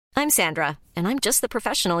I'm Sandra, and I'm just the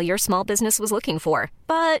professional your small business was looking for.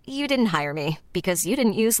 But you didn't hire me because you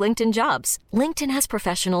didn't use LinkedIn Jobs. LinkedIn has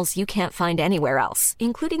professionals you can't find anywhere else,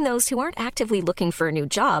 including those who aren't actively looking for a new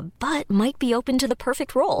job, but might be open to the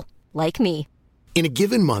perfect role, like me. In a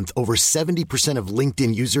given month, over 70% of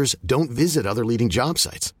LinkedIn users don't visit other leading job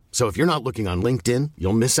sites. So if you're not looking on LinkedIn,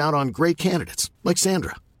 you'll miss out on great candidates like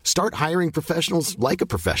Sandra. Start hiring professionals like a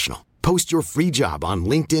professional. Post your free job on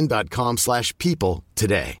linkedin.com/people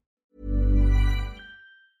today.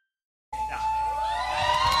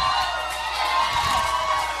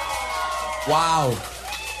 Wow.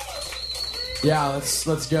 Yeah,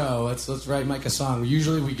 let's go. Let's write Mike a song.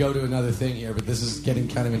 Usually we go to another thing here, but this is getting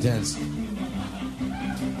kind of intense.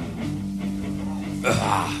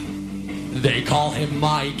 They call him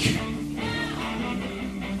Mike.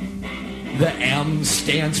 The M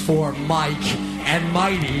stands for Mike and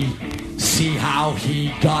Mighty. See how he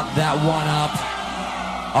got that one up.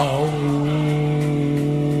 Oh.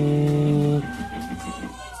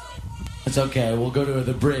 It's okay, we'll go to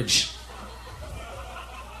the bridge.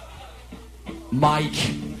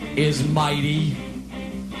 Mike is mighty.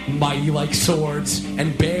 Mighty like swords.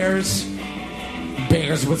 And bears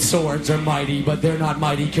with swords are mighty, but they're not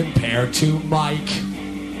mighty compared to Mike.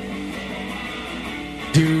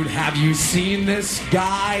 Dude, have you seen this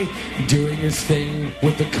guy doing his thing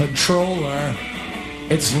with the controller?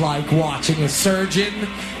 It's like watching a surgeon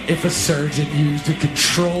if a surgeon used a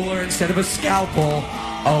controller instead of a scalpel.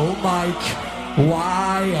 Oh, Mike,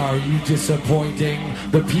 why are you disappointing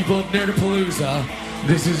the people of Nerdapalooza?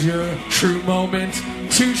 This is your true moment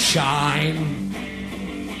to shine.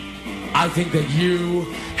 I think that you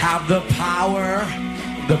have the power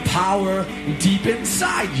deep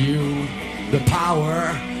inside you, the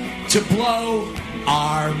power to blow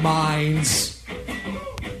our minds.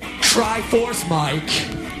 Triforce Mike.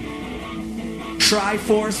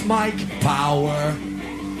 Triforce Mike power.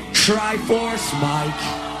 Triforce Mike.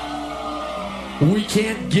 We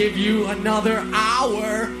can't give you another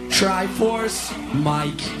hour. Triforce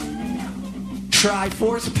Mike.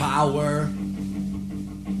 Triforce power.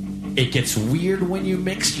 It gets weird when you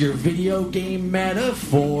mix your video game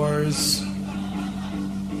metaphors.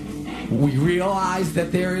 We realize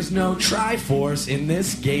that there is no Triforce in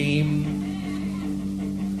this game.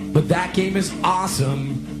 But that game is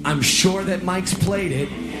awesome. I'm sure that Mike's played it.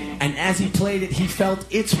 And as he played it, he felt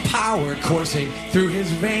its power coursing through his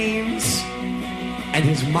veins. And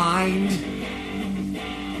his mind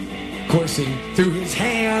coursing through his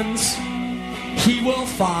hands. He will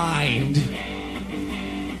find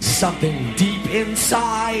something deep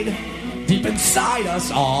inside us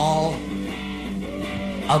all.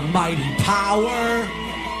 A mighty power.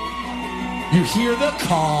 You hear the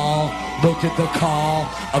call. Look at the call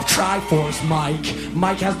of Triforce Mike.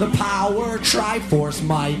 Mike has the power. Triforce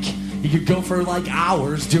Mike. You could go for like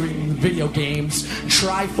hours doing video games.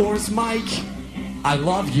 Triforce Mike. I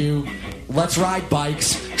love you. Let's ride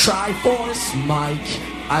bikes. Triforce Mike.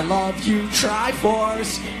 I love you.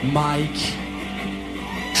 Triforce Mike.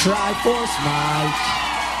 Triforce Mike.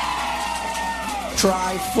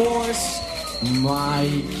 Triforce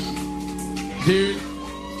Mike. Dude,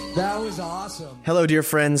 that was awesome. Hello, dear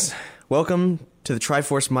friends. Welcome to the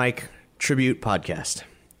Triforce Mike Tribute Podcast.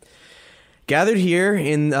 Gathered here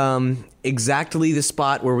in exactly the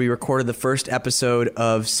spot where we recorded the first episode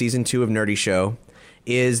of Season 2 of Nerdy Show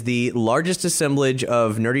is the largest assemblage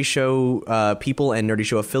of Nerdy Show people and Nerdy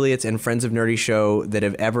Show affiliates and friends of Nerdy Show that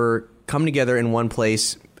have ever come together in one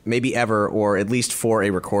place, maybe ever, or at least for a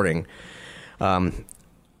recording. I'm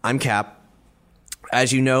Cap.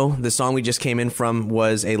 As you know, the song we just came in from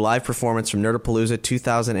was a live performance from Nerdapalooza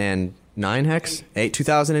 2009, Hex?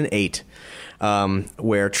 2008,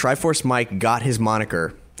 where Triforce Mike got his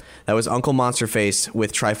moniker. That was Uncle Monsterface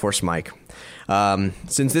with Triforce Mike.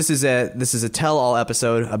 Since this is a tell-all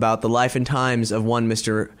episode about the life and times of one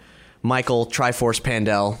Mr. Michael Triforce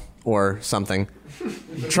Pandel or something.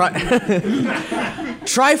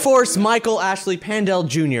 Triforce Michael Ashley Pandel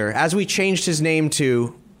Jr., as we changed his name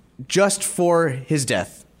to just for his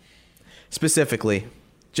death, specifically,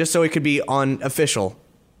 just so it could be on official.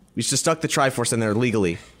 We just stuck the Triforce in there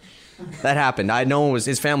legally. That happened. No one was.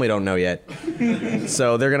 His family don't know yet,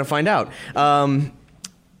 so they're gonna find out.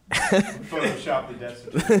 Photoshop the death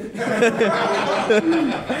certificate.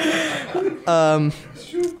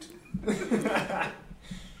 Shoot.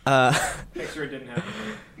 Make sure it didn't happen.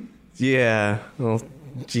 Yeah. Well.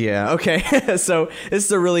 Yeah. Okay. So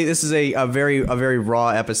this is a very raw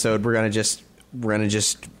episode. We're gonna just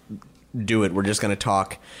do it. We're just gonna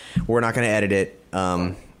talk. We're not gonna edit it.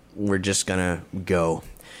 We're just gonna go.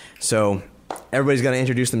 So everybody's gonna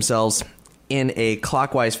introduce themselves in a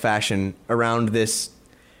clockwise fashion around this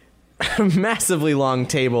massively long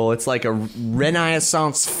table. It's like a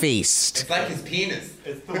Renaissance feast. It's like his penis.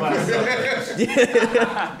 It's the last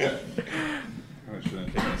I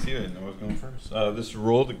shouldn't take my seat. I didn't know I was going first. This is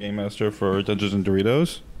Roll, the Game Master for Dungeons and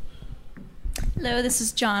Doritos. Hello, this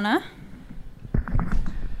is Jonna.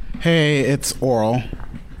 Hey, it's Oral.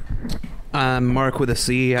 I'm Mark with a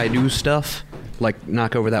C. I do stuff like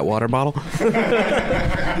knock over that water bottle.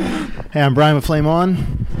 Hey, I'm Brian with Flame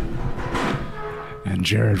On. And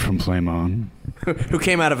Jared from Flame On. Who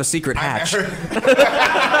came out of a secret hatch. I'm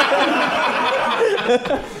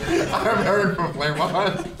Eric from Flame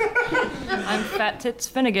On. I'm Fat Tits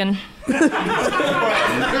Finnegan.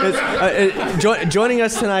 Joining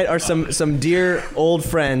us tonight are some dear old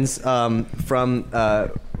friends from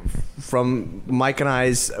Mike and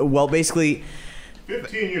I's. Well, basically,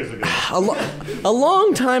 15 years ago. A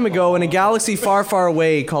long time ago, in a galaxy far, far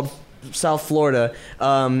away called South Florida.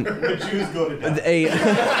 The Jews go to death.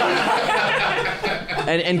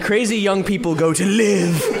 And crazy young people go to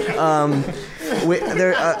live.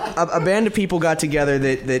 A band of people got together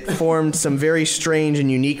that formed some very strange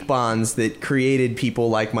and unique bonds that created people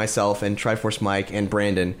like myself and Triforce Mike and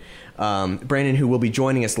Brandon. Brandon, who will be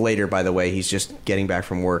joining us later, by the way, he's just getting back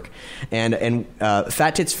from work, and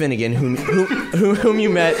Fat Tits Finnegan, whom you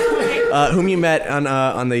met on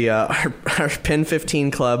our Pen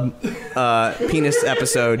 15 Club penis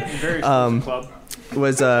episode. Very club.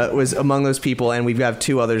 Was among those people, and we have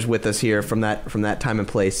two others with us here from that time and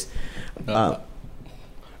place.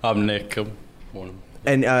 I'm Nick.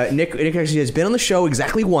 And Nick actually has been on the show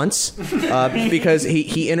exactly once because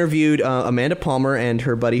he interviewed Amanda Palmer and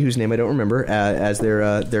her buddy, whose name I don't remember, as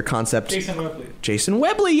their concept. Jason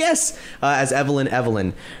Webley, yes, as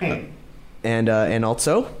Evelyn. And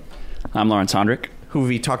also, I'm Lawrence Hondrick, who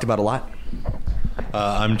we talked about a lot.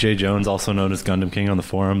 I'm Jay Jones, also known as Gundam King on the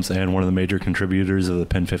forums, and one of the major contributors of the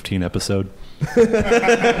Pen 15 episode.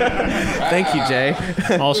 Thank you, Jay.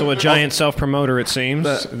 Also a giant self-promoter, it seems.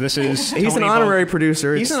 He's an honorary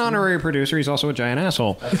producer. He's an honorary producer. He's also a giant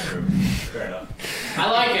asshole. That's true. Fair enough. I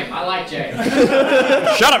like him. I like Jay.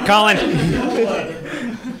 Shut up, Colin.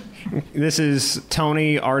 This is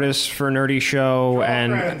Tony, artist for Nerdy Show,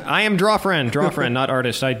 and I am Drawfriend, not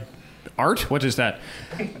artist. Art? What is that?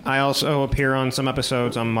 I also appear on some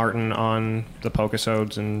episodes. I'm Martin on the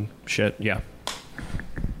Pokesodes and shit. Yeah.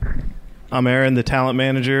 I'm Aaron, the talent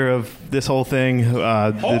manager of this whole thing.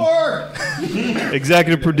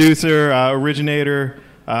 Executive producer, originator.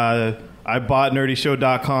 I bought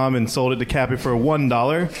nerdyshow.com and sold it to Cappy for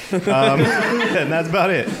 $1. And that's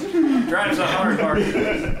about it. Drives a hard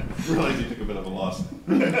bargain. Realize you took a bit of a loss.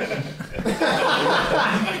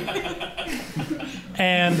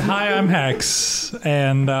 And hi, I'm Hex,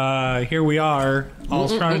 and here we are, all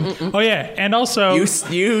trying. Oh yeah, and also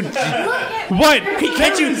you. What?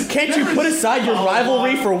 Can't you put aside your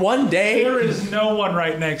rivalry for one day? There is no one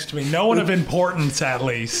right next to me. No one of importance, at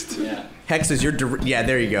least. Yeah. Hex is your. Yeah,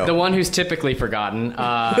 there you go. The one who's typically forgotten.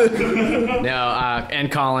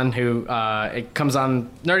 And Colin, who it comes on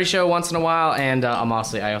Nerdy Show once in a while, and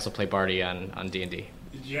I also play Barty on D&D.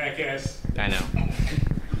 Jackass. I know.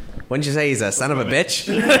 Wouldn't you say he's a son of a bitch?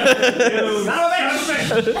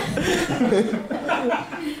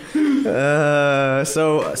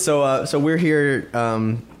 So we're here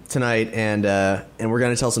tonight, and we're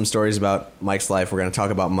going to tell some stories about Mike's life. We're going to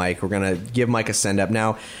talk about Mike. We're going to give Mike a send up.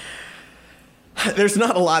 Now, there's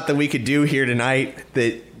not a lot that we could do here tonight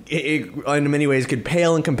that in many ways could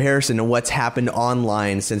pale in comparison to what's happened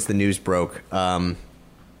online since the news broke.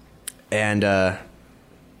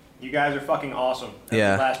 You guys are fucking awesome.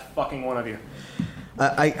 Yeah. The last fucking one of you.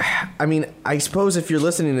 I mean, I suppose if you're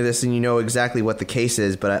listening to this and you know exactly what the case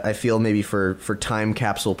is, but I feel maybe for time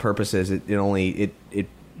capsule purposes, it only.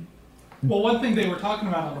 Well, one thing they were talking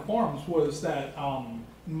about on the forums was that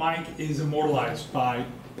Mike is immortalized by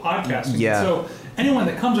podcasting. Yeah. So anyone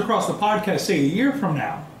that comes across the podcast, say a year from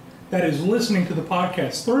now, that is listening to the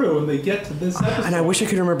podcast through, and they get to this episode. And I wish I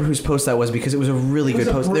could remember whose post that was because it was a really good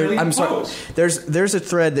post. I'm sorry. There's a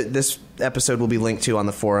thread that this episode will be linked to on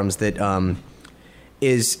the forums that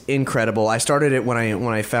is incredible. I started it when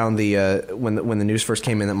I found when the news first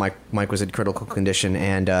came in that Mike was in critical condition,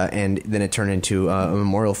 and then it turned into a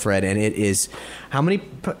memorial thread, and it is how many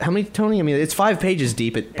Tony? I mean, it's 5 pages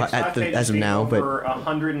deep as of now, but over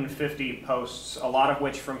 150 posts, a lot of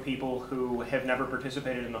which from people who have never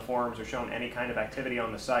participated in the forums or shown any kind of activity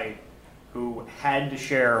on the site, who had to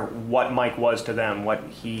share what Mike was to them, what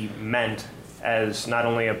he meant as not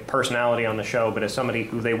only a personality on the show, but as somebody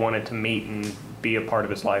who they wanted to meet and be a part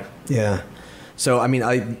of his life. Yeah. So I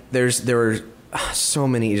mean, there were so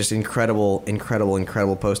many just incredible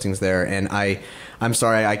postings there. And I'm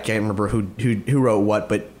sorry, I can't remember who wrote what,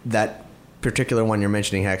 but that particular one you're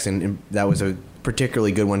mentioning, Hex, and that was a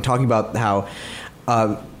particularly good one, talking about how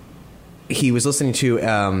he was listening to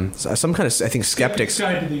some kind of, I think, Skeptics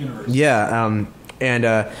Guide to the Universe. Yeah,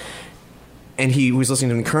 and he was listening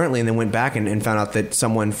to them currently, and then went back and found out that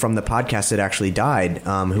someone from the podcast had actually died,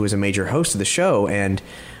 who was a major host of the show, and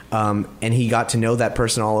he got to know that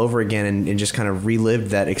person all over again, and just kind of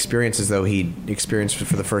relived that experience as though he'd experienced it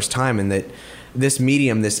for the first time, and that this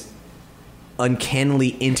medium, this uncannily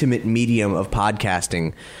intimate medium of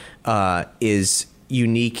podcasting, is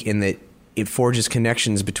unique in that it forges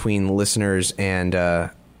connections between listeners and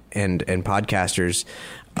podcasters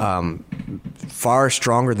far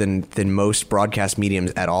stronger than most broadcast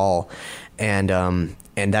mediums at all, and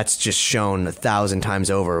that's just shown 1,000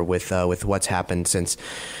 times over with what's happened since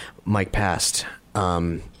Mike passed.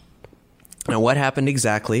 Now, what happened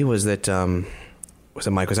exactly was that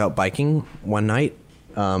Mike was out biking one night.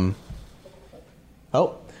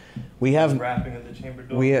 We have rapping at the chamber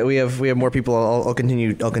door. we have more people. I'll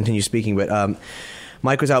continue speaking, but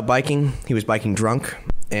Mike was out biking. He was biking drunk,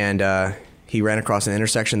 and he ran across an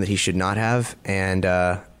intersection that he should not have, and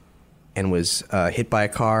was hit by a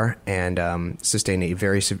car and sustained a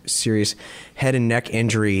very serious head and neck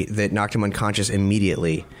injury that knocked him unconscious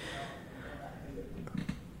immediately.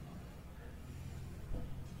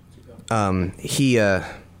 He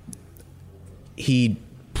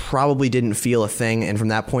probably didn't feel a thing, and from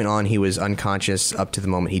that point on, he was unconscious up to the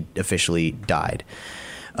moment he officially died.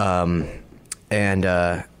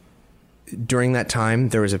 During that time,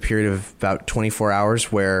 there was a period of about 24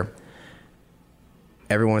 hours where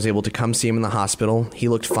everyone was able to come see him in the hospital. He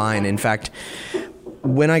looked fine. In fact,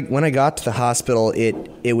 when I got to the hospital,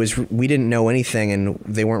 it was, we didn't know anything, and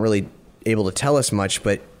they weren't really able to tell us much,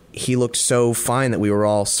 but he looked so fine that we were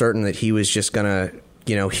all certain that he was just gonna,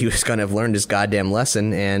 he was gonna have learned his goddamn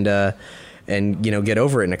lesson and get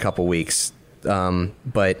over it in a couple weeks.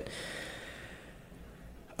 But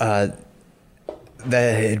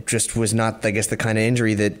that it just was not, I guess, the kind of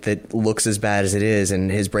injury that looks as bad as it is,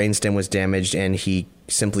 and his brainstem was damaged, and he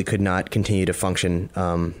simply could not continue to function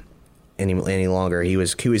any longer. He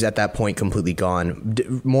was at that point completely gone,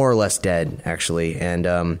 more or less dead, actually,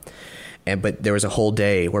 but there was a whole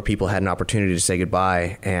day where people had an opportunity to say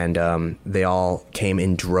goodbye, and they all came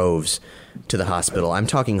in droves to the hospital. I'm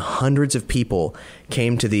talking hundreds of people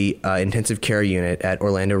came to the intensive care unit at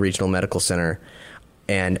Orlando Regional Medical Center.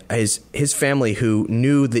 And his family, who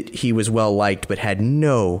knew that he was well liked but had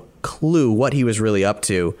no clue what he was really up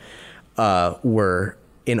to, were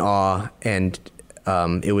in awe, and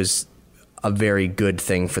it was a very good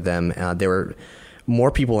thing for them. There were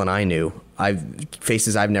more people than I knew.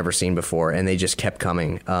 Faces I've never seen before, and they just kept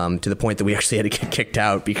coming, to the point that we actually had to get kicked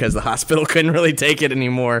out because the hospital couldn't really take it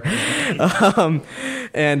anymore.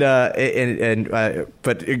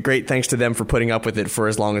 But great thanks to them for putting up with it for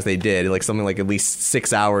as long as they did, like something like at least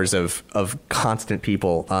 6 hours of constant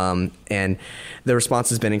people. And the response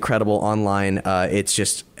has been incredible online. It's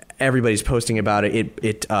just everybody's posting about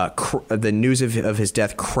it. The news of his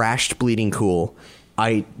death crashed Bleeding Cool.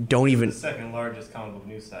 I don't even. It's the second largest comic book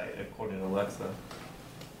news site according to Alexa.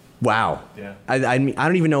 Wow. Yeah. I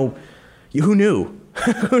don't even know. Who knew?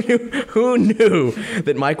 Who knew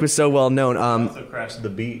that Mike was so well known? Also crashed The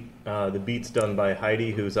Beat. The Beat's done by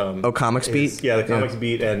Heidi, who's Comics Beat. Yeah, the Comics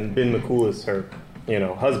Beat, and Ben McCool is her,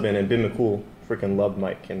 husband, and Ben McCool freaking loved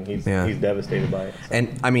Mike, and he's devastated by it. So.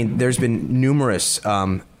 And I mean, there's been numerous.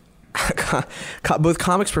 Both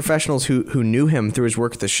comics professionals who knew him through his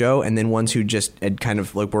work at the show, and then ones who just had kind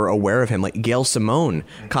of like were aware of him, like Gail Simone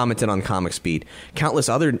commented on Comics Beat. Countless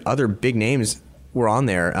other big names were on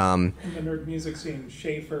there. In the nerd music scene,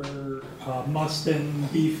 Schaefer, Mustin,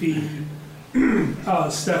 Beefy,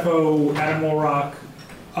 Steffo, Adam Warrock.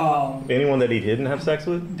 Anyone that he didn't have sex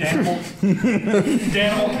with?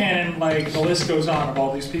 Danimal Cannon, like the list goes on of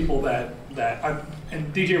all these people that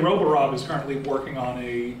and DJ Roborob is currently working on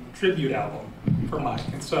a tribute album for Mike,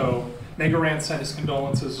 and so Megarant sent his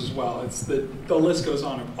condolences as well. It's the list goes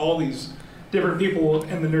on of all these different people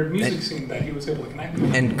in the nerd music scene that he was able to connect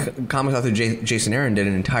with. And comics author Jason Aaron did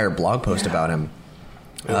an entire blog post about him.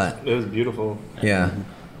 It was beautiful. Yeah.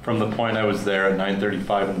 From the point I was there at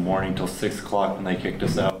 9:35 in the morning till 6 o'clock when they kicked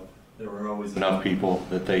us out, there were always enough people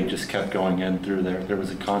that they just kept going in through there. There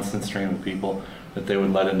was a constant stream of people that they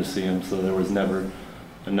would let in to see him, so there was never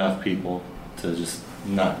enough people to just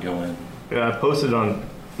not go in. Yeah, I posted on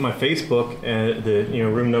my Facebook and the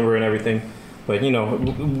room number and everything. But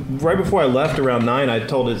right before I left around 9, I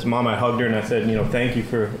told his mom, I hugged her and I said, thank you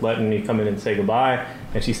for letting me come in and say goodbye.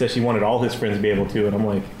 And she said she wanted all his friends to be able to, and I'm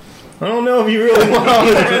like, I don't know if you really want all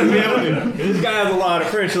his friends to be able to. This guy has a lot of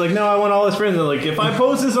friends. She's like, no, I want all his friends. I'm like, if I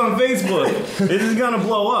post this on Facebook, this is going to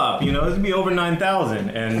blow up. You know, this would be over 9,000.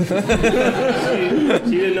 And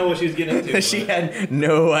she didn't know what she was getting into. She had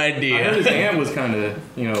no idea. I heard his aunt was kind of,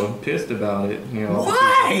 pissed about it.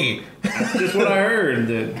 Why? That's just what I heard.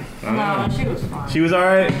 That, I don't know. She was fine. She was all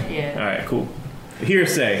right? Yeah. All right, cool.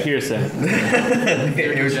 Hearsay.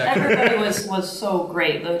 Everybody was so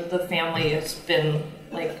great. The family has been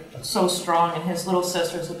so strong, and his little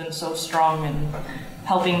sisters have been so strong and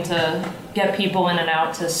helping to get people in and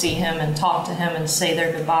out to see him and talk to him and say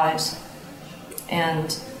their goodbyes.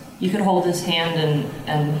 And you could hold his hand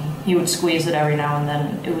and he would squeeze it every now and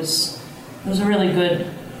then. It was a really good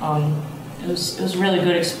it was a really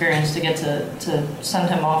good experience to get to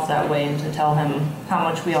send him off that way and to tell him how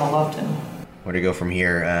much we all loved him. Where to go from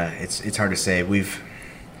here? It's hard to say. We've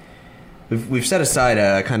set aside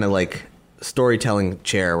a kind of storytelling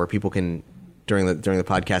chair where people can during the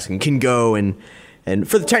podcast can go and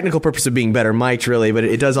for the technical purpose of being better mic'd, really, but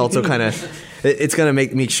it does also kind of it's going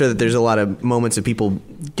to make sure that there's a lot of moments of people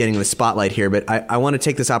getting the spotlight here. But I want to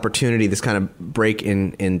take this opportunity, this kind of break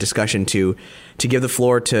in discussion, to give the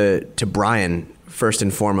floor to Brian first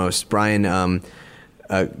and foremost. Brian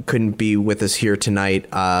couldn't be with us here tonight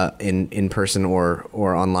in person or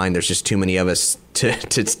online. There's just too many of us to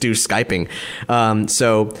do Skyping.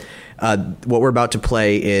 So what we're about to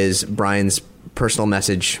play is Brian's personal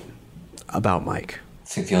message about Mike. I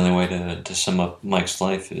think the only way to sum up Mike's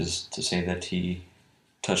life is to say that he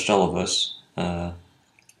touched all of us,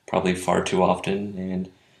 probably far too often and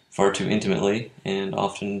far too intimately, and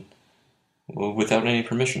often without any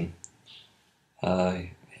permission. To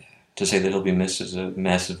say that he'll be missed is a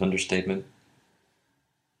massive understatement.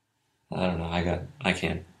 I don't know. I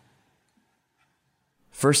can't.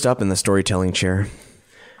 First up in the storytelling chair,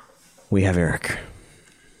 we have Eric.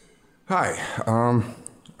 Hi,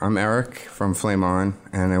 I'm Eric from Flame On,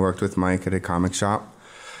 and I worked with Mike at a comic shop.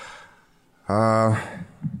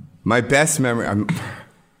 My best memory,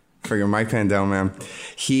 figure Mike Pandel, man.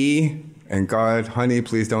 He, and God, honey,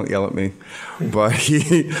 please don't yell at me, but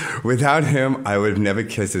without him, I would have never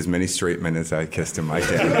kissed as many straight men as I kissed him. I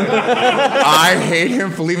did. I hate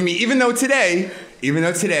him, believe me, even though today,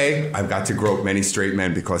 I've got to grope many straight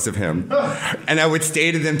men because of him. And I would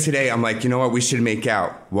say to them today, I'm like, you know what, we should make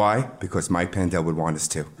out. Why? Because Mike Pandel would want us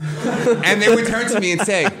to. And they would turn to me and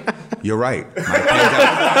say, you're right, Mike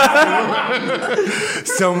Pandel.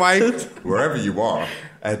 So Mike, wherever you are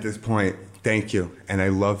at this point, thank you. And I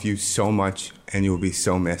love you so much, and you will be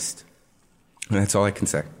so missed. And that's all I can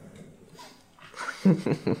say.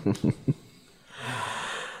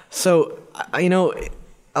 So,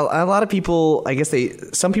 a lot of people, I guess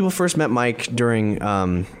some people first met Mike during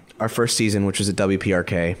our first season, which was at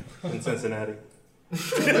WPRK. In Cincinnati.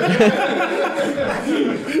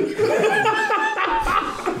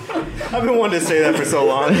 I've been wanting to say that for so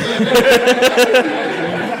long.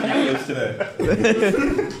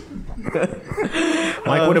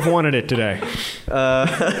 Mike would have wanted it today.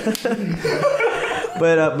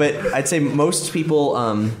 But I'd say most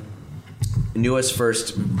people knew us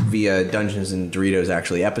first via Dungeons and Doritos,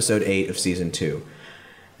 actually, episode 8 of season 2,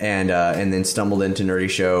 and then stumbled into Nerdy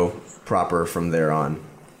Show proper from there on.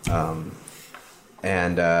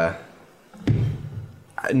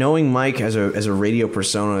 Knowing Mike as a radio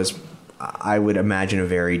persona is, I would imagine, a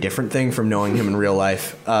very different thing from knowing him in real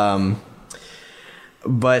life.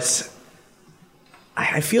 But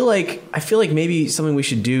I feel like maybe something we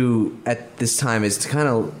should do at this time is to kind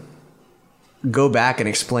of go back and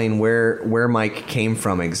explain where Mike came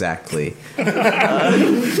from exactly.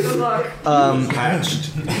 Good luck.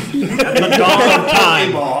 Hatched. At the dawn of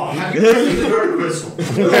time.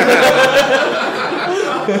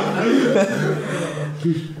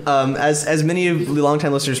 As many of the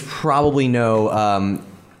longtime listeners probably know,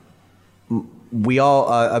 we all,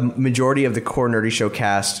 a majority of the core Nerdy Show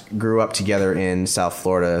cast grew up together in South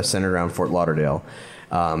Florida, centered around Fort Lauderdale.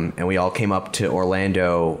 And we all came up to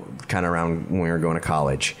Orlando kind of around when we were going to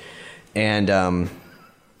college. And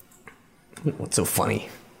what's so funny?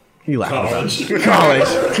 You laugh. College.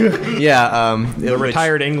 Yeah. The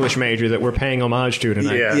retired English major that we're paying homage to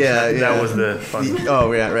tonight. Yeah. That was the fun.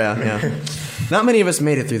 Oh, yeah. Not many of us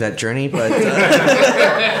made it through that journey, but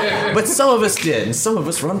but some of us did, and some of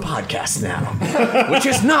us run podcasts now, which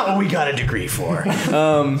is not what we got a degree for.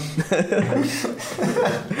 No,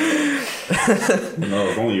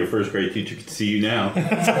 if only your first grade teacher could see you now.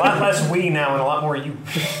 It's a lot less we now and a lot more you.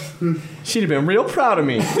 She'd have been real proud of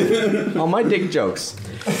me. All my dick jokes.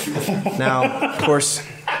 Now, of course,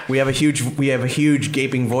 we have a huge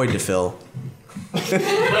gaping void to fill. doing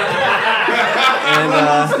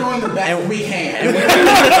the best we can.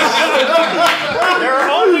 There are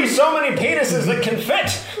only so many penises that can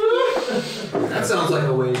fit. That sounds like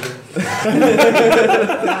a wager. That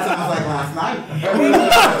sounds like last night.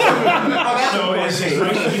 So is his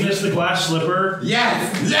right penis the glass slipper?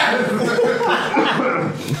 Yes.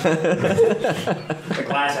 The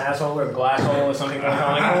glass asshole or the glass hole or something like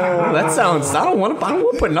that. Oh, that sounds. I don't want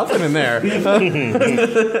to put nothing in there. We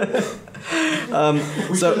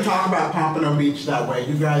shouldn't talk about Pompano Beach that way.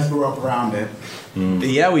 You guys grew up around it.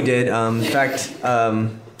 Yeah, we did. In fact,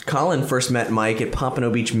 Colin first met Mike at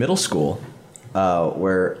Pompano Beach Middle School,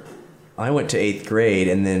 where I went to 8th grade,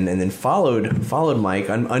 and then followed Mike,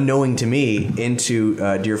 unknowing to me, into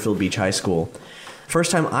Deerfield Beach High School.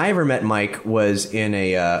 First time I ever met Mike was in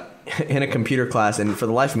a computer class, and for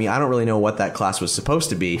the life of me, I don't really know what that class was supposed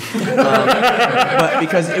to be, but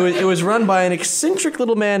because it was run by an eccentric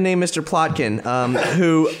little man named Mr. Plotkin,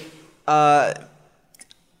 who.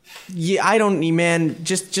 Yeah, I don't, man.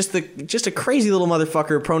 Just a crazy little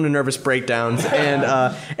motherfucker, prone to nervous breakdowns,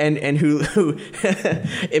 and who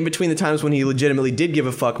in between the times when he legitimately did give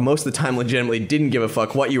a fuck, most of the time legitimately didn't give a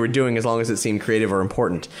fuck what you were doing as long as it seemed creative or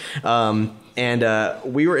important. And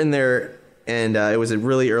we were in there, and it was a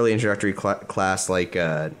really early introductory class, like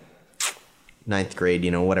 9th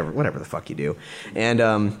grade, whatever the fuck you do,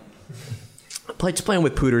 and playing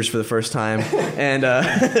with pooters for the first time, and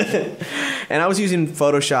and I was using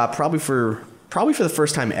Photoshop probably for the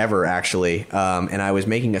first time ever, actually, and I was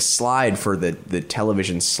making a slide for the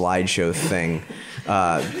television slideshow thing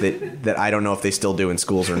that I don't know if they still do in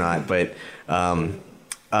schools or not, but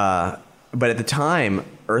at the time,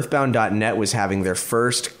 Earthbound.net was having their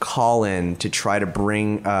first call-in to try to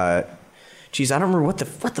bring. I don't remember what the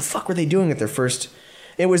fuck were they doing at their first.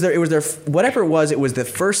 It was their whatever it was. It was the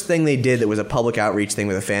first thing they did that was a public outreach thing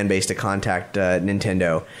with a fan base to contact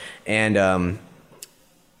Nintendo, and I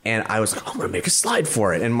was like, I'm gonna make a slide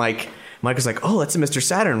for it. And Mike was like, oh, that's a Mr.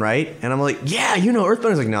 Saturn, right? And I'm like, yeah,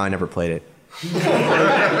 Earthbound. He's like, no, I never played it.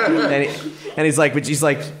 and he's like,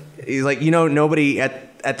 nobody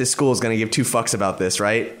at this school is gonna give two fucks about this,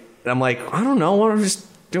 right? And I'm like, I don't know. I'm just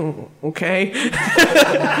doing okay.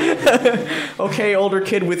 Okay, older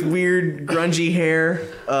kid with weird grungy hair.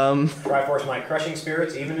 Triforce Mike, crushing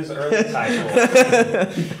spirits even as early as high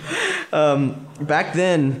school. Back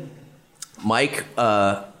then, Mike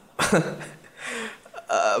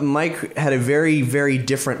Mike had a very, very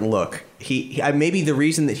different look. He maybe the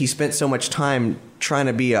reason that he spent so much time trying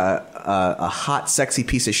to be a hot, sexy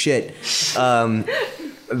piece of shit,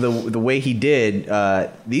 the way he did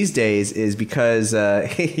these days is because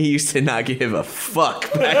he used to not give a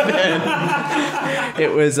fuck back then.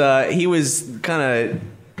 It was he was kind of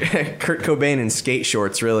Kurt Cobain in skate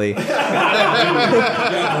shorts, really. We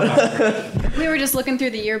were just looking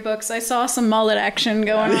through the yearbooks. I saw some mullet action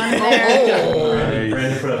going on there.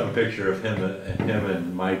 Brandon put up a picture of him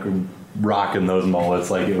and Mike rocking those mullets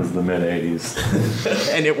like it was the mid '80s,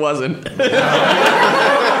 and it wasn't.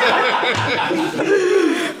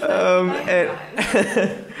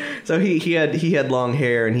 So he had long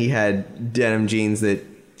hair and he had denim jeans that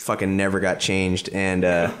fucking never got changed, and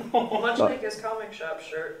much like his comic shop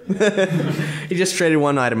shirt. He just traded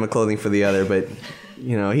one item of clothing for the other, but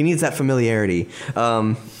he needs that familiarity.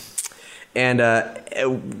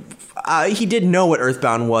 He did know what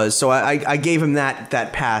Earthbound was, so I gave him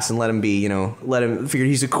that pass and let him be, figured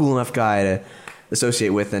he's a cool enough guy to associate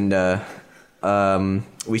with, and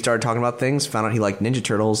we started talking about things, found out he liked Ninja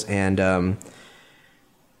Turtles, and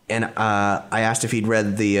I asked if he'd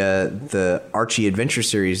read the Archie Adventure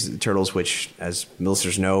Series Turtles, which, as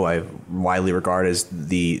listeners know, I widely regard as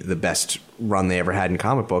the best run they ever had in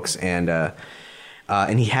comic books, and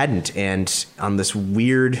he hadn't. And on this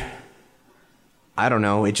weird, I don't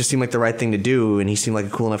know, it just seemed like the right thing to do, and he seemed like a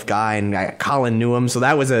cool enough guy, and Colin knew him, so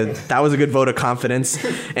that was a good vote of confidence.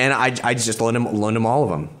 And I just loaned him all of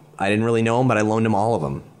them. I didn't really know him, but I loaned him all of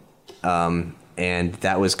them, and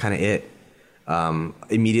that was kind of it.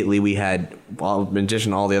 Immediately we had, well, in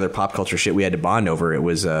addition to all the other pop culture shit we had to bond over, it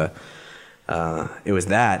was that,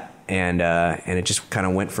 and it just kind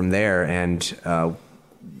of went from there, and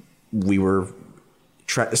we were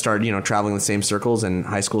started traveling the same circles, and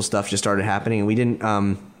high school stuff just started happening, and we didn't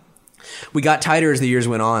we got tighter as the years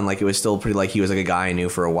went on. Like, it was still pretty, like, he was like a guy I knew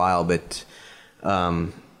for a while, but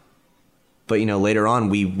later on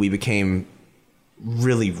we became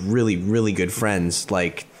really, really, really good friends,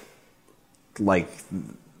 like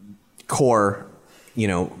core,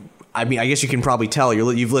 I mean, I guess you can probably tell,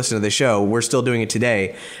 you've listened to the show, we're still doing it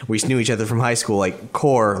today. We knew each other from high school, like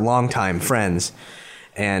core, longtime friends,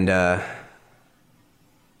 and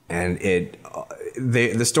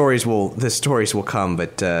the stories will come,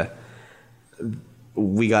 but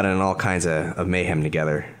we got in all kinds of mayhem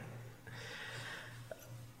together.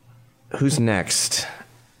 Who's next?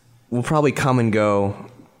 We'll probably come and go,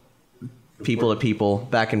 people to people,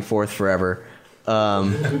 back and forth forever.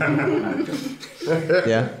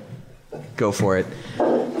 Yeah, go for it.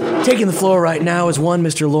 Taking the floor right now is one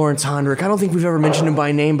Mr. Lawrence Hondrick. I don't think we've ever mentioned him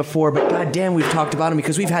by name before, but goddamn, we've talked about him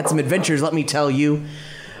because we've had some adventures, let me tell you.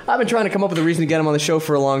 I've been trying to come up with a reason to get him on the show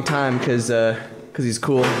for a long time because he's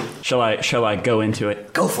cool. Shall I go into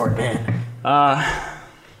it? Go for it, man.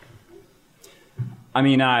 I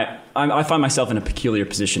mean, I find myself in a peculiar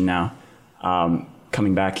position now.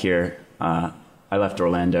 Coming back here, I left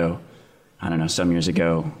Orlando, I don't know, some years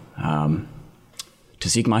ago, to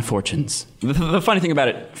seek my fortunes. The funny thing about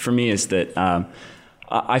it for me is that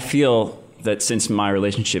I feel that since my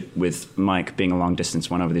relationship with Mike, being a long-distance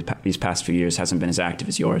one over these past few years, hasn't been as active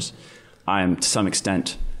as yours, I am to some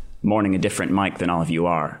extent mourning a different Mike than all of you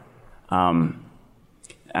are.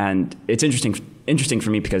 And it's interesting for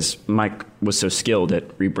me because Mike was so skilled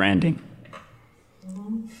at rebranding.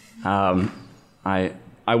 I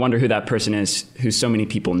wonder who that person is who so many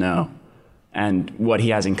people know and what he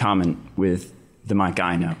has in common with the Mike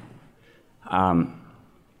I know.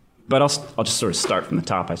 But I'll just sort of start from the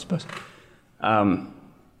top, I suppose.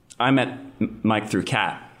 I met Mike through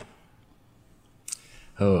Cap.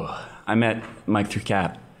 I met Mike through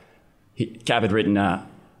Cap. Cap had written a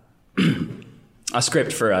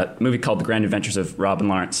script for a movie called The Grand Adventures of Rob and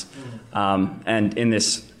Lawrence. And in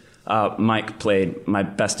this, Mike played my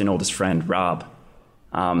best and oldest friend, Rob.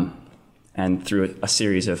 And through a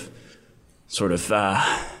series of sort of,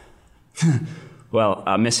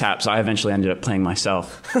 mishaps, I eventually ended up playing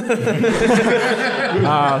myself.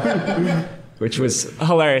 Which was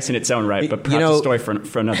hilarious in its own right, but perhaps a story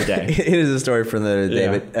for another day. It is a story for another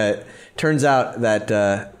day, but turns out that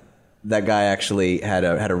that guy actually had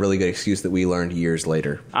a really good excuse that we learned years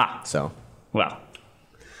later. So, well,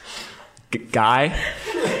 Guy,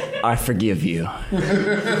 I forgive you.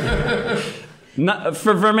 Not,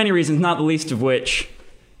 for many reasons, not the least of which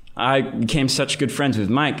I became such good friends with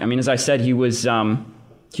Mike. I mean, as I said, he was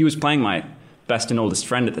playing my best and oldest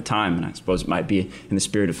friend at the time, and I suppose it might be in the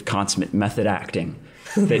spirit of consummate method acting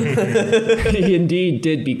that he indeed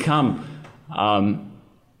did become,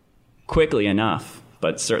 quickly enough,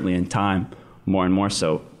 but certainly in time, more and more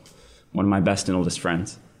so, one of my best and oldest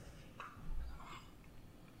friends.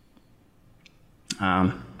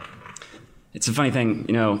 It's a funny thing,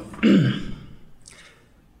 you know.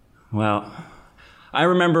 Well, I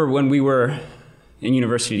remember when we were in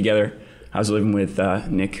university together, I was living with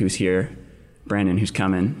Nick, who's here, Brandon, who's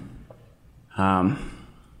coming,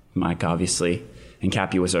 Mike, obviously, and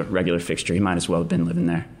Cappy was a regular fixture. He might as well have been living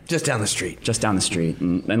there. Just down the street. Just down the street.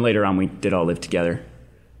 And then later on, we did all live together.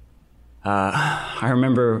 I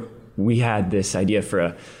remember we had this idea for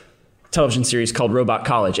a television series called Robot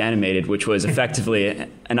College Animated, which was effectively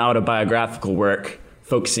an autobiographical work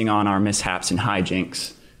focusing on our mishaps and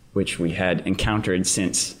hijinks, which we had encountered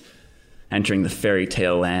since entering the fairy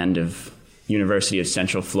tale land of University of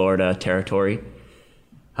Central Florida territory.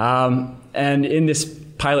 And in this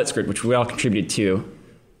pilot script, which we all contributed to,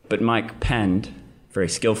 but Mike penned very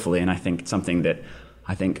skillfully, and I think it's something that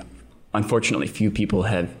unfortunately few people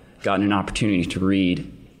have gotten an opportunity to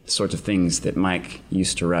read, the sorts of things that Mike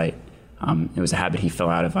used to write. It was a habit he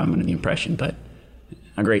fell out of, I'm under the impression, but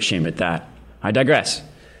a great shame at that. I digress.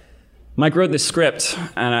 Mike wrote this script,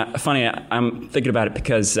 and I'm thinking about it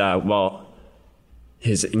because while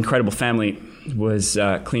his incredible family was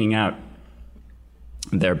cleaning out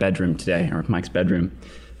their bedroom today, or Mike's bedroom,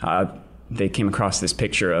 they came across this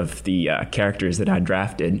picture of the characters that I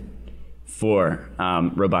drafted for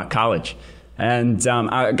Robot College. And it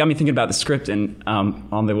got me thinking about the script, and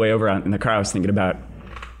on the way over in the car, I was thinking about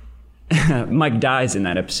Mike dies in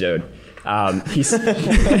that episode.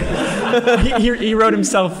 He wrote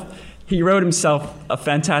himself a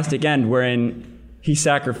fantastic end wherein he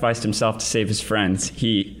sacrificed himself to save his friends.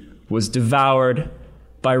 He was devoured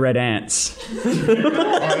by red ants.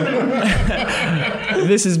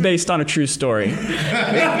 This is based on a true story. It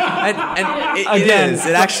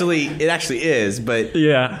actually is, but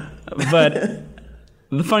yeah. But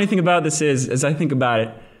the funny thing about this is, as I think about it,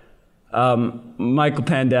 Michael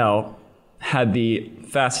Pandel had the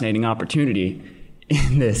fascinating opportunity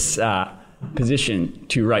in this position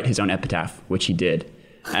to write his own epitaph, which he did.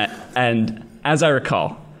 And as I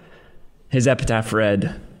recall, his epitaph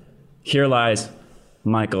read, "Here lies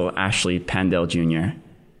Michael Ashley Pandel Jr.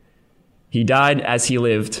 He died as he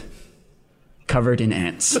lived, covered in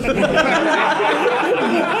ants."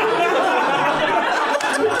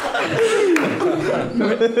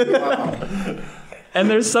 And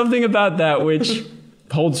there's something about that which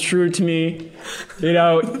holds true to me. You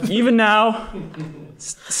know, even now,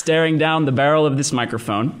 staring down the barrel of this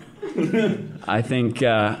microphone, I think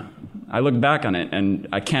I look back on it and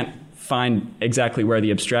I can't find exactly where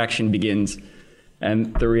the abstraction begins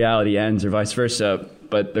and the reality ends, or vice versa.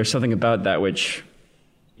 But there's something about that which,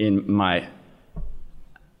 in my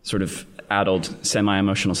sort of addled,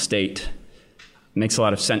 semi-emotional state, makes a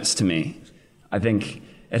lot of sense to me. I think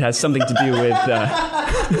it has something to do with,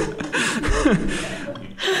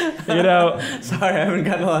 you know... Sorry, I haven't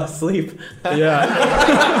gotten a lot of sleep. Yeah.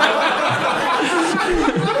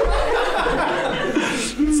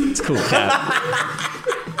 It's cool, cat.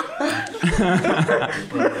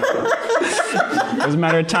 It was a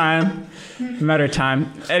matter of time.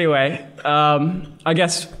 Anyway, I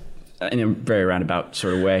guess in a very roundabout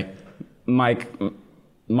sort of way, Mike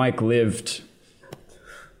lived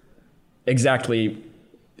exactly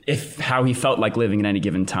how he felt like living at any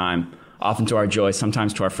given time, often to our joy,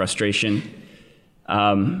 sometimes to our frustration.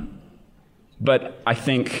 But I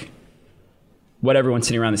think what everyone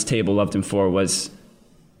sitting around this table loved him for was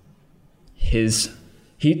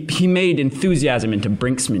he made enthusiasm into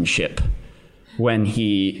brinksmanship when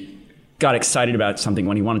he got excited about something,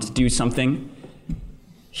 when he wanted to do something.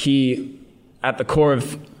 He, at the core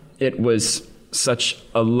of it, was such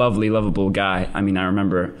a lovely, lovable guy. I mean, I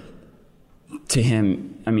remember to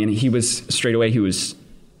him, he was a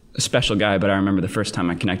special guy, but I remember the first time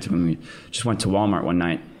I connected with him, we just went to Walmart one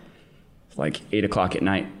night, like 8 o'clock at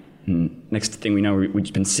night. And next thing we know,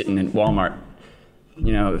 we'd been sitting at Walmart.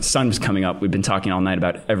 You know, the sun was coming up. We'd been talking all night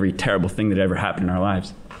about every terrible thing that ever happened in our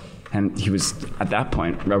lives. And he was, at that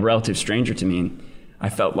point, a relative stranger to me. And I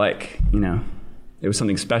felt like, you know, it was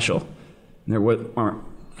something special. I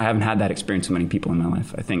haven't had that experience with many people in my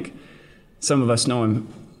life. I think some of us know him,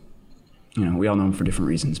 you know, we all know him for different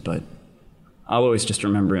reasons, but I'll always just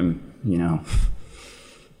remember him, you know,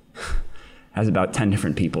 as about 10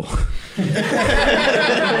 different people.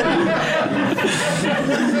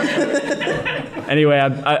 Anyway,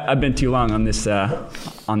 I've been too long on this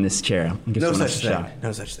chair. No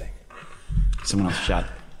such thing. Someone else shot.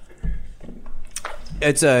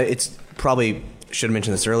 It's probably should have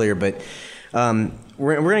mentioned this earlier, but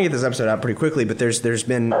we're gonna get this episode out pretty quickly. But there's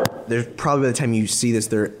probably by the time you see this,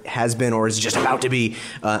 there has been or is just about to be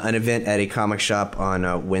an event at a comic shop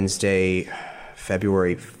on Wednesday,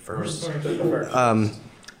 February 1st.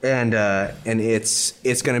 And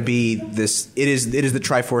it's going to be this. It is the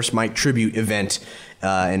Triforce Mike tribute event,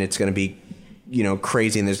 and it's going to be, you know,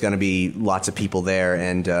 crazy. And there's going to be lots of people there,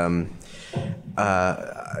 and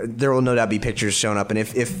there will no doubt be pictures shown up. And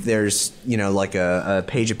if there's, you know, like a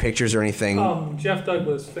page of pictures or anything, Jeff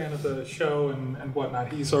Douglas, fan of the show and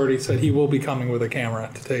whatnot, he's already said he will be coming with a camera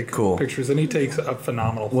to take pictures, and he takes a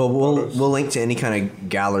phenomenal. Well, we'll link to any kind of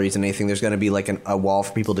galleries and anything. There's going to be like a wall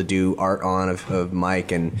for people to do art on of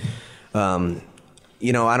Mike, and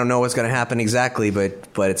you know, I don't know what's going to happen exactly, but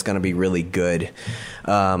it's going to be really good.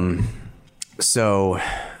 So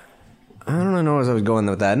I don't know where I was going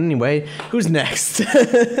with that. Anyway, who's next?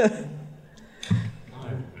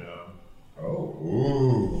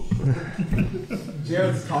 Ooh.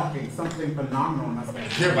 Jared's talking something phenomenal.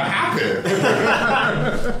 Yeah, what happened?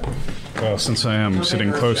 Well, since I am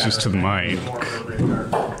sitting closest to the mic.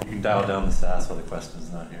 You can dial down the sass while the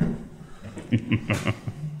question's not here.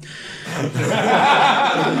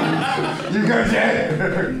 You go,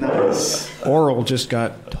 Jared. Nice. Oral just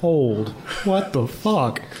got told. What the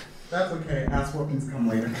fuck? That's okay. Ass whoopings come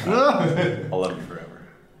later. I'll love you forever.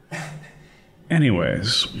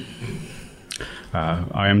 Anyways,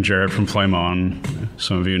 I am Jared from Flame On.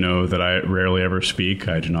 Some of you know that I rarely ever speak.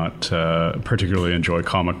 I do not particularly enjoy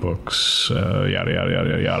comic books, yada, yada,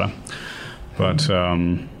 yada, yada. But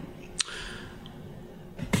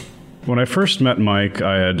when I first met Mike,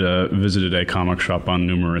 I had visited a comic shop on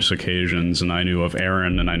numerous occasions, and I knew of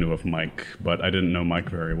Aaron and I knew of Mike, but I didn't know Mike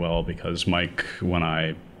very well because Mike, when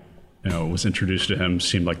I was introduced to him,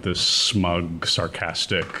 seemed like this smug,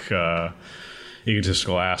 sarcastic,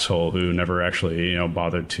 egotistical asshole who never actually,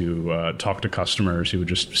 bothered to talk to customers. He would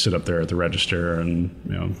just sit up there at the register and,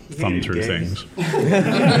 thumb through things.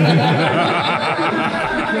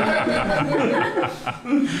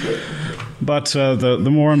 But the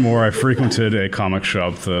more and more I frequented a comic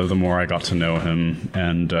shop, the more I got to know him.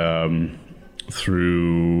 And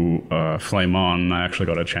through Flame On, I actually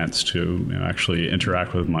got a chance to actually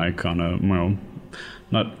interact with Mike on a,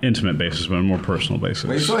 not intimate basis, but a more personal basis.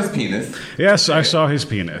 Wait, you saw his penis? Yes, I saw his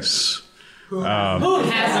penis. Who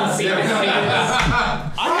hasn't seen his penis?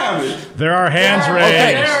 I There are hands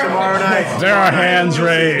raised. Okay. Tomorrow night. There are hands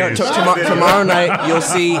raised. No, tomorrow night you'll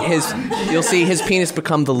see his penis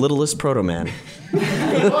become the littlest Proto Man.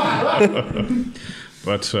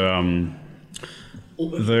 But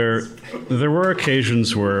there were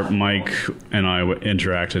occasions where Mike and I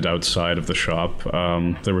interacted outside of the shop.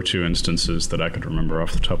 There were 2 instances that I could remember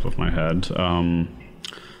off the top of my head.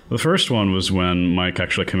 The first one was when Mike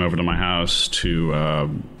actually came over to my house to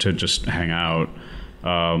just hang out.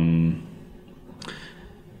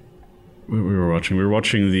 We were watching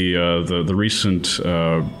the recent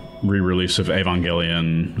re-release of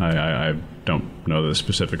Evangelion. I don't know the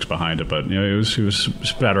specifics behind it, but he was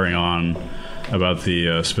spattering on about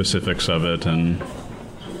the specifics of it, and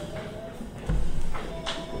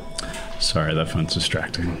sorry, that phone's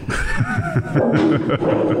distracting.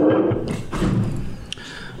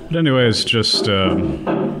 But anyways, just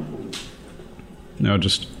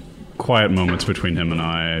just quiet moments between him and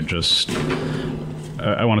I.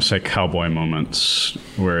 I want to say cowboy moments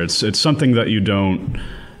where it's something that you don't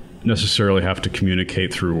necessarily have to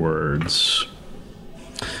communicate through words.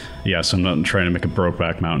 Yes, I'm not trying to make a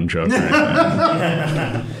Brokeback Mountain joke or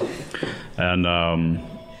anything. And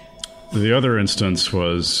the other instance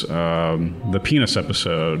was the penis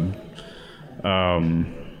episode.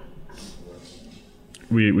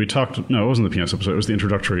 We talked. No, it wasn't the penis episode. It was the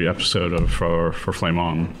introductory episode for Flame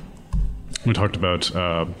On. We talked about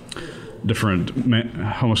different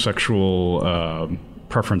homosexual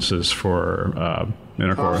preferences for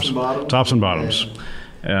intercourse, tops and bottoms,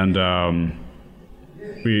 and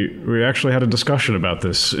we actually had a discussion about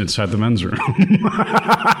this inside the men's room.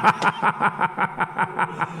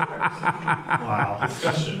 Wow.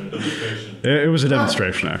 Discussion or demonstration? It was a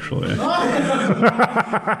demonstration, actually.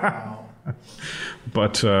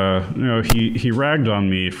 But he ragged on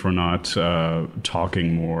me for not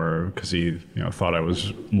talking more because he thought I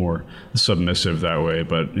was more submissive that way.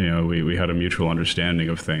 But we had a mutual understanding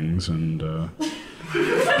of things, and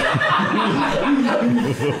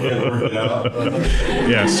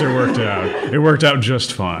yes, it worked out. It worked out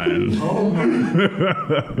just fine.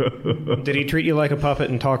 Did he treat you like a puppet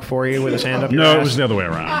and talk for you with his hand up your No, ass? it was the other way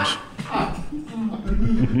around.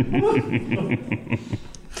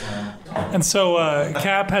 And so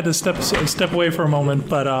Cap had to step away for a moment,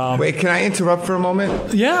 but wait, can I interrupt for a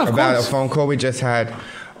moment? Yeah, of about course. a phone call we just had.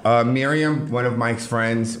 Miriam, one of Mike's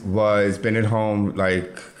friends, been at home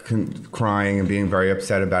crying and being very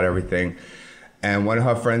upset about everything, and one of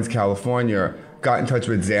her friends, California, got in touch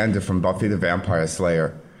with Xander from Buffy the Vampire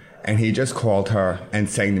Slayer, and he just called her and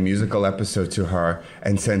sang the musical episode to her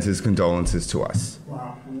and sends his condolences to us.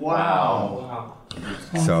 Wow.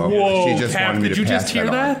 So Whoa, she just Cap, wanted me did to you pass just hear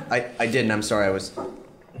on. that? I didn't. I'm sorry. I was.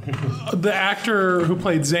 The actor who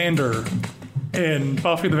played Xander in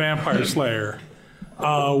Buffy the Vampire Slayer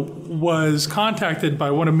was contacted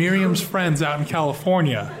by one of Miriam's friends out in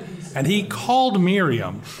California, and he called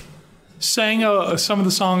Miriam, sang some of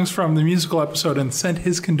the songs from the musical episode, and sent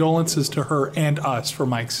his condolences to her and us for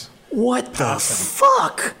Mike's. What the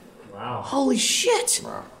fuck? Wow. Holy shit.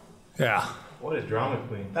 Wow. Yeah. What is drama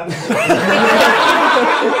queen?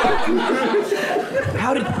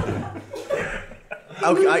 How did?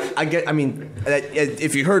 Okay, I get. I mean,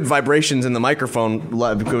 if you heard vibrations in the microphone, it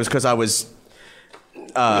was because I was.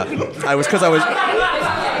 It was because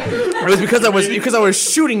I was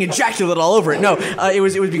shooting ejaculate all over it. No, it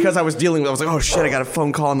was because I was dealing with. I was like, oh shit, I got a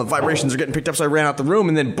phone call and the vibrations are getting picked up, so I ran out the room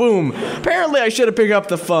and then boom. Apparently, I should have picked up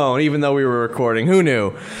the phone even though we were recording. Who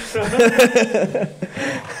knew?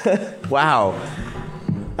 Wow,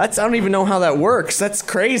 I don't even know how that works. That's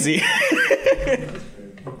crazy.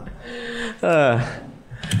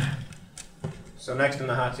 So next in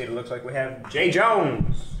the hot seat, it looks like we have Jay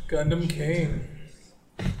Jones. Gundam King.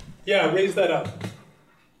 Yeah, raise that up.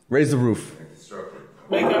 Raise the roof.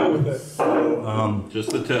 Make out with it. Just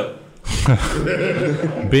the tip.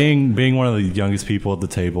 Being one of the youngest people at the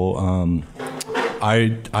table,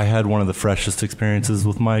 I had one of the freshest experiences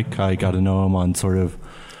with Mike. I got to know him on sort of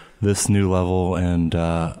this new level, and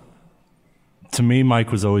to me,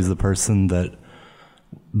 Mike was always the person that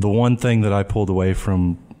the one thing that I pulled away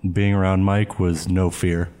from being around Mike was no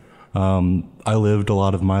fear. I lived a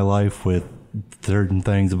lot of my life with certain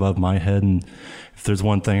things above my head, and if there's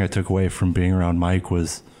one thing I took away from being around Mike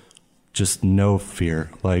was just no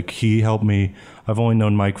fear. Like, he helped me. I've only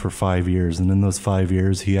known Mike for 5 years, and in those 5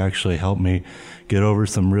 years he actually helped me get over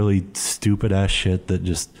some really stupid ass shit that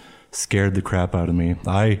just scared the crap out of me.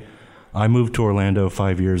 I moved to Orlando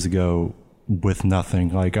 5 years ago with nothing.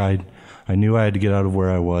 Like, I knew I had to get out of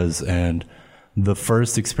where I was, and the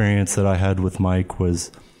first experience that I had with Mike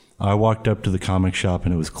was I walked up to the comic shop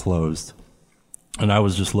and it was closed. and I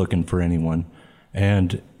was just looking for anyone.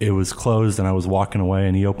 And it was closed, and I was walking away,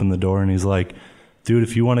 and he opened the door, and he's like, dude,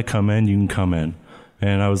 if you want to come in, you can come in.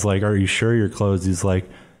 And I was like, are you sure you're closed? He's like,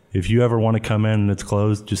 if you ever want to come in and it's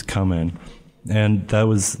closed, just come in. And that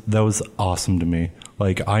was awesome to me.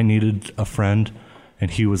 Like, I needed a friend,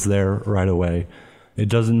 and he was there right away. It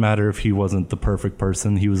doesn't matter if he wasn't the perfect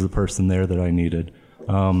person. He was the person there that I needed.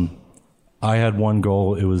 I had one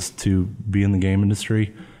goal. It was to be in the game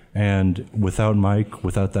industry. And without Mike,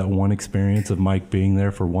 without that one experience of Mike being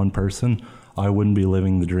there for one person, I wouldn't be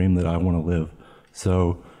living the dream that I want to live.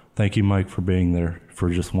 So thank you, Mike, for being there for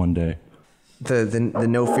just one day. The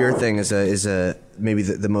no fear thing is maybe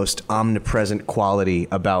the most omnipresent quality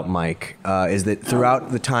about Mike, is that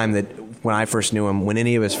throughout the time that when I first knew him, when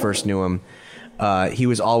any of us first knew him, he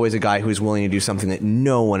was always a guy who was willing to do something that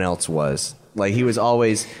no one else was. Like, he was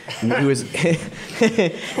always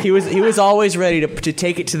he was always ready to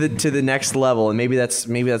take it to the next level, and maybe that's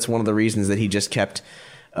one of the reasons that he just kept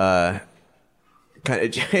it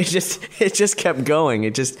just kept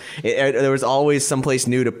going. There was always someplace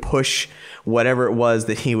new to push whatever it was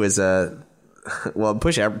that he was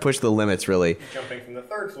push the limits, really. Jumping from the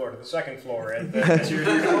third floor to the second floor.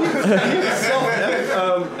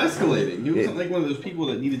 Escalating. He wasn't like one of those people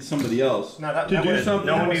that needed somebody else to do something.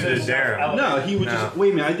 No one needed to dare him. No, he would just,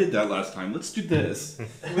 wait a minute, I did that last time. Let's do this.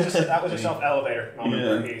 That was a self-elevator moment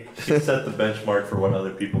where he set the benchmark for what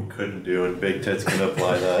other people couldn't do, and Big Tits can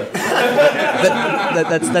apply that.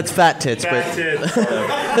 That's Fat Tits. Fat Tits.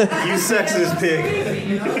 You sexist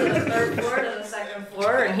pig. Third floor to the second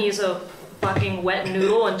floor, and he's a fucking wet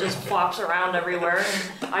noodle and just flops around everywhere,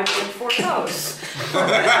 and I get 4 toes.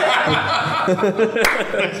 That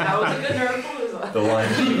was a good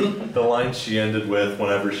Nerdapalooza. The line she ended with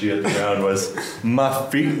whenever she hit the ground was, "My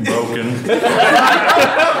feet broken."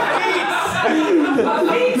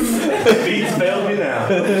 Feet failed me now.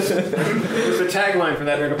 It was the tagline for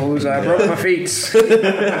that Nerdapalooza. I broke my feet.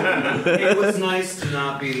 It was nice to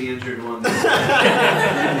not be the injured one.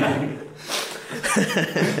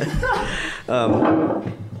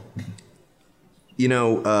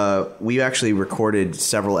 We actually recorded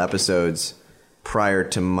several episodes prior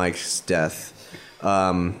to Mike's death.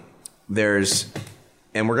 And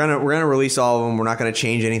we're gonna release all of them. We're not gonna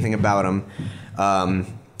change anything about them.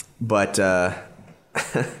 But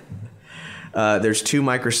there's 2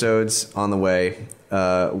 microsodes on the way.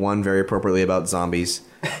 One very appropriately about zombies.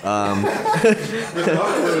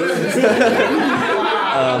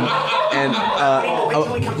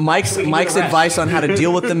 Mike's advice on how to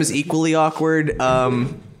deal with them is equally awkward.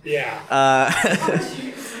 And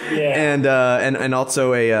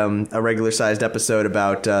also a regular sized episode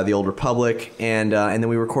about the Old Republic, and then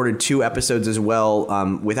we recorded 2 episodes as well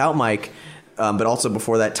without Mike, but also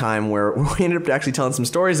before that time where we ended up actually telling some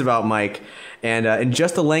stories about Mike and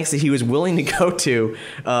just the lengths that he was willing to go to.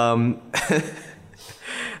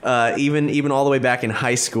 Even all the way back in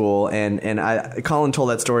high school, and Colin told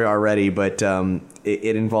that story already, but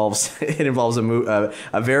it involves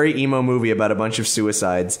a very emo movie about a bunch of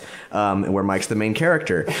suicides, where Mike's the main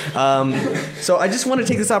character. So I just want to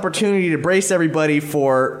take this opportunity to brace everybody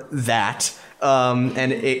for that. You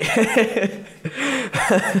never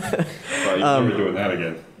doing that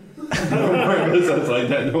again. Sounds like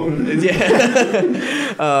that.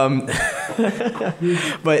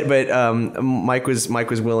 But Mike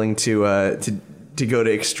was willing to go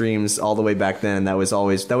to extremes all the way back then, and that was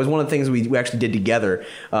one of the things we actually did together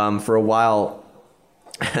for a while.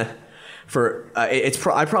 I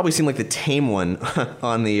probably seem like the tame one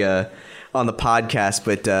on the podcast,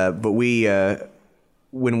 but we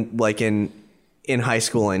when like in high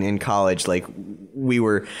school and in college, like we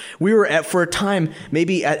were at, for a time,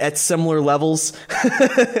 maybe at similar levels.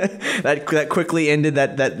 that quickly ended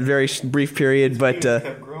that very brief period, but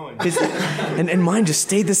and mine just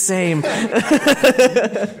stayed the same.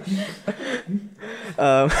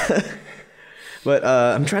 But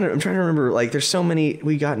I'm trying to remember, like,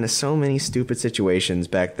 we got into so many stupid situations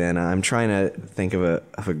back then. I'm trying to think of a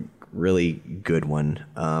really good one.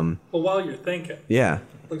 Well, while you're thinking, yeah.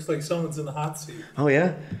 Looks like someone's in the hot seat. Oh,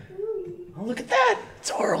 yeah? Oh, look at that. It's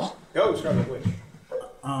Oral. Go, Scarlet Witch.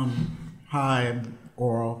 Hi, I'm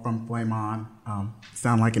Oral from Flame On.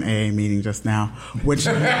 Sound like an AA meeting just now, which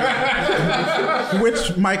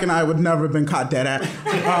Mike and I would never have been caught dead at.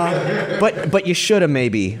 But you should have,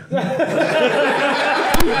 maybe.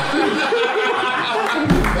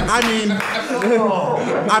 I mean,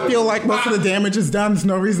 I feel like most of the damage is done. There's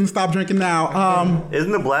no reason to stop drinking now.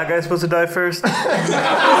 Isn't the black guy supposed to die first?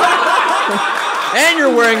 And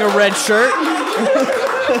you're wearing a red shirt.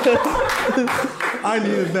 I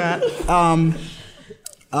needed that.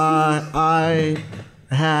 I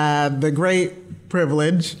had the great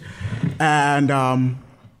privilege and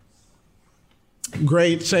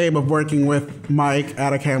great shame of working with Mike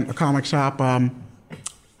at a comic shop. I've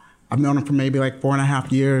known him for maybe like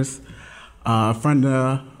 4.5 years. A friend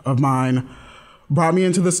of mine brought me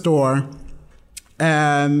into the store,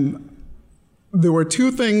 and there were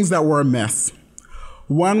two things that were amiss.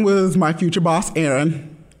 One was my future boss,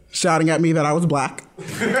 Aaron, shouting at me that I was black.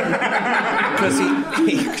 Because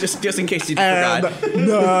he just in case you and forgot.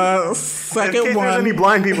 The second there's one any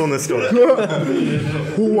blind people in this store.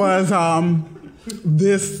 was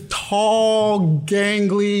this tall,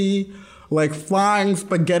 gangly, like flying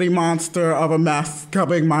spaghetti monster of a mess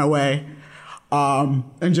coming my way,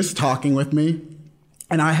 and just talking with me.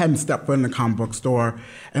 And I hadn't stepped foot in a comic book store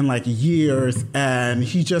in like years, and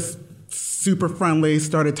he just super friendly,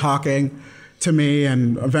 started talking to me,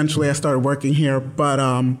 and eventually I started working here. But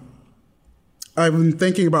I've been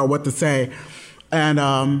thinking about what to say, and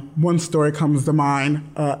one story comes to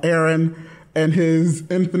mind. Aaron and his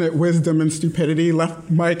infinite wisdom and stupidity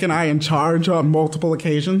left Mike and I in charge on multiple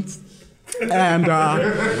occasions. And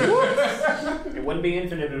it wouldn't be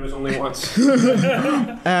infinite if it was only once.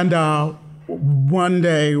 And one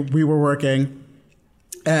day we were working,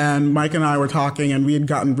 and Mike and I were talking, and we had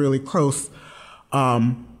gotten really close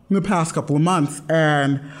in the past couple of months.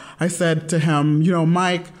 And I said to him, you know,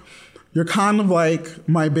 Mike, you're kind of like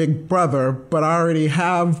my big brother, but I already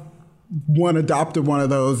have adopted one of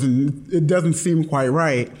those, and it doesn't seem quite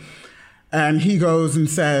right. And he goes and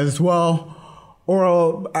says, well,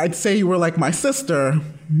 Oral, I'd say you were like my sister,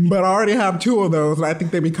 but I already have two of those, and I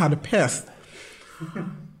think they'd be kind of pissed.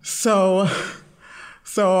 So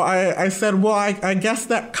I said, well, I guess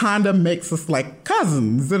that kind of makes us like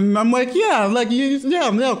cousins. And I'm like, yeah,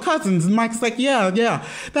 cousins. And Mike's like, yeah,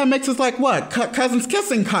 that makes us like what? Cousins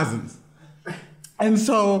kissing cousins. And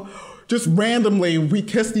so just randomly, we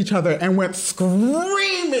kissed each other and went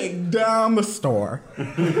screaming down the store,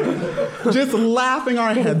 just laughing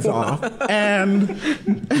our heads off. And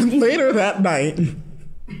later that night,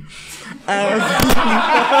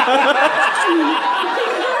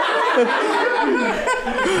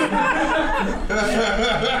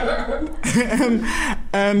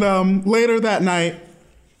 later that night,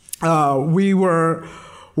 we were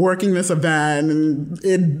working this event, and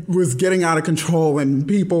it was getting out of control, and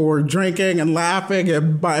people were drinking and laughing,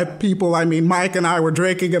 and by people I mean Mike and I were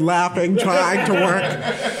drinking and laughing, trying to work,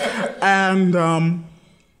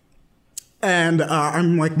 and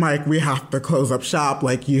I'm like, Mike, we have to close up shop,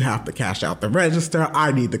 like you have to cash out the register,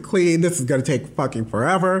 I need to clean, this is gonna take fucking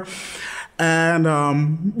forever. And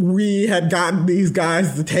we had gotten these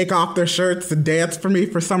guys to take off their shirts and dance for me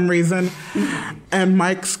for some reason. And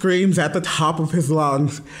Mike screams at the top of his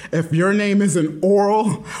lungs, if your name isn't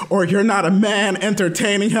Oral or you're not a man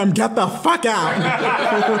entertaining him, get the fuck out.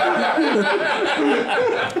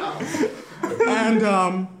 And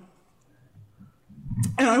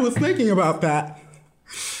I was thinking about that.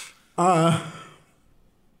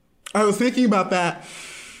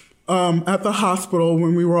 At the hospital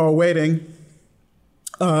when we were all waiting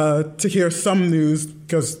to hear some news,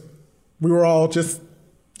 because we were all just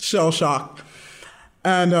shell-shocked.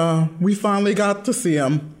 And we finally got to see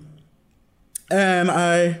him. And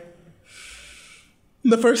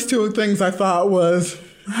the first two things I thought was,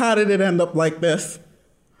 how did it end up like this?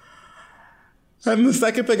 And the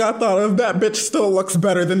second thing I thought of, that bitch still looks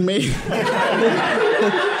better than me.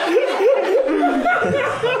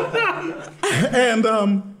 And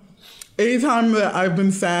anytime that I've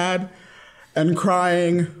been sad and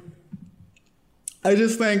crying, I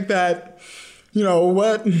just think that, you know,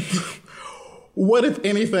 what if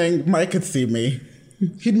anything, Mike could see me.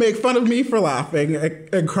 He'd make fun of me for laughing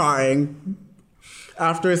and crying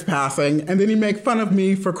after his passing, and then he'd make fun of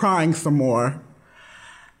me for crying some more.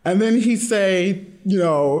 And then he'd say, you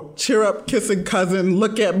know, cheer up, kissing cousin,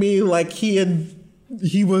 look at me like he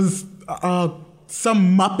was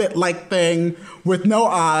some Muppet-like thing with no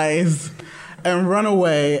eyes, and run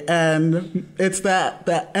away. And it's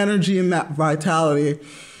that energy and that vitality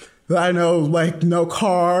that I know, like, no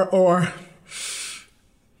car or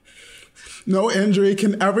no injury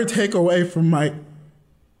can ever take away from Mike.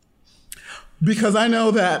 Because I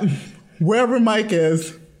know that wherever Mike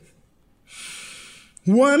is,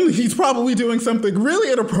 one, he's probably doing something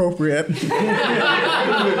really inappropriate.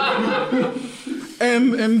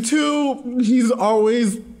 And two, he's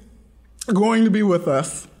always going to be with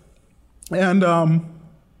us. And I'm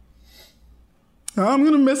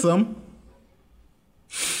going to miss him.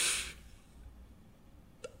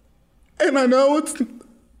 And I know it's...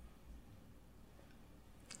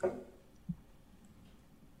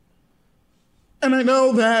 And I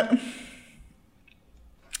know that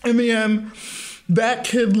in the end, that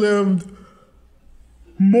kid lived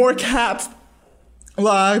more cats'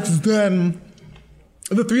 lives than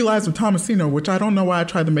the 3 Lives of Thomasino, which I don't know why I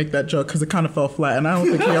tried to make that joke because it kind of fell flat, and I don't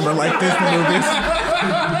think he ever liked Disney movies.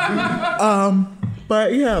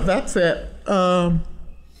 But yeah, that's it.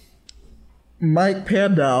 Mike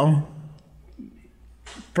Pandau,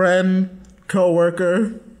 friend,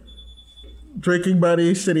 co-worker, drinking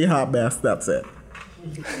buddy, shitty hot mess. That's it.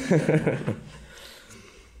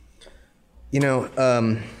 You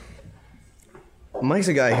know, Mike's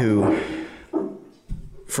a guy who,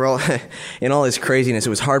 for all in all his craziness, it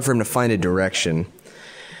was hard for him to find a direction.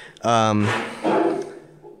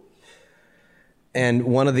 And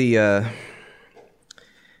one of the,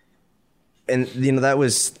 and you know, that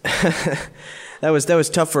was that was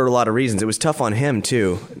tough for a lot of reasons. It was tough on him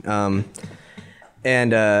too.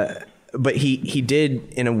 But he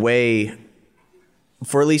did, in a way,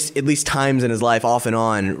 for at least times in his life, off and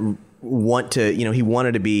on, want to, you know, he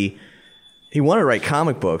wanted to write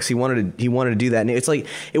comic books. He wanted to do that. And it's like,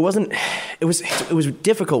 it was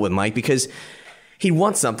difficult with Mike because he'd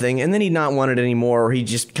want something and then he'd not want it anymore, or he'd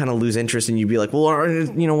just kind of lose interest, and you'd be like, well,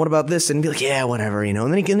 you know, what about this? And he'd be like, yeah, whatever, you know.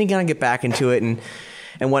 And then he kind of get back into it and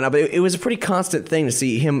whatnot. But it was a pretty constant thing to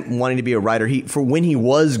see him wanting to be a writer. For when he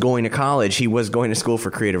was going to college, he was going to school for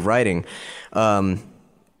creative writing. And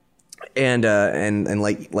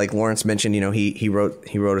like Lawrence mentioned, you know, he wrote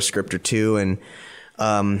a script or two, and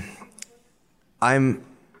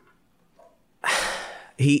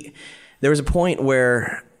there was a point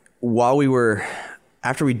where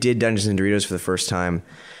after we did Dungeons and Doritos for the first time,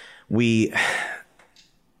 we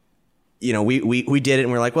did it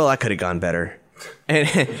and we're like, well, that could have gone better. And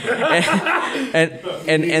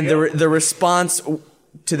the response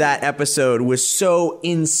to that episode was so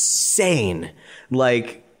insane.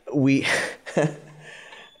 Like we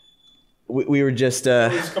were just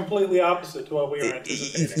it's completely opposite to what we were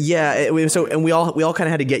anticipating. Yeah, we all kind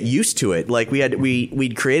of had to get used to it. Like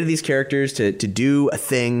we'd created these characters to do a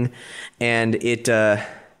thing, and it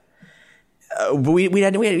we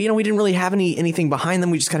didn't really have anything behind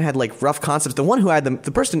them. We just kind of had like rough concepts. The one who had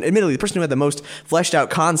the person who had the most fleshed out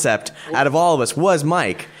concept out of all of us was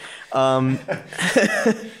Mike. A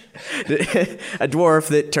dwarf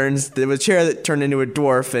there was a chair that turned into a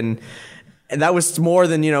dwarf, and that was more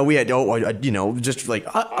than, you know, we had, just like,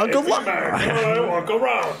 I'll go walk around. I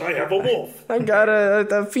have a wolf. I've got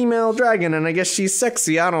a female dragon, and I guess she's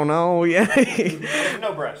sexy. I don't know. Yeah.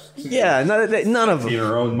 No breasts. Yeah, none of them. In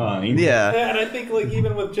her own mind. Yeah. And I think, like,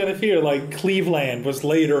 even with Jennifer, like, Cleveland was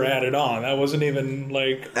later added on. That wasn't even,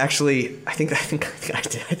 like... Actually, I think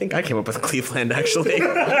I came up with Cleveland, actually.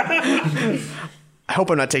 I hope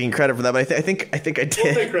I'm not taking credit for that, but I think I did.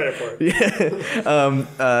 We'll take credit for it. Yeah.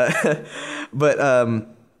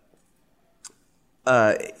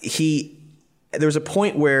 There was a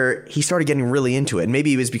point where he started getting really into it. And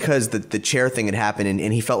maybe it was because the chair thing had happened,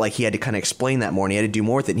 and he felt like he had to kind of explain that more, and he had to do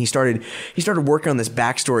more with it. And he started working on this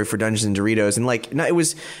backstory for Dungeons and Doritos, and like, no, it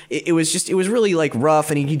was really like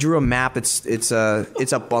rough. And he drew a map. It's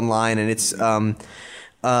up online, and it's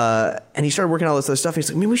and he started working on all this other stuff. And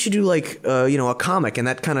he's like, maybe we should do like a comic, and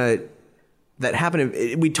that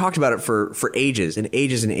happened. We talked about it for ages and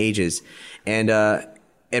ages and ages, and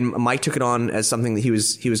Mike took it on as something that he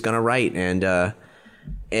was going to write, and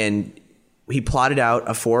he plotted out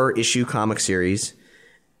a 4-issue comic series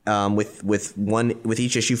with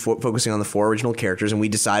each issue focusing on the 4 original characters, and we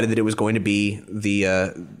decided that it was going to be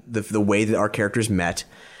the way that our characters met.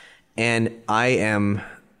 And I am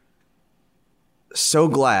so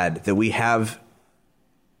glad that we have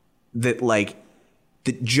that, like,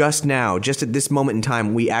 that just now, just at this moment in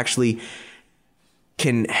time, we actually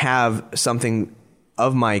can have something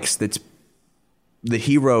of Mike's that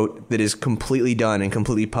he wrote that is completely done and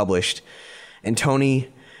completely published. And Tony,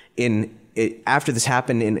 after this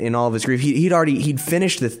happened, in all of his grief, he'd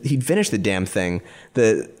finished the damn thing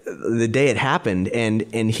the day it happened,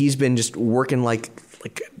 and he's been just working like a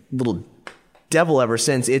little devil ever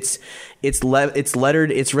since. It's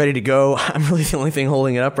lettered, it's ready to go. I'm really the only thing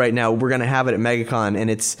holding it up right now. We're gonna have it at MegaCon, and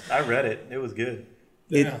I read it. It was good.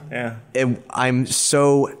 Yeah. I'm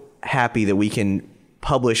so happy that we can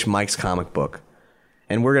publish Mike's comic book,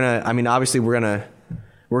 and we're gonna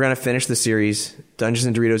finish the series. Dungeons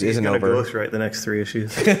and Doritos isn't over. He's gonna ghostwrite the next 3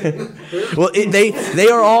 issues. Well, they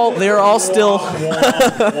are all still.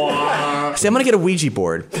 See, I'm gonna get a Ouija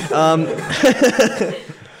board.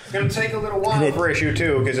 It's going to take a little while for issue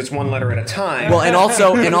 2 because it's one letter at a time. Well, and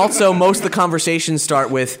also most of the conversations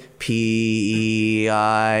start with P-I-N.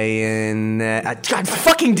 God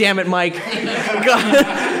fucking damn it, Mike.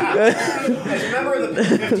 God. As a member of the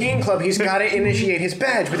 15 club, he's got to initiate his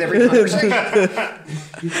badge with every conversation.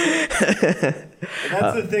 And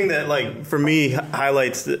that's the thing that, like, for me,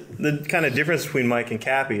 highlights the kind of difference between Mike and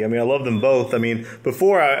Cappy. I mean, I love them both. I mean,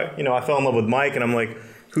 before I fell in love with Mike, and I'm like,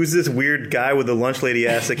 who's this weird guy with the lunch lady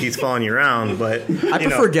ass that keeps following you around? But I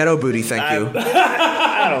prefer Ghetto Booty, thank you.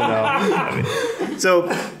 I don't know. I mean, so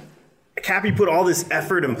Cappy put all this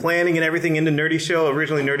effort and planning and everything into Nerdy Show.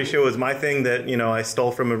 Originally, Nerdy Show was my thing that I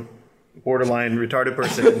stole from a borderline retarded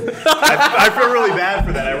person. I feel really bad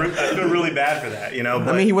for that. I feel really bad for that, But,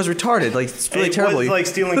 I mean, he was retarded. Like, it's really terrible. It was like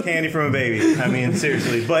stealing candy from a baby. I mean,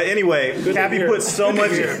 seriously. But anyway, Cappy put so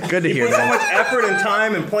much. Good to hear. He put so much effort and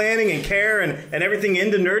time and planning and care and everything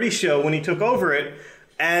into Nerdy Show when he took over it.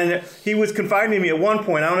 And he was confiding to me at one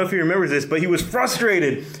point, I don't know if he remembers this, but he was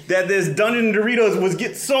frustrated that this Dungeons & Doritos was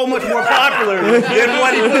get so much more popular than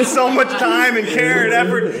what he put so much time and care and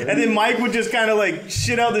effort. And then Mike would just kind of like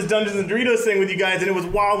shit out this Dungeons & Doritos thing with you guys, and it was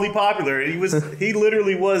wildly popular. He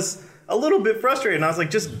literally was a little bit frustrated. And I was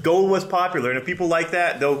like, just go with what's popular. And if people like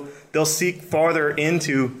that, they'll seek farther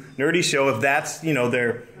into Nerdy Show. If that's,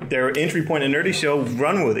 their entry point in Nerdy Show,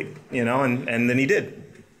 run with it, and then he did.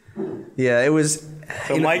 Yeah, it was.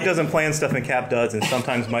 So Mike doesn't plan stuff and Cap does, and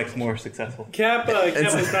sometimes Mike's more successful. Cap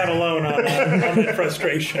was not alone on that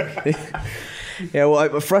frustration. Yeah, well,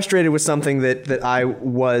 I'm frustrated with something that I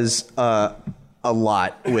was a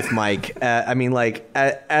lot with Mike. I mean, like,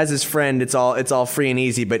 as his friend, it's all free and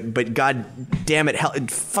easy, but God damn it,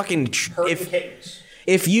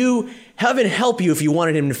 if you heaven help you if you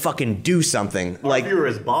wanted him to fucking do something. Or like if you were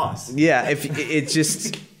his boss. Yeah, if it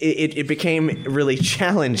just it became really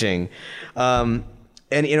challenging.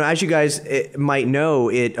 And as you guys might know,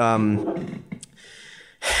 he's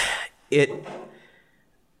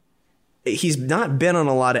not been on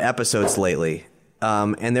a lot of episodes lately,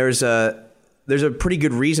 and there's a pretty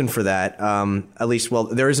good reason for that. At least, well,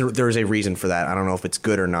 there is a reason for that. I don't know if it's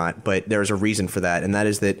good or not, but there's a reason for that, and that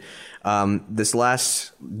is that this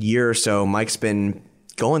last year or so, Mike's been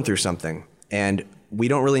going through something, and we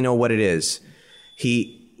don't really know what it is.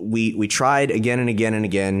 We tried again and again and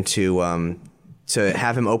again to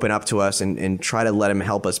have him open up to us and try to let him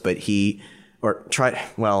help us, but try to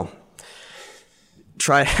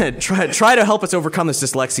help us overcome this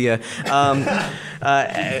dyslexia.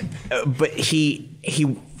 But he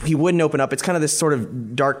wouldn't open up. It's kind of this sort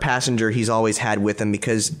of dark passenger he's always had with him,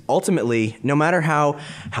 because ultimately, no matter how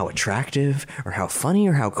attractive or how funny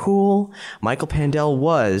or how cool Michael Pandel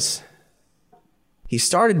was, he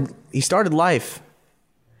started life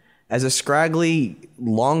as a scraggly,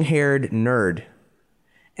 long-haired nerd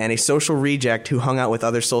and a social reject who hung out with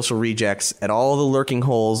other social rejects at all the lurking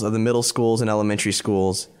holes of the middle schools and elementary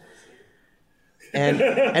schools.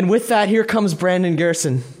 And with that, here comes Brandon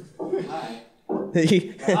Garrison. Hi.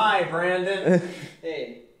 Hi, Brandon.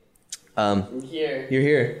 Hey. I'm here. You're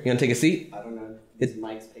here. You want to take a seat? I don't know. Does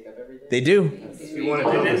Mike's pick up everything? They do. If you want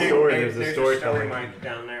to tell the story, there's a storytelling mic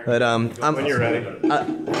down there. But when you're ready.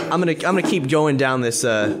 I'm gonna keep going down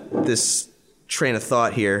this train of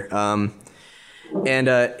thought here.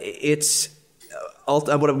 It's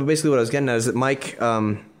basically what I was getting at is that Mike is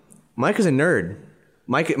a nerd.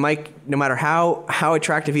 Mike, no matter how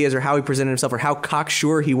attractive he is or how he presented himself or how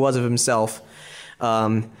cocksure he was of himself,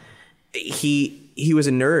 he was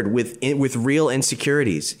a nerd with real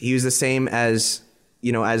insecurities. He was the same as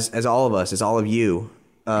as all of us, as all of you,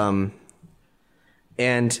 and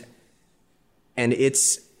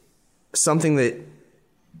it's something that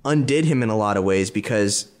undid him in a lot of ways,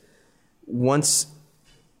 because once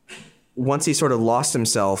he sort of lost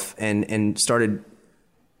himself and started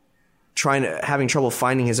having trouble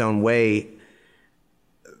finding his own way,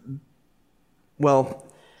 well,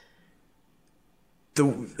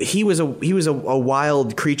 he was a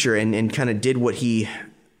wild creature and kind of did what he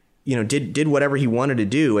did whatever he wanted to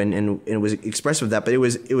do and it was expressive of that, but it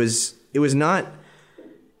was not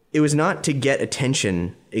to get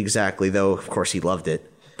attention exactly, though of course he loved it,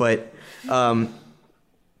 but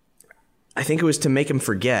I think it was to make him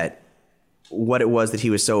forget what it was that he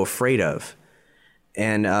was so afraid of.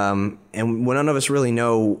 And none of us really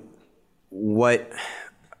know what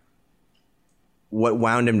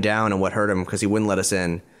wound him down and what hurt him, because he wouldn't let us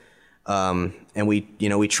in. And we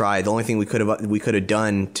tried. The only thing we could have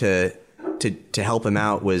done to help him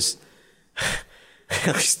out was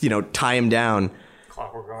tie him down.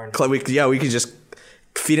 Clockwork Orange. We could just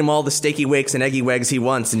feed him all the steaky wakes and eggy wags he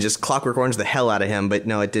wants and just Clockwork Orange the hell out of him. But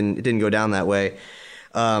no, it didn't go down that way.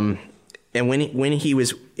 And when he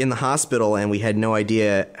was in the hospital and we had no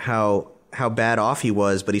idea how bad off he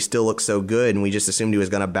was, but he still looked so good, and we just assumed he was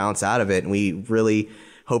going to bounce out of it, and we really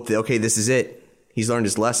hoped that, okay, this is it. He's learned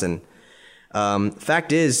his lesson.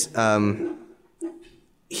 Fact is,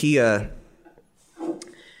 he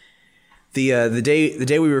the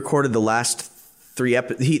day we recorded the last 3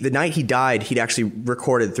 episodes, the night he died, he'd actually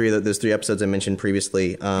recorded those 3 episodes I mentioned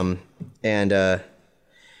previously. And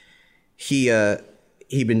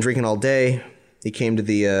he'd been drinking all day. He came to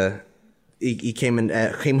the he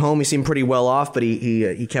came home. He seemed pretty well off, but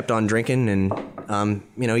he kept on drinking, and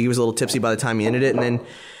he was a little tipsy by the time he ended it, and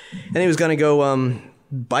then he was gonna go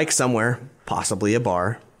bike somewhere, possibly a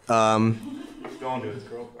bar. He's going to his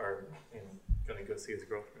girlfriend, or gonna go see his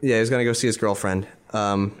girlfriend. Yeah, he was gonna go see his girlfriend.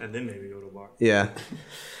 And then maybe go to a bar. Yeah.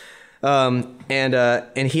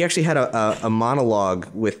 And he actually had a monologue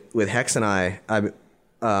with Hex and I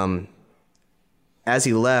as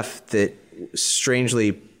he left that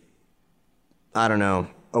strangely, I don't know,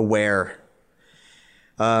 aware.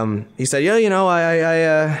 He said, "Yeah,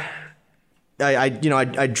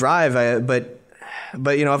 I drive, but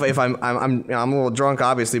if I'm a little drunk,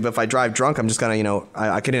 obviously, but if I drive drunk, I'm just gonna,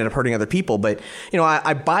 I could end up hurting other people. But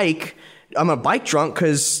I bike. I'm a bike drunk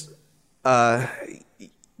because, the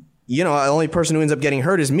only person who ends up getting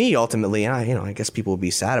hurt is me ultimately. And I guess people would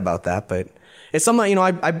be sad about that, but it's something,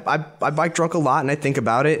 I bike drunk a lot and I think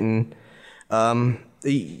about it, and,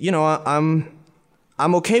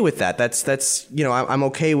 I'm okay with that. That's I'm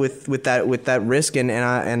okay with that risk, and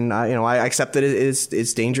I accept that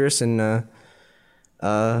it's dangerous, and,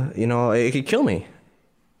 it could kill me.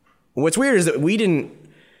 What's weird is that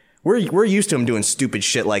we're used to him doing stupid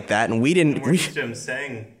shit like that, and we didn't. We're used to him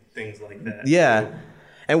saying things like that. Yeah,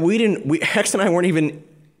 and Hex and I weren't even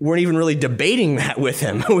really debating that with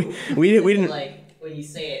him. we didn't. Like when you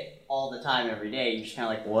say it all the time every day, you're just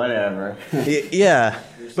kind of like whatever. Yeah,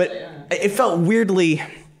 but it felt weirdly.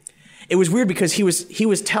 It was weird because he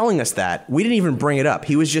was telling us that. We didn't even bring it up.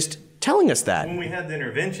 He was just telling us that. When we had the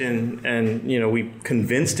intervention and, we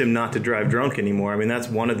convinced him not to drive drunk anymore, I mean, that's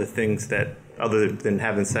one of the things that, other than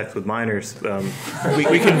having sex with minors,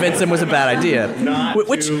 we convinced him was a bad idea.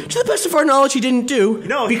 Which, to the best of our knowledge, he didn't do.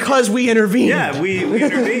 No, because we intervened. Yeah, we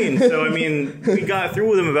intervened. So, we got through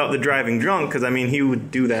with him about the driving drunk because, he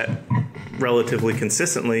would do that relatively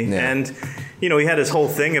consistently. Yeah. And, he had his whole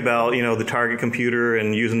thing about, the target computer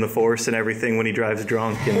and using the force and everything when he drives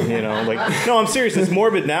drunk. And, no, I'm serious. It's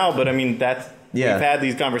morbid now, but, we've had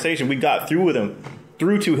these conversations. We got through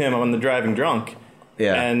to him on the driving drunk.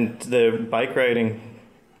 Yeah. And the bike riding.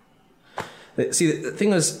 See, the thing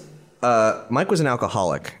was, Mike was an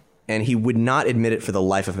alcoholic, and he would not admit it for the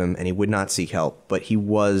life of him, and he would not seek help, but he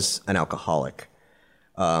was an alcoholic.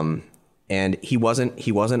 And he wasn't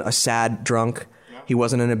a sad drunk. He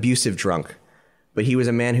wasn't an abusive drunk. But he was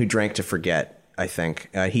a man who drank to forget, I think.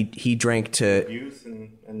 He drank to... Abuse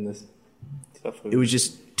and this stuff. It was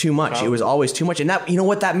just too much. Childhood. It was always too much. And that,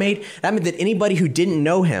 what that made? That meant that anybody who didn't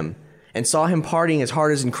know him and saw him partying as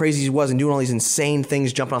hard and crazy as he was and doing all these insane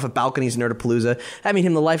things, jumping off of balconies in Nerdapalooza, that made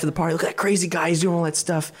him the life of the party. Look at that crazy guy. He's doing all that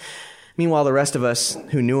stuff. Meanwhile, the rest of us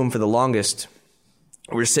who knew him for the longest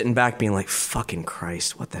were sitting back being like, fucking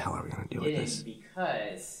Christ, what the hell are we going to do with this?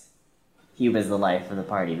 Because he was the life of the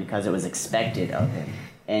party, because it was expected of him.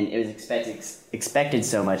 And it was expected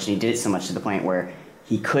so much, and he did it so much to the point where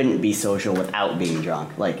he couldn't be social without being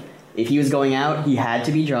drunk. Like, if he was going out, he had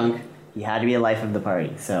to be drunk. He had to be the life of the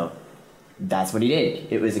party. So that's what he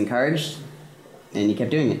did. It was encouraged, and he kept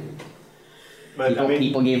doing it. But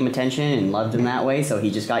people gave him attention and loved him that way, so he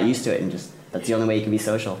just got used to it, and that's the only way he could be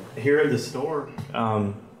social. Here at the store,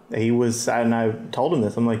 and I told him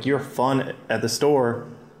this, I'm like, you're fun at the store,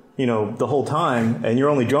 the whole time, and you're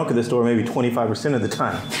only drunk at the store maybe 25% of the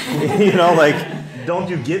time. Don't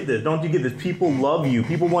you get this? Don't you get this? People love you.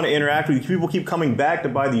 People want to interact with you. People keep coming back to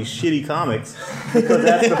buy these shitty comics because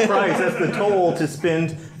that's the price. That's the toll to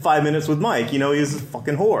spend 5 minutes with Mike. He's a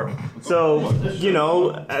fucking whore. So,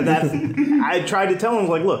 I tried to tell him,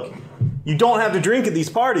 look, you don't have to drink at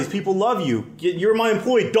these parties. People love you. You're my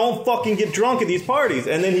employee. Don't fucking get drunk at these parties.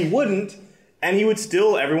 And then he wouldn't, and he would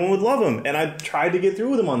still, everyone would love him. And I tried to get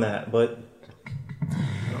through with him on that, but...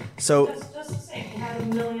 So... Just the same. He had a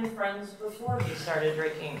million friends before he started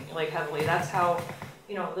drinking, heavily. That's how,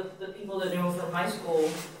 the people that knew him from high school,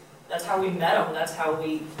 that's how we met him. That's how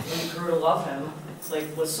we grew to love him,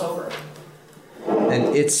 was sober.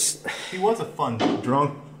 And it's... He was a fun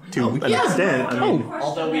drunk to an extent.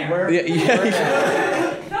 Although we were...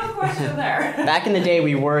 No question there. Back in the day,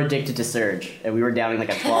 we were addicted to Surge, and we were downing a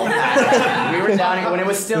 12-pack. We were downing when it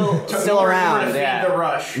was still around. Yeah. The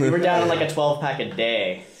rush. We were downing a 12-pack a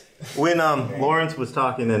day. When Lawrence was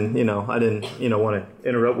talking, and I didn't want to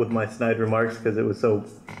interrupt with my snide remarks because it was so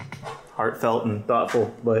heartfelt and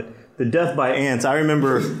thoughtful, but the death by ants. I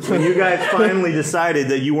remember when you guys finally decided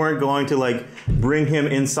that you weren't going to like bring him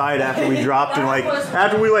inside after we dropped him, like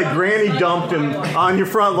after we like granny dumped him on your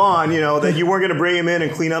front lawn, you know, that you weren't going to bring him in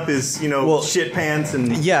and clean up his, you know, shit pants and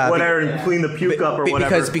whatever, and clean the puke up or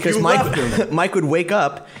whatever. Because Mike would wake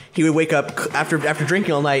up. He would wake up after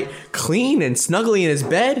drinking all night, clean and snuggly in his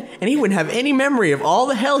bed, and he wouldn't have any memory of all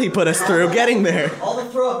the hell he put us through getting there. All the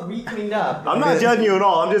throw up re-cleaned up. I'm not judging you at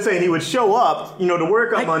all. I'm just saying he would show up, you know, to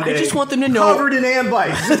work on Monday. I just want them to know. Covered in ant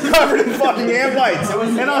bites. Covered in fucking ant bites.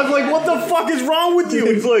 And I was like, what the fuck is wrong with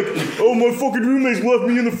you? He's like, oh, my fucking roommates left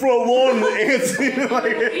me in the front lawn with ants.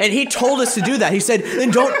 And he told us to do that. He said,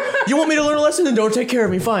 then don't, you want me to learn a lesson? Then don't take care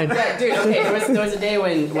of me. Fine. Yeah, dude, okay, there was a day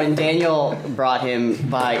when Daniel brought him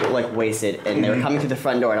by, like, wasted, and they were coming through the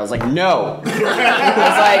front door, and I was like, no.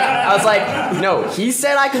 I was like, no, he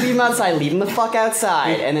said I could leave him outside, leave him the fuck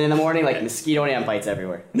outside. And then in the morning, like, mosquito and ant bites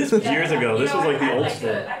everywhere. This was years ago. This was like the old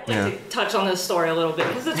story. I'd like to touch on this story a little bit,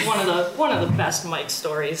 because it's one of the best Mike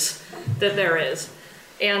stories that there is.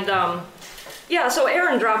 And, so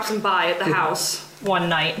Aaron drops him by at the house one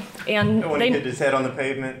night, and when he hit his head on the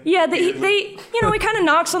pavement. Yeah, he kind of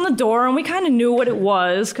knocks on the door, and we kind of knew what it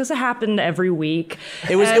was because it happened every week.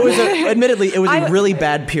 Admittedly, it was a really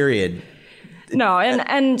bad period. No,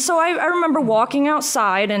 and so I remember walking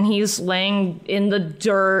outside, and he's laying in the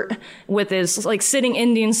dirt with his, like, sitting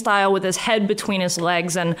Indian style with his head between his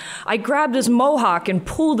legs, and I grabbed his mohawk and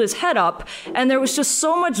pulled his head up, and there was just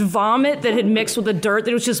so much vomit that had mixed with the dirt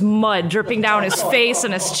that it was just mud dripping down his face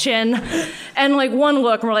and his chin. And, like, one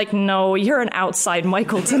look, and we're like, no, you're an outside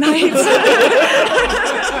Michael tonight.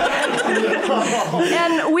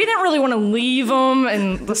 And we didn't really want to leave him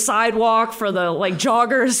in the sidewalk for the, like,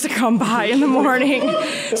 joggers to come by in the morning.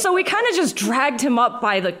 So we kind of just dragged him up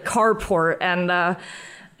by the carport, and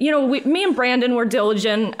me and Brandon were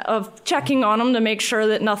diligent of checking on him to make sure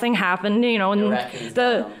that nothing happened, you know, and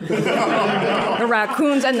the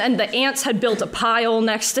raccoons and the ants had built a pile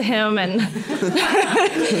next to him, and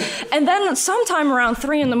and then sometime around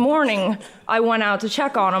 3 a.m, I went out to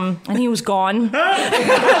check on him, and he was gone. And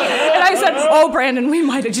I said, oh, Brandon, we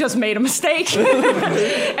might have just made a mistake.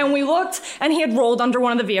 And we looked, and he had rolled under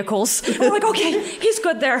one of the vehicles. And we're like, okay, he's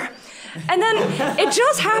good there. And then it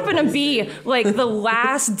just happened to be like the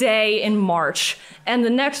last day in March, and the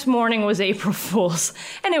next morning was April Fool's,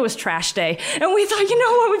 and it was trash day. And we thought, you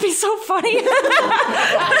know what would be so funny?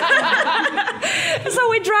 So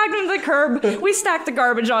we dragged him to the curb, we stacked the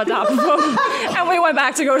garbage on top of him, and we went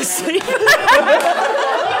back to go to sleep. I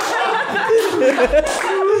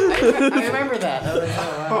remember that.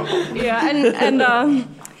 Yeah, and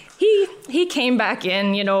he came back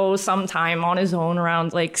in, you know, sometime on his own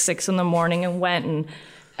around like 6 a.m. and went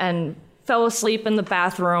and fell asleep in the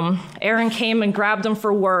bathroom. Aaron came and grabbed him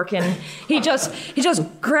for work, and he just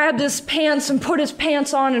grabbed his pants and put his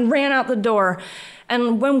pants on and ran out the door.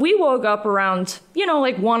 And when we woke up around, you know,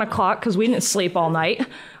 like 1 o'clock, because we didn't sleep all night,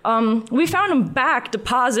 we found him back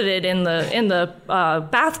deposited in the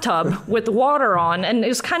bathtub with the water on, and it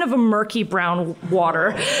was kind of a murky brown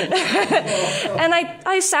water. And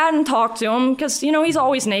I sat and talked to him because, you know, he's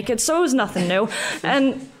always naked, so it was nothing new.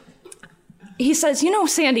 And he says, you know,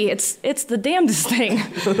 Sandy, it's the damnedest thing.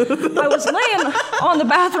 I was laying on the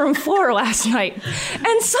bathroom floor last night,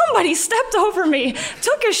 and somebody stepped over me,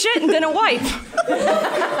 took a shit, and didn't wipe.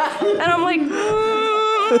 And I'm like,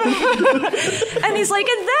 And he's like,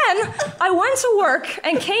 and then I went to work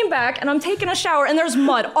and came back, and I'm taking a shower, and there's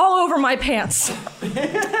mud all over my pants.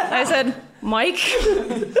 I said, Mike,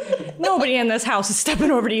 nobody in this house is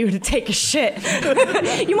stepping over to you to take a shit.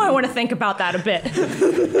 You might want to think about that a bit.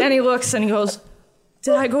 And he looks and he goes,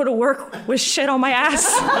 did I go to work with shit on my ass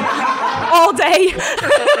all day?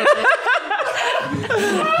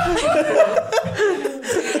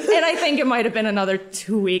 And I think it might have been another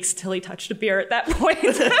 2 weeks till he touched a beer at that point.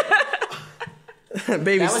 Baby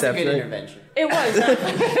that was step, a good right? intervention. It was.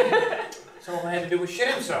 That's all I had to do was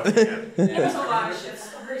shit himself. There was a lot of shit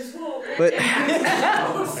stories. But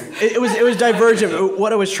it was divergent.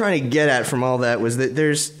 What I was trying to get at from all that was that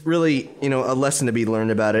there's really, you know, a lesson to be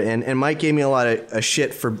learned about it. And Mike gave me a lot of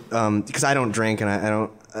shit for because I don't drink and I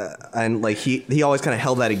don't and like he always kind of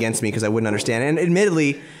held that against me because I wouldn't understand. And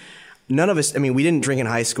admittedly, none of us. I mean, we didn't drink in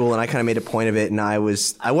high school, and I kind of made a point of it. And I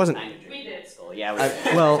wasn't. We did at school, yeah.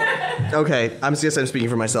 Well, okay. I'm speaking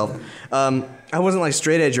for myself. I wasn't like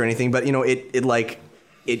straight edge or anything, but you know, it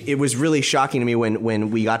was really shocking to me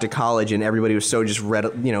when we got to college and everybody was so just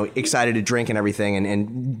excited to drink and everything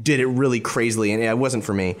and did it really crazily, and it wasn't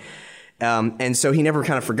for me. And so he never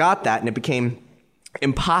kind of forgot that, and it became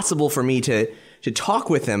impossible for me to talk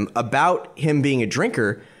with him about him being a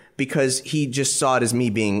drinker because he just saw it as me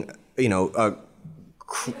being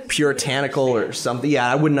puritanical or something.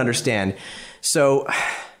 Yeah, I wouldn't understand. So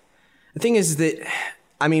the thing is that,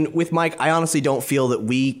 I mean, with Mike, I honestly don't feel that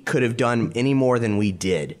we could have done any more than we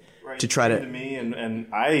did to try to me, and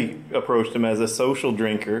I approached him as a social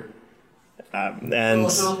drinker, and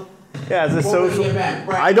as a social.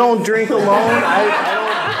 I don't drink alone.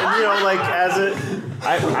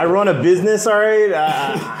 I run a business. All right.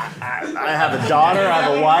 I have a daughter. I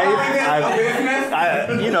have a wife.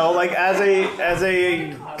 As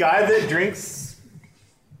a guy that drinks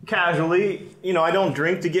casually, I don't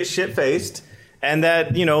drink to get shit faced, and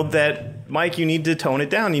that Mike, you need to tone it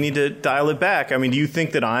down. You need to dial it back. I mean, do you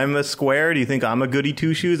think that I'm a square? Do you think I'm a goody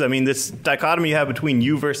two shoes? I mean, this dichotomy you have between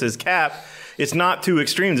you versus Cap, it's not two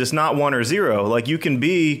extremes. It's not 1 or 0. Like, you can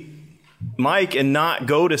be Mike and not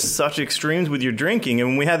go to such extremes with your drinking.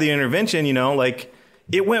 And when we had the intervention,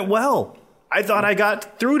 it went well. I thought I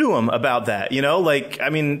got through to him about that. I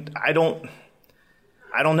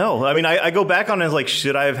don't know. I mean, I go back on it as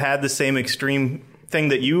should I have had the same extreme thing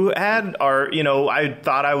that you had? Or,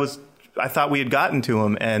 I thought we had gotten to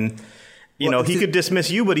him, and he could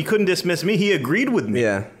dismiss you, but he couldn't dismiss me. He agreed with me.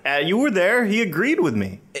 Yeah. You were there. He agreed with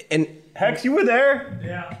me. And Hex, you were there.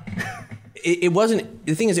 Yeah. It wasn't.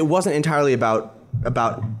 The thing is, it wasn't entirely about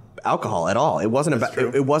alcohol at all. It wasn't about.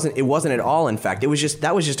 It wasn't at all. In fact, that was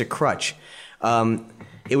just a crutch.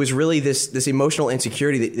 It was really this emotional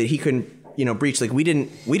insecurity that he couldn't breach. Like, we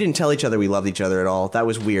didn't tell each other we loved each other at all. That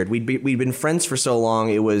was weird. We'd been friends for so long.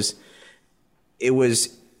 It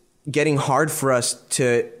was getting hard for us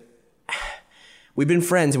to. We've been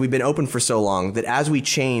friends and we've been open for so long that as we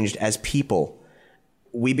changed as people,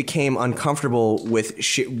 we became uncomfortable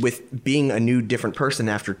with being a new, different person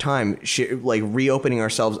after time. Reopening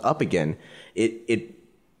ourselves up again. It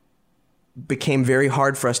became very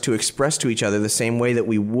hard for us to express to each other the same way that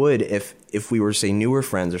we would if we were, say, newer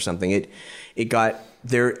friends or something. It got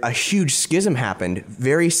there. A huge schism happened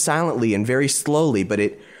very silently and very slowly, but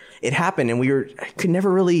it happened, and we could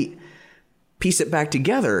never really piece it back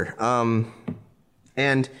together.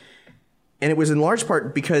 And it was in large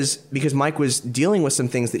part because Mike was dealing with some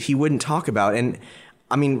things that he wouldn't talk about. And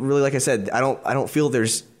I mean, really, like I said, I don't feel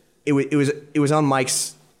there's. It was on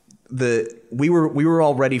Mike's. We were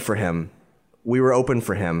all ready for him. We were open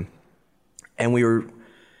for him, and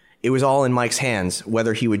it was all in Mike's hands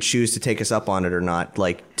whether he would choose to take us up on it or not.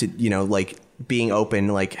 Being open,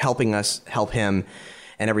 helping us help him,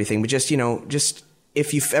 and everything. But just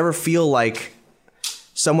if you ever feel like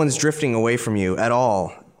someone's drifting away from you at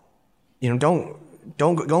all, don't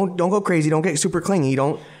go crazy. Don't get super clingy.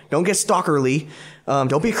 Don't get stalkerly.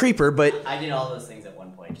 Don't be a creeper. But I did all those things at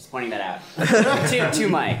one point. Just pointing that out to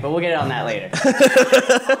Mike. But we'll get on that later.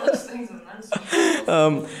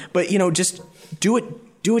 But just do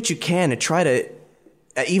what you can to try to,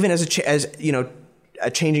 even as a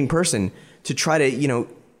changing person, to try to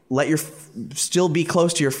let still be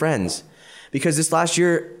close to your friends, because this last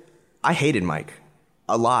year I hated Mike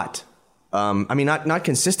a lot. I mean, not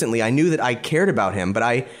consistently. I knew that I cared about him, but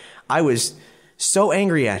I was so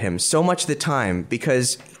angry at him so much of the time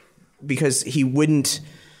because he wouldn't.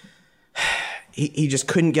 He just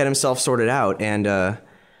couldn't get himself sorted out, and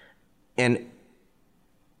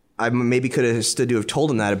I maybe could have stood to have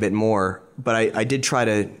told him that a bit more, but I did try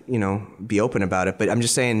to be open about it. But I'm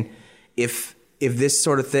just saying, if this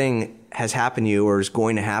sort of thing has happened to you or is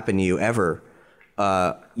going to happen to you ever,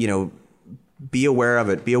 be aware of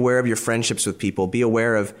it. Be aware of your friendships with people. Be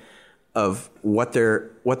aware of what they're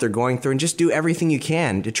going through, and just do everything you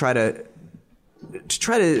can to try to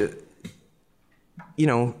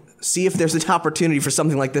see if there's an opportunity for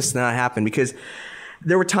something like this to not happen. Because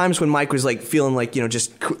there were times when Mike was feeling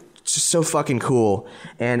just so fucking cool,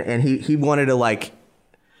 and he wanted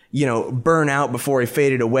to burn out before he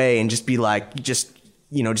faded away and just be just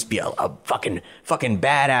be a fucking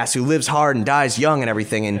badass who lives hard and dies young and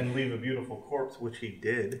everything, and leave a beautiful corpse, which he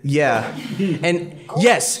did. Yeah, and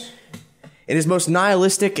yes, in his most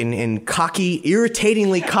nihilistic and cocky,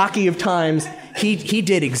 irritatingly cocky of times, he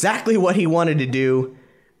did exactly what he wanted to do,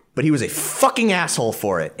 but he was a fucking asshole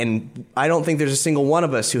for it. And I don't think there's a single one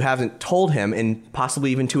of us who haven't told him, and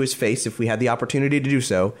possibly even to his face if we had the opportunity to do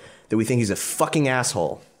so, that we think he's a fucking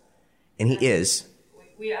asshole, and he is.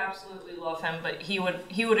 We absolutely love him, but he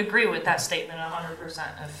would agree with that statement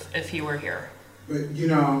 100% if he were here. But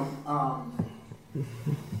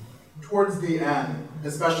towards the end,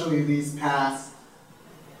 especially these past,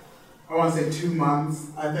 I want to say 2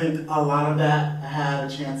 months, I think a lot of that had a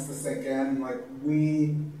chance to sink in.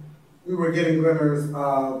 We were getting glimmers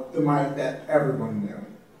of the Mike that everyone knew.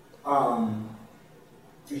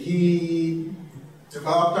 He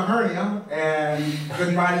developed a hernia and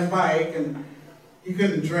couldn't ride his bike, and he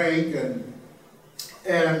couldn't drink,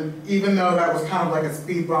 and even though that was kind of like a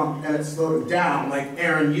speed bump and it slowed him down, like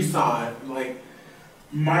Aaron, you saw it, like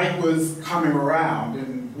Mike was coming around,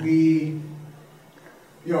 and we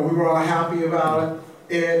were all happy about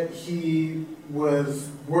it. He was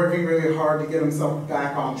working really hard to get himself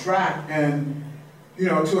back on track, and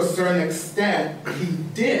to a certain extent he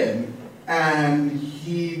did, and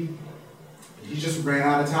he just ran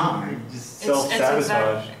out of time. Just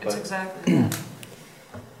self-sabotage. It's exactly.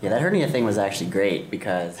 Yeah, that hernia thing was actually great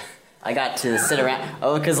because I got to sit around.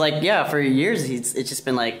 Oh, because for years it's just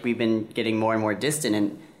been like we've been getting more and more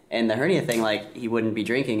distant, and the hernia thing, like he wouldn't be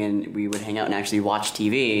drinking, and we would hang out and actually watch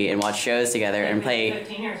TV and watch shows together and play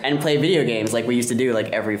video games like we used to do like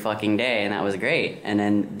every fucking day, and that was great. And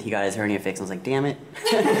then he got his hernia fixed, and I was like, damn it.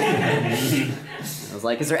 I was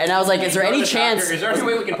like, is there any chance? Is there any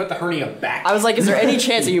way we can put the hernia back? I was like, is there any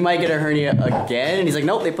chance that you might get a hernia again? And he's like,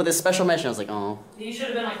 nope, they put this special mesh. And I was like, oh. You should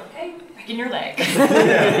have been like, okay, back in your leg.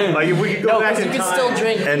 Yeah, like if we could go back in you time can still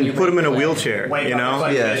drink and put him in a wheelchair, Wake you up, know?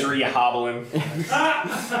 it's like misery, you hobble him.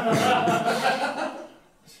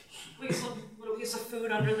 We get some little piece of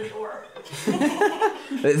food under the door.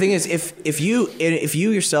 The thing is, if you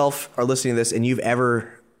yourself are listening to this and you've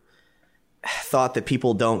ever thought that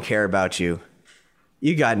people don't care about you,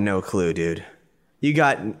 you got no clue, dude.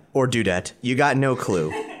 Or dudette. You got no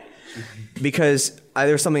clue. Because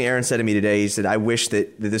there was something Aaron said to me today. He said, I wish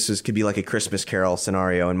that this could be like a Christmas Carol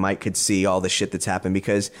scenario and Mike could see all the shit that's happened.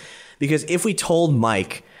 Because if we told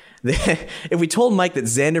Mike that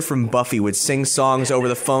Xander from Buffy would sing songs over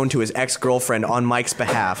the phone to his ex-girlfriend on Mike's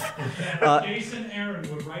behalf. Jason Aaron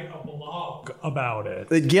would write a blog about it.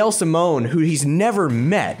 That Gail Simone, who he's never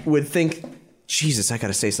met, would think, Jesus, I got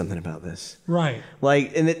to say something about this. Right.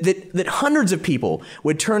 Like, and that hundreds of people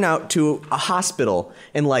would turn out to a hospital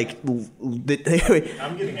and like. I'm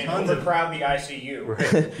getting tons of crowd the ICU.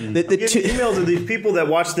 I'm getting emails of these people that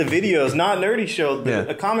watch the videos, not Nerdy Show,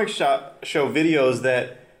 a comic show videos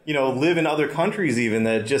that live in other countries, even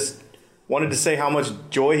that just wanted to say how much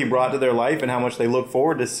joy he brought to their life and how much they look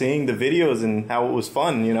forward to seeing the videos and how it was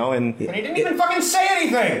fun, and he didn't even fucking say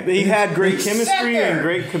anything. He had great chemistry and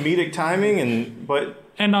great comedic timing,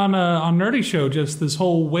 and on Nerdy Show, just this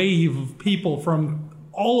whole wave of people from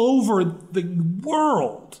all over the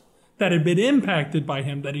world that had been impacted by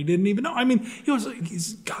him that he didn't even know. I mean,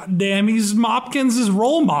 he's Mopkins'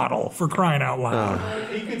 role model, for crying out loud.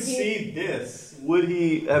 If he could see this, would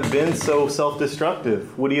he have been so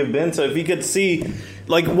self-destructive? Would he have been so? If he could see,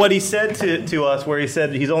 like what he said to us, where he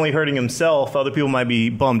said he's only hurting himself, other people might be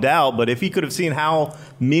bummed out. But if he could have seen how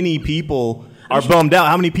many people are bummed out,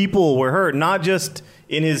 how many people were hurt, not just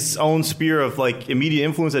in his own sphere of like immediate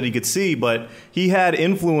influence that he could see, but he had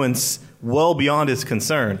influence well beyond his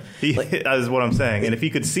concern. Is what I'm saying. And if he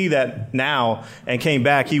could see that now and came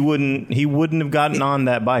back, he wouldn't have gotten on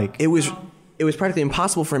that bike. It was practically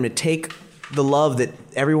impossible for him to take the love that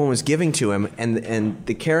everyone was giving to him and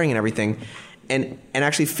the caring and everything, and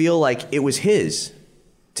actually feel like it was his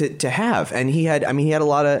to have. And he had a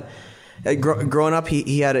lot of growing up.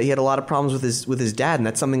 He had a lot of problems with his dad, and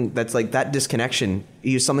that's something that's like that disconnection.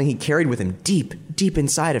 He was something he carried with him deep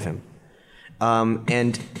inside of him.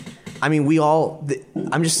 And I mean, we all.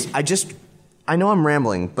 I know I'm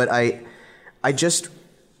rambling, but I just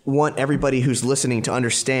want everybody who's listening to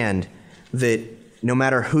understand that no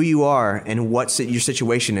matter who you are and what your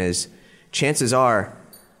situation is, chances are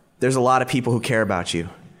there's a lot of people who care about you.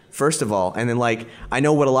 First of all, and then like I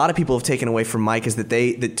know what a lot of people have taken away from Mike is that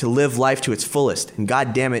that to live life to its fullest, and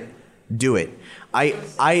God damn it, do it.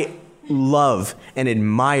 I love and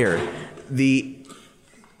admire the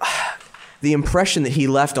impression that he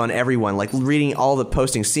left on everyone, like reading all the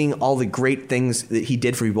postings, seeing all the great things that he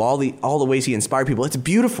did for people, all the ways he inspired people. It's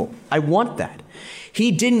beautiful. I want that.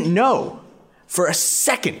 He didn't know for a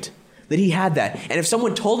second that he had that. And if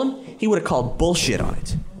someone told him, he would have called bullshit on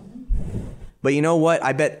it. But you know what?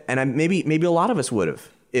 I bet, and maybe a lot of us would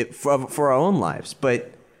have for our own lives.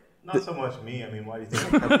 But not so much me. I mean, why do you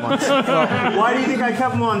think I kept him on staff? Why do you think I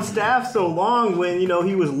kept him on staff so long when,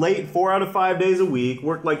 he was late 4 out of 5 days a week,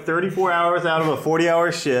 worked like 34 hours out of a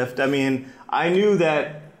 40-hour shift? I mean, I knew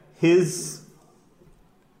that his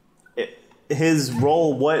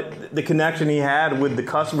role, the connection he had with the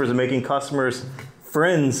customers and making customers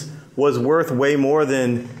friends was worth way more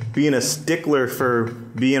than being a stickler for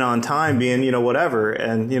being on time, being, whatever.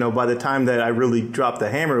 And, by the time that I really dropped the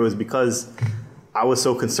hammer, it was because I was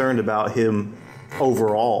so concerned about him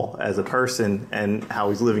overall as a person and how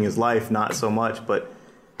he's living his life, not so much. But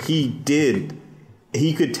he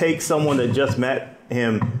could take someone that just met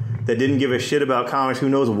him that didn't give a shit about comics. Who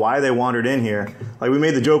knows why they wandered in here? Like, we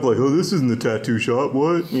made the joke like, oh, this isn't the tattoo shop,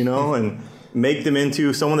 what? You know, and make them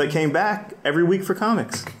into someone that came back every week for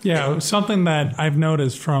comics. Yeah, something that I've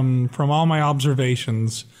noticed from all my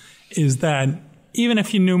observations is that even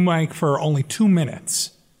if you knew Mike for only 2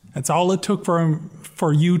 minutes, that's all it took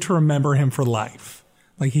for you to remember him for life.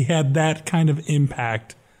 Like, he had that kind of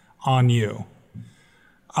impact on you.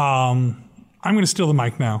 I'm going to steal the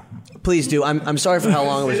mic now. Please do. I'm sorry for how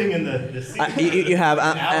long it was. Sitting in the seat. You have.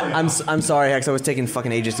 I'm sorry, Hex. I was taking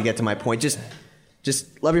fucking ages to get to my point. Just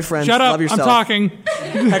love your friends. Shut up. Love yourself. I'm talking.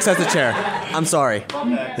 Hex has the chair. I'm sorry.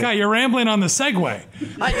 God, you're rambling on the Segway.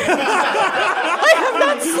 I have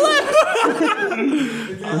not slept.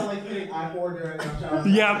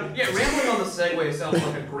 Yeah. Yeah, rambling on the Segway sounds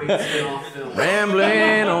like a great spin-off film.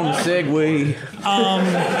 Rambling on the Segway.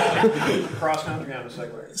 Cross country on the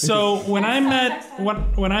Segway. So when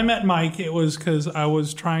I met Mike, it was because I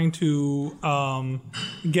was trying to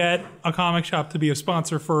get a comic shop to be a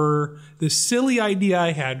sponsor for this silly idea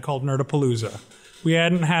I had called Nerdapalooza. We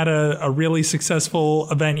hadn't had a really successful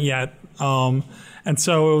event yet, and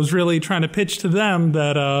so it was really trying to pitch to them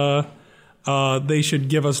that they should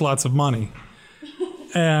give us lots of money.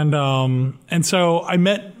 And so I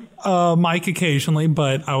met Mike occasionally,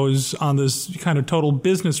 but I was on this kind of total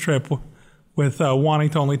business trip with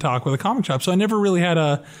wanting to only talk with a comic shop. So I never really had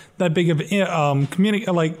that big of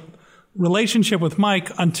relationship with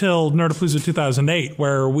Mike until Nerdapalooza 2008,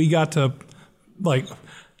 where we got to, like,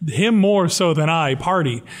 him more so than I,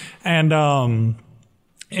 party. And one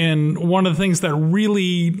of the things that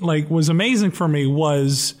really, like, was amazing for me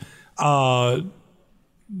was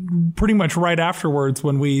pretty much right afterwards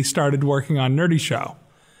when we started working on Nerdy Show.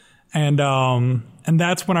 And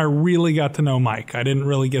that's when I really got to know Mike. I didn't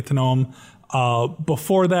really get to know him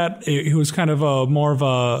before that. He was kind of more of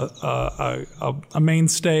a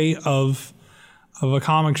mainstay of a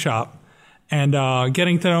comic shop. And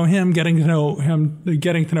getting to know him, getting to know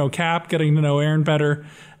Cap, getting to know Aaron better,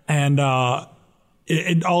 and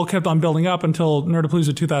it all kept on building up until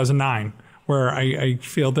Nerdapalooza 2009, where I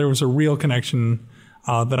feel there was a real connection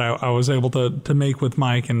that I was able to make with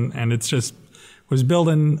Mike, and it's just was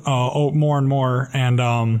building more and more.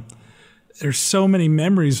 And there's so many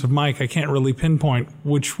memories of Mike, I can't really pinpoint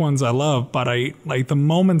which ones I love, but I like the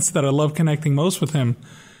moments that I love connecting most with him,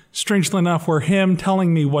 strangely enough, were him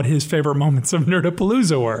telling me what his favorite moments of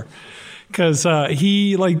Nerdapalooza were. Because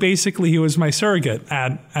he was my surrogate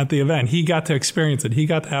at the event. He got to experience it. He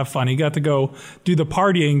got to have fun. He got to go do the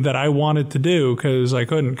partying that I wanted to do because I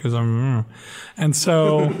couldn't, because I'm... And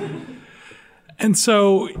so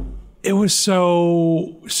it was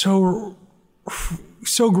so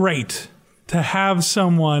great to have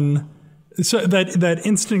someone... So that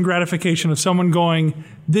instant gratification of someone going,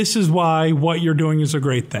 this is why what you're doing is a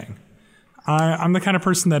great thing. I'm the kind of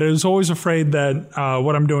person that is always afraid that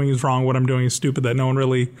what I'm doing is wrong, what I'm doing is stupid, that no one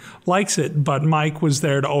really likes it. But Mike was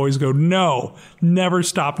there to always go, no, never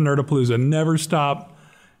stop Nerdapalooza, never stop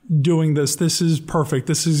doing this. This is perfect.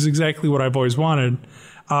 This is exactly what I've always wanted.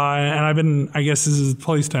 And I guess this is the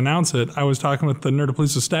place to announce it. I was talking with the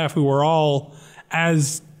Nerdapalooza staff who were all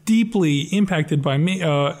as deeply impacted by me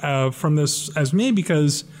from this as me,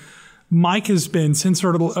 because Mike has been, since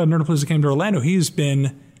Nerdapalooza came to Orlando, he's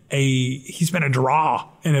been a draw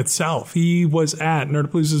in itself. He was at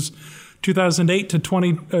Nerdapalooza's 2008 to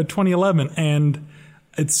 2011, and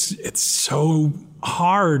it's so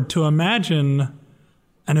hard to imagine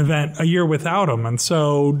an event a year without him. And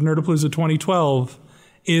so Nerdapalooza 2012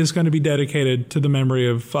 is going to be dedicated to the memory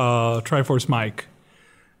of Triforce Mike.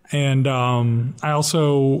 And I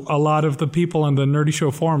also, a lot of the people on the Nerdy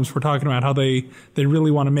Show forums were talking about how they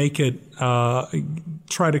really want to make it,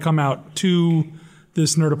 try to come out to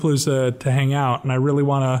this Nerdapalooza to hang out. And I really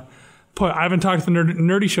want to I haven't talked to the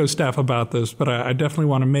Nerdy Show staff about this, but I definitely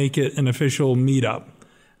want to make it an official meetup.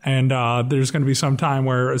 And there's going to be some time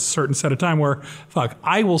where, a certain set of time where,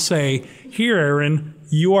 I will say, here, Aaron,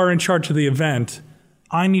 you are in charge of the event.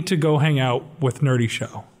 I need to go hang out with Nerdy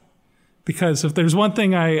Show. Because if there's one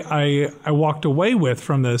thing I walked away with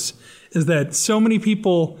from this, is that so many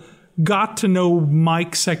people got to know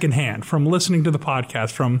Mike secondhand from listening to the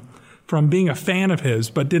podcast, from being a fan of his,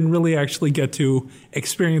 but didn't really actually get to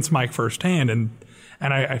experience Mike firsthand. And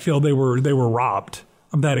I feel they were robbed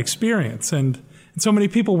of that experience. And so many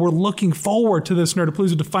people were looking forward to this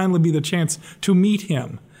Nerdapalooza to finally be the chance to meet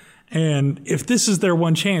him. And if this is their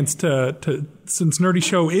one chance to since Nerdy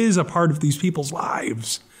Show is a part of these people's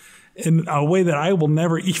lives in a way that I will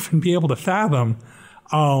never even be able to fathom,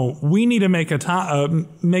 we need to make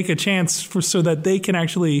a chance so that they can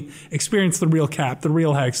actually experience the real Cap, the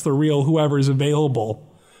real Hex, the real whoever is available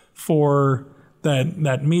for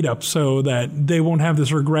that meetup, so that they won't have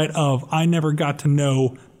this regret of, I never got to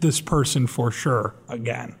know this person for sure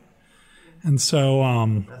again. And so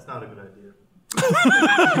That's not a good idea.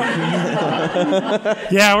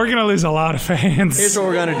 yeah, we're gonna lose a lot of fans. Here's what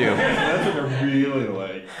we're gonna do. That's what I really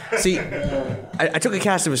like. See, I took a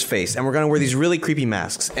cast of his face, and we're gonna wear these really creepy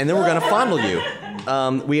masks, and then we're gonna fondle you.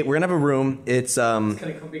 We're gonna have a room. It's It's gonna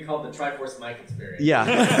be called the Triforce Mike Experience. yeah.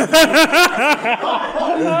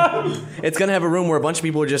 It's gonna have a room where a bunch of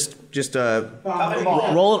people are just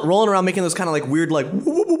rolling around, making those kind of like weird like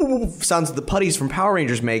sounds that the putties from Power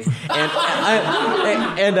Rangers make, and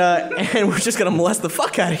we're just gonna molest the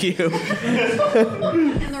fuck out of you.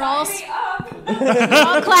 And they're all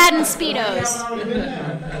clad in Speedos.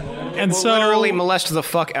 And so literally molest the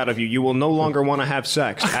fuck out of you. You will no longer want to have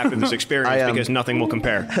sex after this experience because nothing will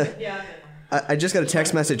compare. I just got a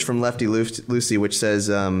text message from Lefty Lucy, which says,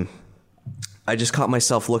 "I just caught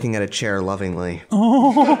myself looking at a chair lovingly."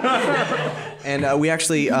 Oh. And we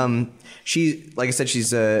actually, she, like I said,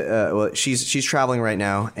 she's traveling right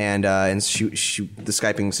now, and she the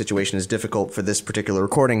Skyping situation is difficult for this particular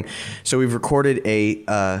recording, so we've recorded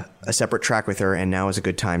a separate track with her, and now is a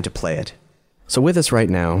good time to play it. So with us right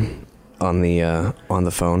now on the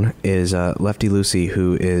phone is Lefty Lucy,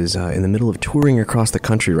 who is in the middle of touring across the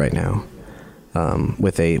country right now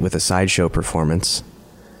with a sideshow performance.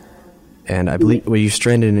 And I believe, were you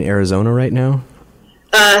stranded in Arizona right now?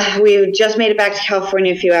 We just made it back to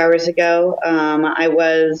California a few hours ago. I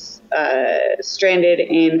was stranded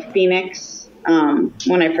in Phoenix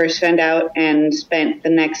when I first found out, and spent the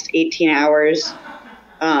next 18 hours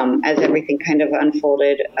as everything kind of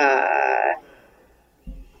unfolded,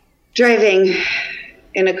 driving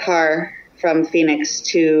in a car from Phoenix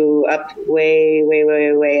to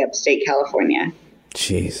way upstate California.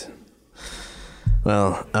 Jeez.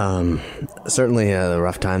 Well, certainly the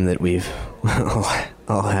rough time that we've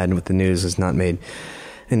all had with the news is not made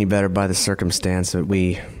any better by the circumstance that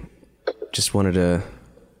we just wanted to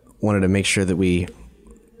make sure that we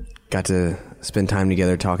got to spend time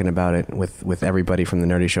together talking about it with everybody from the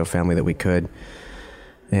Nerdy Show family that we could.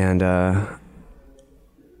 And I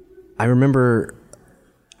remember,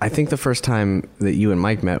 I think the first time that you and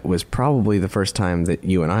Mike met was probably the first time that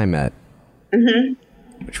you and I met. Mm-hmm.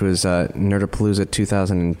 Which was Nerdapalooza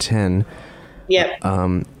 2010. Yep.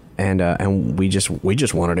 And we just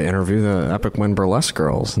wanted to interview the Epic Win Burlesque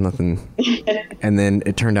girls. Nothing. And then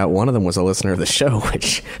it turned out one of them was a listener of the show,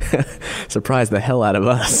 which surprised the hell out of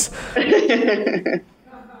us.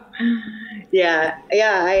 Yeah.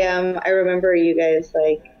 I remember you guys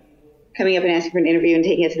like coming up and asking for an interview and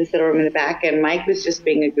taking us to the little room in the back, and Mike was just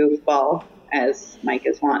being a goofball, as Mike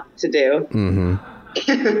is wont to do. Mm-hmm.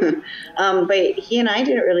 But he and I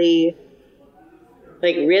didn't really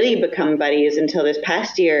become buddies until this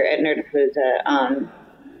past year at Nerdapalooza,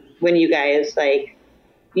 when you guys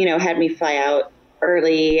had me fly out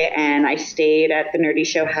early, and I stayed at the Nerdy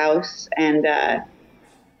Show house, and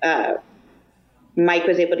Mike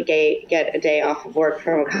was able to get a day off of work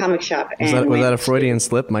from a comic shop. Was that a Freudian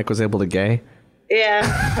slip? Mike was able to gay?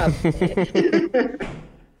 Yeah.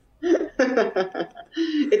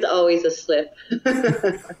 It's always a slip.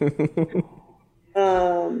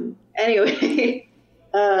 Anyway,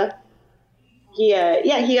 he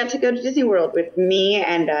got to go to Disney World with me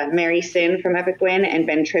and Mary Sin from Epic Win and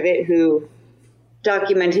Ben Trivet, who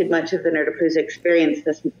documented much of the Nerdapalooza experience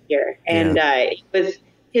this year. And it was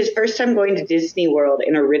his first time going to Disney World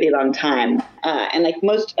in a really long time. And like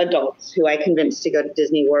most adults who I convinced to go to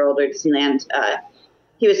Disney World or Disneyland,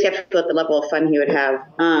 he was skeptical at the level of fun he would have.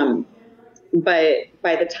 But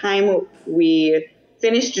by the time we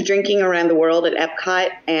finished drinking around the world at Epcot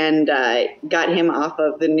and got him off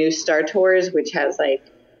of the new Star Tours, which has like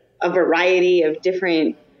a variety of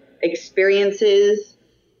different experiences,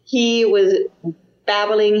 he was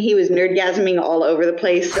babbling, he was nerdgasming all over the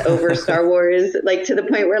place over Star Wars, like to the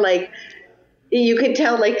point where like you could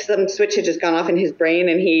tell like some switch had just gone off in his brain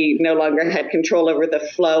and he no longer had control over the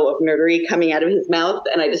flow of nerdery coming out of his mouth.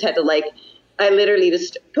 And I just had to I literally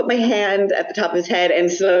just put my hand at the top of his head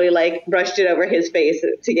and slowly brushed it over his face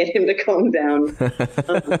to get him to calm down.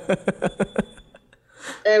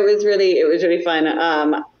 It was really fun.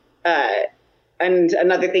 And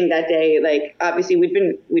another thing that day, obviously we'd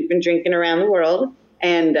been drinking around the world,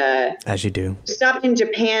 and as you do, stopped in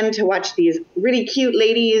Japan to watch these really cute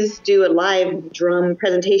ladies do a live drum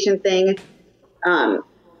presentation thing.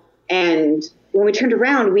 And when we turned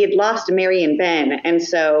around, we had lost Mary and Ben, and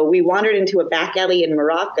so we wandered into a back alley in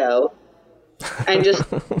Morocco, and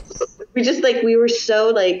we were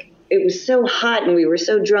so it was so hot and we were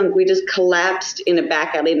so drunk, we just collapsed in a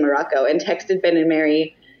back alley in Morocco and texted Ben and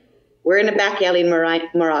Mary we're in a back alley in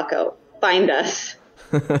Morocco. Find us.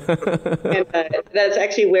 And that's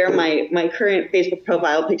actually where my current Facebook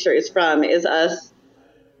profile picture is from, is us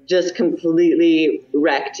just completely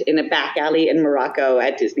wrecked in a back alley in Morocco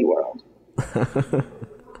at Disney World.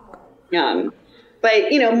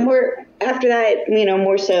 But, more after that,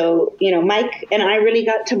 more so, Mike and I really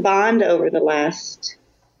got to bond over the last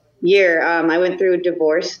year. I went through a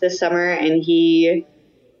divorce this summer, and he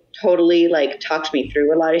totally talked me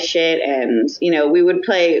through a lot of shit. And, we would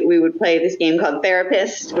play this game called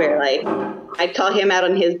Therapist, where I'd call him out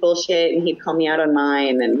on his bullshit and he'd call me out on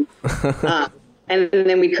mine. And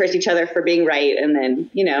then we'd curse each other for being right, and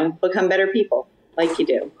then, become better people like you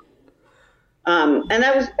do. And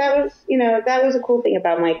that was a cool thing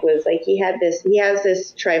about Mike, was he has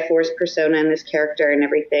this Triforce persona and this character and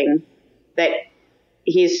everything that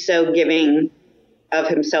he's so giving of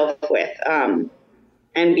himself with.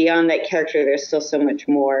 And beyond that character, there's still so much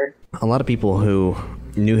more. A lot of people who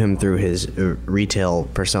knew him through his retail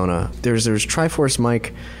persona. There's Triforce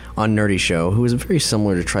Mike on Nerdy Show, who was very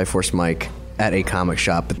similar to Triforce Mike at a comic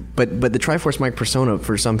shop. But the Triforce Mike persona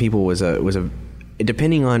for some people was a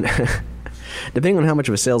depending on how much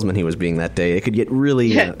of a salesman he was being that day, it could get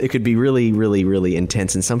really it could be really, really, really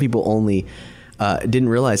intense. And some people only didn't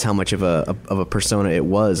realize how much of a persona it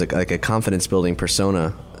was, like a confidence building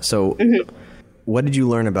persona. So. Mm-hmm. What did you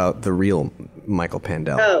learn about the real Michael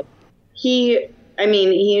Pandel? Oh, he's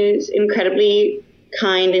incredibly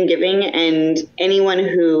kind and giving, and anyone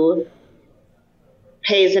who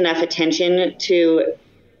pays enough attention to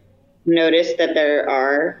notice that there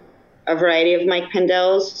are a variety of Mike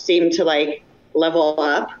Pandels seem to level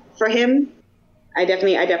up for him. I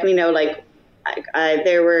definitely know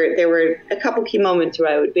there were a couple key moments where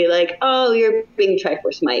I would be like, oh, you're being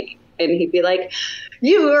Triforce Mike. And he'd be like,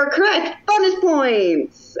 you are correct, bonus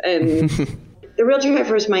points. And the real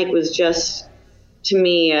Triforce Mike was just, to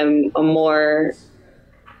me, a more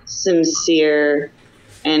sincere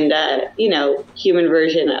and, human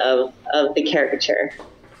version of the caricature.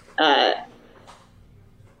 I'm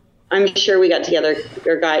sure we got together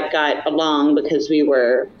or got along because we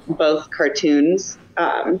were both cartoons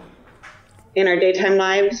in our daytime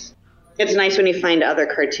lives. It's nice when you find other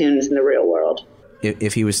cartoons in the real world.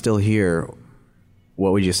 If he was still here,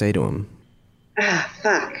 what would you say to him?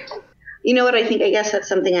 Fuck. You know what? I guess that's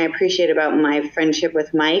something I appreciate about my friendship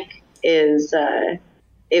with Mike is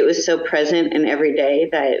it was so present and every day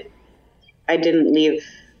that I didn't leave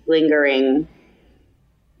lingering,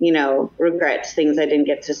 regrets, things I didn't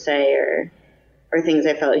get to say or things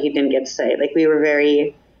I felt he didn't get to say. We were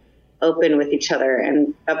very open with each other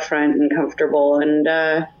and upfront and comfortable. And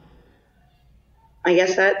I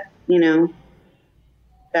guess that,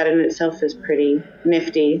 that in itself is pretty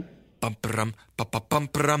nifty.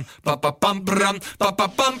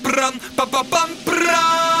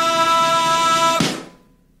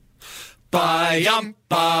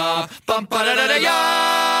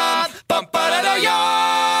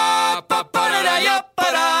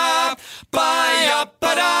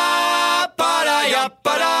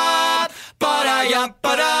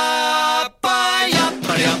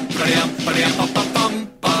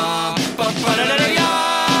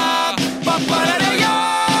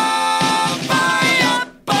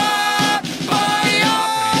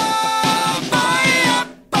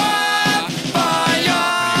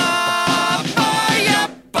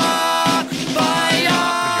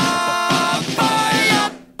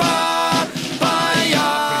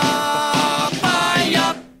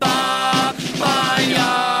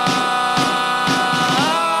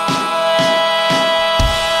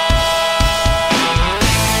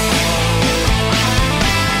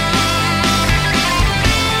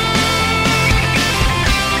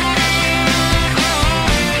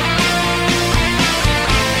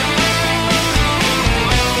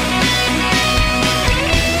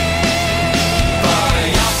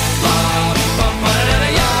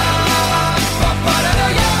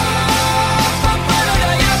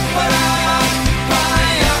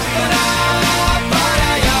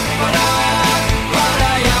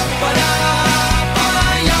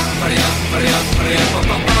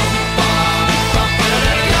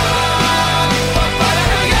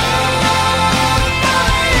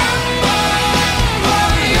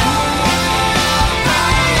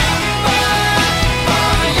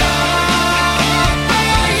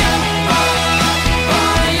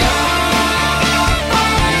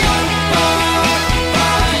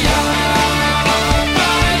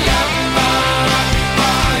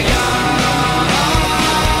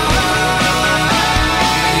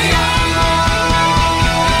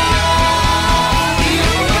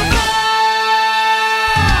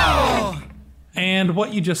 And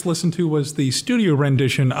what you just listened to was the studio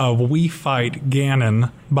rendition of We Fight Ganon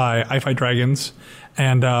by I Fight Dragons.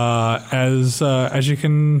 And as you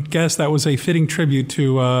can guess, that was a fitting tribute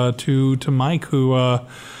to Mike, who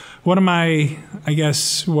one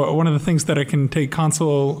of the things that I can take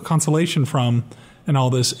consolation from in all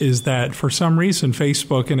this is that for some reason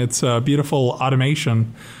Facebook and its beautiful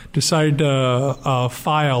automation decided to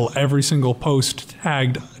file every single post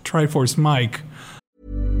tagged Triforce Mike.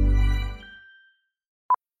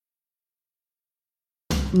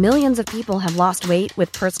 Millions of people have lost weight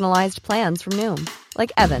with personalized plans from Noom.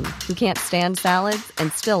 Like Evan, who can't stand salads and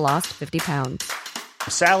still lost 50 pounds.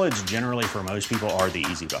 Salads generally for most people are the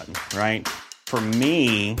easy button, right? For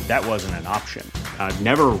me, that wasn't an option. I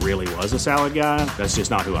never really was a salad guy. That's just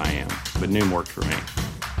not who I am. But Noom worked for me.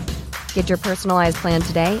 Get your personalized plan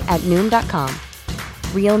today at Noom.com.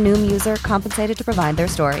 Real Noom user compensated to provide their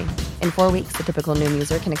story. In 4 weeks, the typical Noom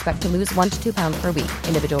user can expect to lose 1 to 2 pounds per week.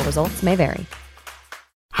 Individual results may vary.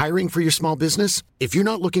 Hiring for your small business? If you're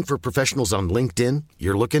not looking for professionals on LinkedIn,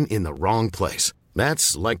 you're looking in the wrong place.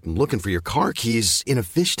 That's like looking for your car keys in a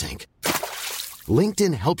fish tank.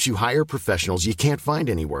 LinkedIn helps you hire professionals you can't find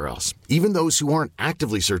anywhere else, even those who aren't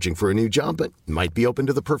actively searching for a new job but might be open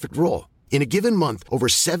to the perfect role. In a given month, over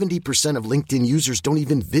 70% of LinkedIn users don't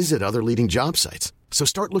even visit other leading job sites. So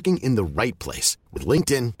start looking in the right place. With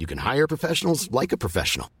LinkedIn, you can hire professionals like a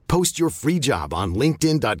professional. Post your free job on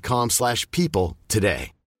linkedin.com/people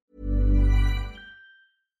today.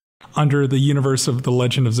 Under the universe of The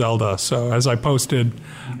Legend of Zelda. So as I posted,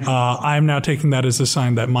 I'm now taking that as a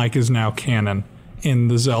sign that Mike is now canon in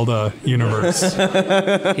the Zelda universe.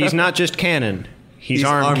 He's not just canon. He's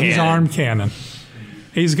armed canon. He's armed canon.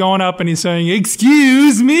 He's going up and he's saying,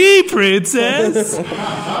 "Excuse me, princess."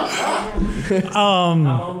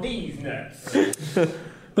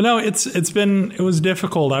 But no, it was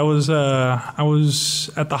difficult. I was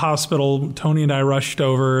at the hospital. Tony and I rushed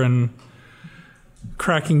over and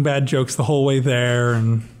cracking bad jokes the whole way there,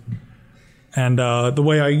 and the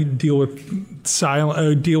way I deal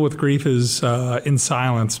with grief is in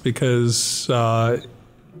silence, because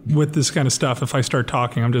with this kind of stuff, if I start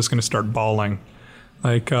talking, I'm just going to start bawling.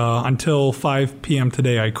 Like until 5 p.m.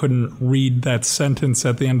 today, I couldn't read that sentence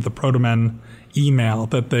at the end of the Protomen email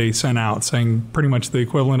that they sent out, saying pretty much the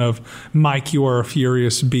equivalent of, "Mike, you are a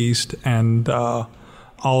furious beast, and all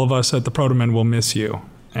of us at the Protomen will miss you."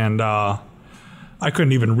 And I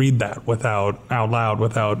couldn't even read that out loud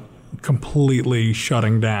without completely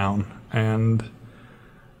shutting down. And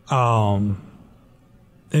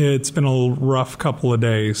it's been a rough couple of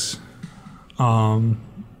days. And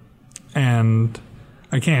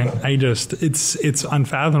I can't, it's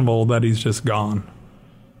unfathomable that he's just gone.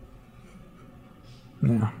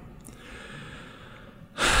 Yeah.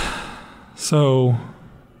 So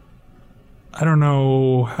I don't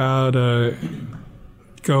know how to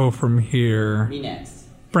go from here. Me next.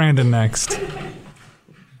 Brandon next.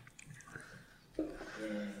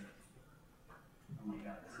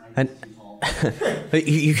 And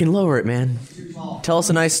you can lower it, man. Tell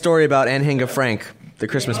us a nice story about Anhinga Frank, the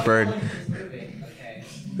Christmas bird.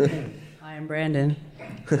 Hi, I'm Brandon.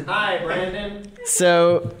 Hi, Brandon.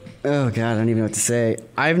 So, oh God, I don't even know what to say.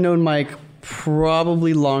 I've known Mike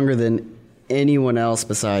probably longer than anyone else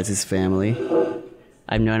besides his family.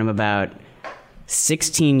 I've known him about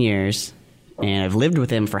 16 years, and I've lived with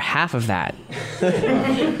him for half of that.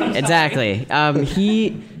 Exactly.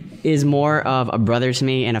 He is more of a brother to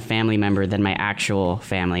me and a family member than my actual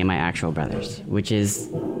family and my actual brothers, which is,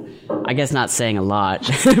 I guess, not saying a lot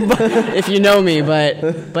if you know me,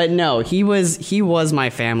 but no, he was my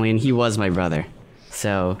family and he was my brother.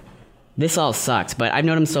 So this all sucks, but I've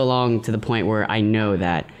known him so long to the point where I know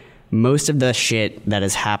that most of the shit that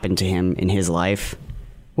has happened to him in his life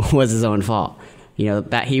was his own fault. You know,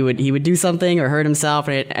 that he would do something or hurt himself,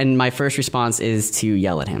 and my first response is to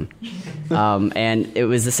yell at him. And it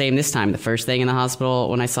was the same this time. The first thing in the hospital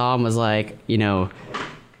when I saw him was like, you know,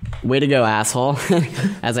 way to go, asshole,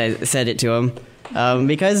 as I said it to him,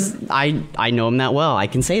 because I know him that well. I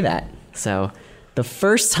can say that. So the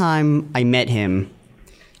first time I met him,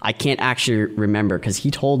 I can't actually remember because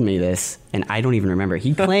he told me this, and I don't even remember.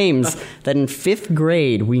 He claims that in 5th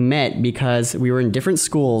grade we met because we were in different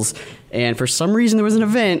schools, and for some reason there was an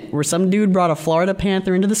event where some dude brought a Florida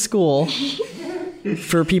Panther into the school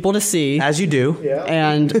for people to see. As you do. Yeah.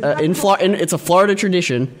 And it's a Florida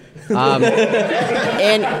tradition.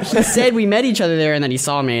 And he said we met each other there, and then he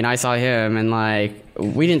saw me, and I saw him, and like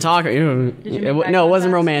we didn't talk. No, it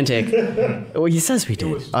wasn't romantic. Well, he says we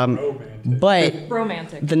did. But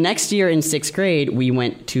romantic. The next year in 6th grade, we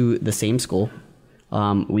went to the same school.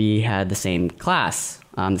 We had the same class,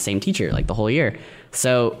 the same teacher, like the whole year.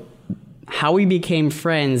 So how we became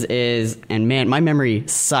friends is, and man, my memory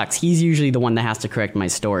sucks. He's usually the one that has to correct my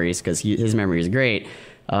stories because his memory is great.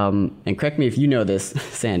 And correct me if you know this,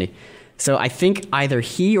 Sandy. So I think either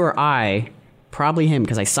he or I, probably him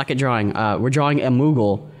because I suck at drawing, we're drawing a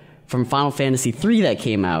Moogle from Final Fantasy III that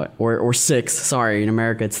came out, or 6, sorry, in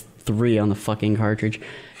America it's 3 on the fucking cartridge.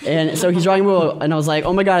 And so he's drawing a Moogle, and I was like,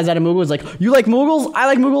 oh my god, is that a Moogle? He's like, you like Moogles? I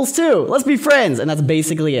like Moogles too. Let's be friends. And that's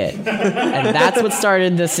basically it. And that's what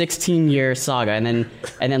started the 16-year saga. And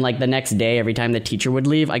then like the next day, every time the teacher would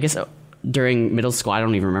leave, I guess during middle school, I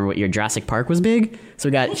don't even remember what year, Jurassic Park was big. So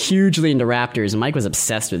we got hugely into raptors, and Mike was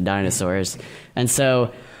obsessed with dinosaurs. And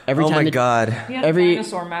so every time God. He had a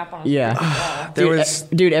dinosaur map on his wall.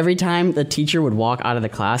 Dude, every time the teacher would walk out of the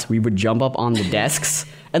class, we would jump up on the desks.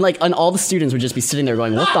 And all the students would just be sitting there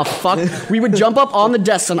going, what the fuck? We would jump up on the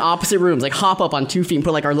desks in opposite rooms, like hop up on 2 feet and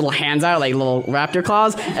put like our little hands out, like little raptor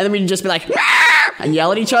claws. And then we'd just be like, and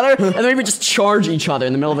yell at each other. And then we would just charge each other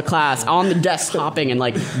in the middle of the class on the desk, hopping and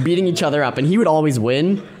like beating each other up. And he would always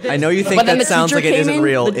win. I know you think that sounds like it isn't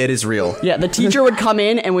real. It is real. Yeah, the teacher would come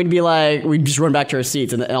in and we'd be like, we'd just run back to our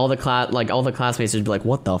seats. And all the classmates would be like,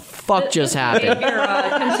 what the fuck just happened?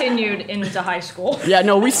 Behavior continued into high school. Yeah,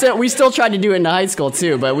 no, we still tried to do it into high school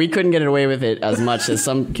too, but we couldn't get away with it as much as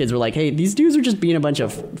some kids were like, hey, these dudes are just being a bunch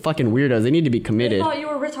of fucking weirdos. They need to be committed. I thought you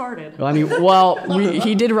were retarded. Well, I mean,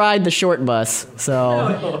 he did ride the short bus, so.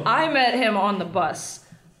 I met him on the bus.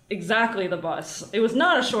 Exactly the bus. It was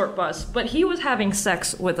not a short bus, but he was having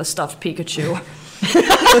sex with a stuffed Pikachu.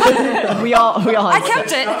 we all I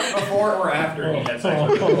kept it. Before or after he had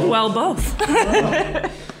sex with him? Well,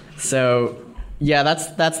 both. So, yeah,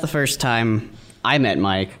 that's the first time I met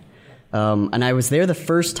Mike. And I was there the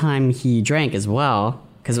first time he drank as well,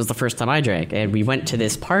 because it was the first time I drank. And we went to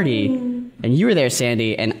this party, and you were there,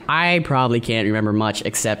 Sandy, and I probably can't remember much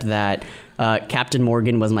except that Captain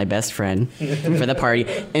Morgan was my best friend for the party.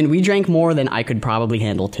 And we drank more than I could probably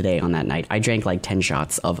handle today on that night. I drank like 10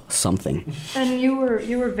 shots of something. And you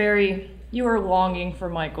were longing for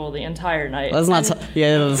Michael the entire night. Let's not talk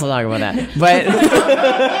about that. But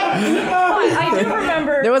I do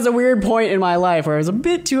remember there was a weird point in my life where I was a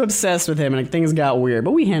bit too obsessed with him and things got weird,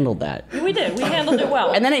 but we handled that. We did. We handled it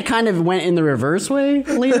well. And then it kind of went in the reverse way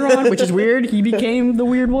later on, which is weird. He became the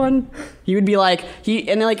weird one. He would be like he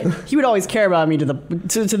would always care about me to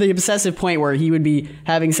the obsessive point where he would be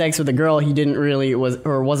having sex with a girl he didn't really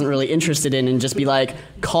wasn't really interested in, and just be like,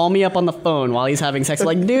 call me up on the phone while he's having sex.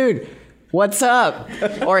 Like, dude, what's up?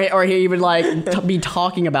 Or he would like be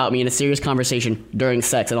talking about me in a serious conversation during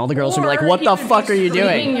sex, and all the girls would be like, what the fuck are you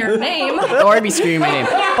doing? Your name. Or he'd be screaming my name.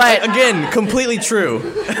 But again, completely true.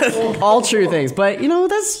 All true things. But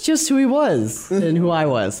that's just who he was and who I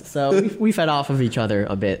was. So we fed off of each other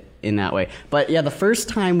a bit in that way. But yeah, the first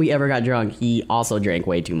time we ever got drunk, he also drank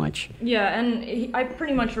way too much. Yeah, and I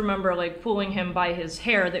pretty much remember like pulling him by his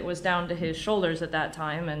hair that was down to his shoulders at that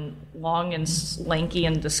time, and long and lanky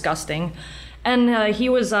and disgusting. And he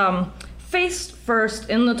was face first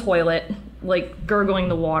in the toilet, like gurgling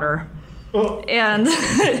the water. Oh. And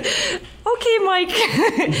okay, Mike,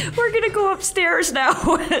 we're gonna go upstairs now.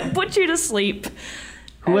 Put you to sleep.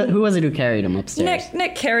 Who was it who carried him upstairs?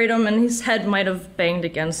 Nick carried him, and his head might have banged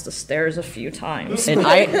against the stairs a few times. And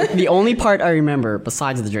the only part I remember,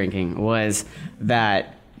 besides the drinking, was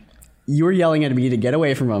that you were yelling at me to get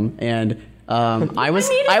away from him, and I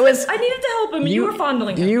needed to help him. You were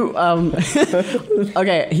fondling him.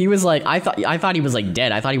 Okay, he was like, I thought he was like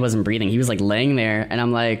dead. I thought he wasn't breathing. He was like laying there, and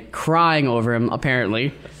I'm like crying over him,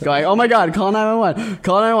 apparently, going, oh my god, call 911,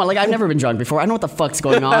 call 911. Like, I've never been drunk before. I know what the fuck's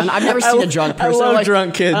going on. I've never seen a drunk person. I love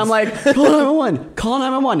drunk kids. And I'm like, call 911, call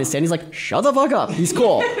 911. And Sandy's like, shut the fuck up. He's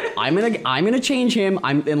cool. I'm gonna change him.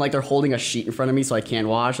 And like, they're holding a sheet in front of me so I can't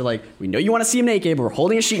wash. They're like, we know you want to see him naked, but we're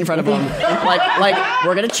holding a sheet in front of him. like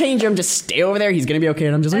we're gonna change him. Just stay over there. He's gonna be okay.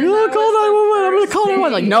 And I'm just like, oh, call 911. I'm gonna call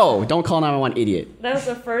 911. Like, no, don't call 911, idiot. That was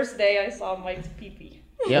the first day I saw Mike's pee-pee.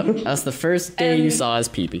 Yep, that's the first day you saw his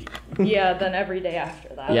pee-pee. Yeah, then every day after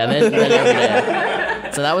that. Yeah, then every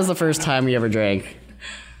day. So that was the first time we ever drank.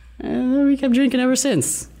 And we kept drinking ever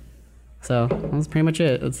since. So that was pretty much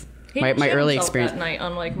it. That's my early experience. That night,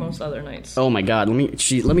 unlike most other nights. Oh my god, let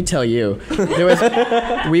me tell you.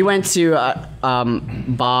 We went to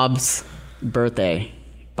Bob's birthday.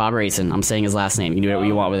 Bob Rayson. I'm saying his last name. You can do what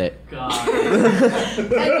you want with it. God.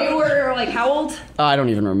 And you were like, how old? Oh, I don't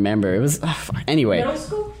even remember. It was anyway. Middle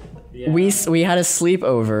school? Yeah. We had a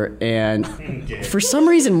sleepover, and for some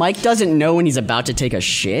reason Mike doesn't know when he's about to take a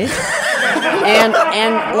shit.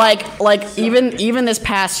 and like even this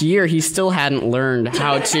past year, he still hadn't learned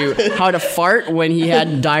how to fart when he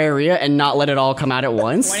had diarrhea and not let it all come out at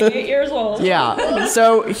once. 28 years old. Yeah.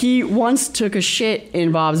 So he once took a shit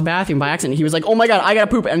in Bob's bathroom by accident. He was like, "Oh my god, I gotta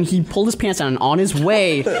poop," and he pulled his pants down. And on his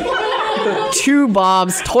way to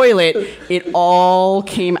Bob's toilet, it all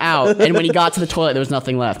came out. And when he got to the toilet, there was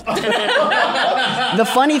nothing left. The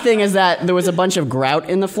funny thing is that there was a bunch of grout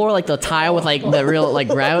in the floor, like the tile with like the real like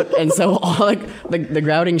grout, and so all like the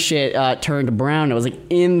grouting shit turned brown. It was like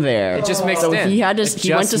in there. It just mixed so in. He had to. It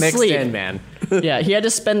He went just to mixed sleep. in, man. Yeah, he had to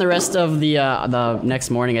spend the rest of the next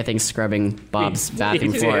morning, I think, scrubbing Bob's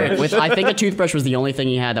bathroom floor. With I think a toothbrush was the only thing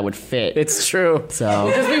he had that would fit. It's true. So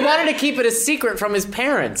because we wanted to keep it a secret from his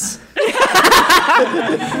parents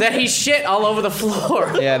that he shit all over the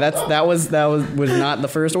floor. Yeah, that was not the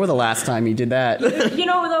first or the last time he did that. You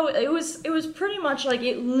know, though, it was pretty much like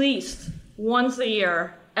at least once a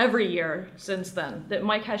year, every year since then, that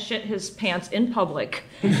Mike has shit his pants in public.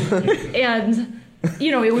 And,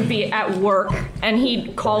 you know, it would be at work, and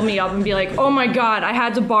he'd call me up and be like, "Oh my god, I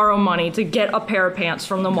had to borrow money to get a pair of pants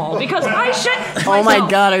from the mall because I shit myself." Oh my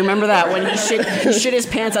god, I remember that when he shit his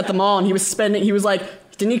pants at the mall, and he was like,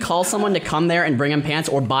 didn't he call someone to come there and bring him pants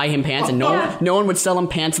or buy him pants, and no one would sell him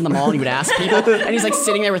pants in the mall, and he would ask people, and he's like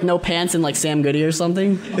sitting there with no pants and like Sam Goody or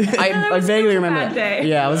something. I vaguely remember that. Day.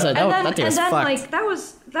 Yeah, I was like, that day was and then fucked. like that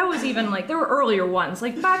was even like there were earlier ones.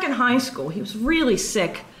 Like back in high school, he was really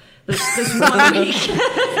sick. This 1 week.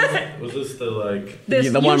 Was this the like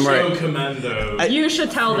the one where commando? You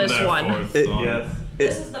should tell this one. Yes.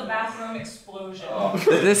 This is the bathroom explosion.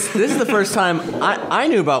 This is the first time I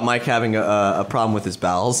knew about Mike having a problem with his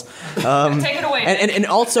bowels. Take it away. And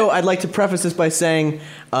also, I'd like to preface this by saying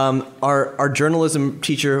our journalism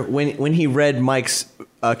teacher, when he read Mike's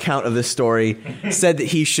account of this story, said that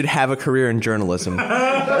he should have a career in journalism.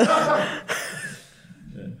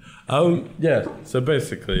 Yeah, so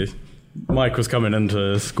basically, Mike was coming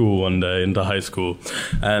into school one day, into high school,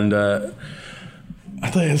 and I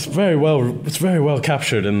think it's very well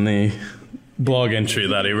captured in the blog entry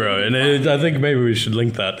that he wrote, and I think maybe we should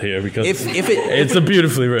link that here because it's a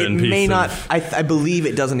beautifully written piece. It may not. I believe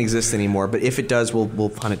it doesn't exist anymore, but if it does,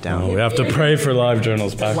 we'll hunt it down. We have to pray for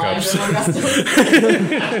LiveJournal's backups.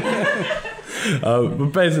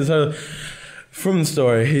 But basically, so from the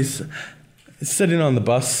story, he's sitting on the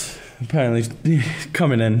bus, apparently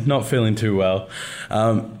coming in, not feeling too well,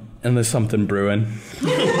 and there's something brewing.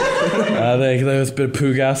 There's a bit of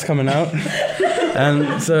poo gas coming out,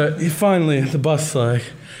 and so the bus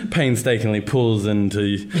painstakingly pulls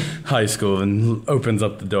into high school and opens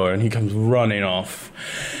up the door, and he comes running off,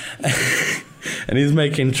 and he's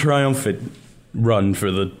making triumphant run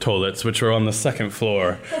for the toilets, which are on the second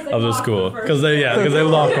floor of the school, because they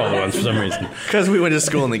lock all the ones for some reason. Because we went to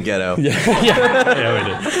school in the ghetto. Yeah, we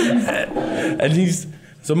did. And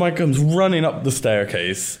so Mike comes running up the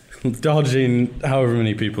staircase, dodging however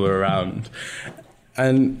many people are around,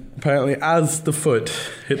 and apparently as the foot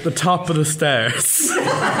hit the top of the stairs,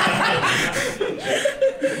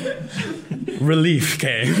 relief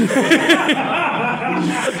came.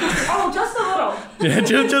 Oh, just a little. Yeah,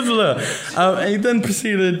 just a little. And he then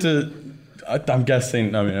proceeded to, I'm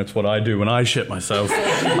guessing, I mean, that's what I do when I shit myself.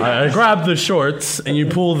 I grab the shorts and you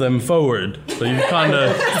pull them forward. So you kind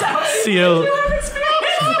of seal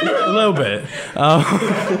a little bit. It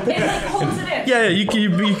like holds it in. Yeah, you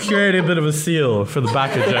create a bit of a seal for the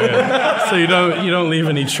back of jacket, so you don't leave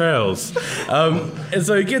any trails. And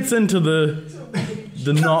so he gets into the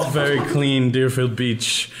not very clean Deerfield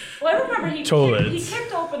Beach Well, I remember he kicked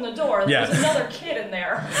open the door. There was another kid in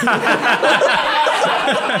there. And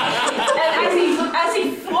as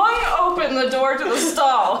he flung open the door to the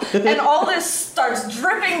stall, and all this starts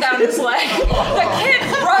dripping down his leg, the kid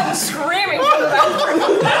runs screaming from the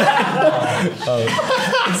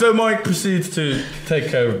bathroom. So Mike proceeds to take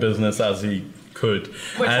care of business as he could.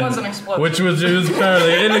 Which was an explosion. It was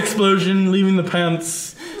apparently an explosion, leaving the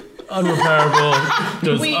pants unrepairable,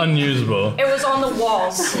 just unusable. It was on the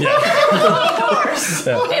walls. Yeah. It was on the doors.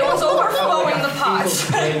 Yeah. It was overflowing the pot.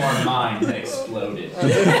 Claymore mine that exploded.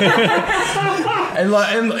 And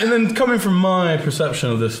then coming from my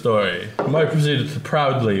perception of this story, Mike proceeded to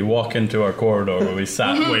proudly walk into our corridor where we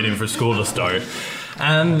sat waiting for school to start,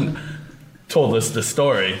 and told us the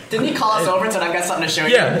story. Didn't he call us over and said, "I've got something to show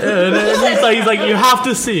you"? Yeah, and he's like, you have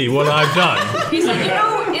to see what I've done. He's like,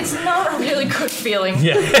 it's not a really good feeling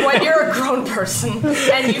when you're a grown person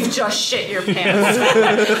and you've just shit your pants.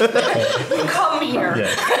 Come here.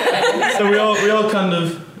 Yeah. So we all kind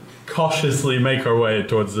of cautiously make our way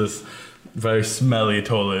towards this very smelly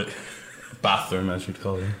toilet, bathroom as you'd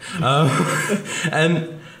call it,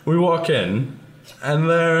 and we walk in, and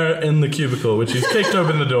there in the cubicle, which he's kicked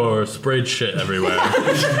open the door, sprayed shit everywhere.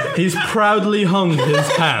 He's proudly hung his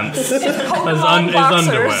pants as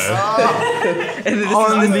underwear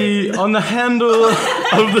on the handle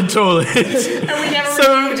of the toilet. And we never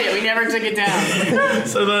removed it. We never took it down.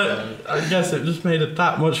 So that, I guess it just made it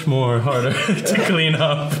that much more harder to clean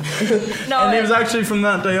up. And it was actually from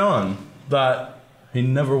that day on that he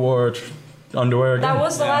never wore underwear again. That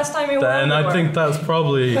was the last time he wore And underwear. I think that's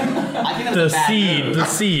probably the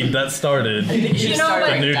seed that started You know, the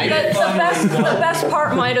like, nudity. the best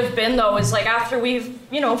part might have been, though, is like after we've,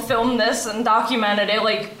 filmed this and documented it,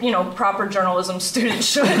 like, proper journalism students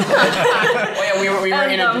should. We were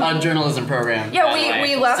in a journalism program. Yeah, by the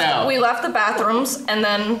way, so. we left the bathrooms, and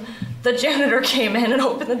then the janitor came in and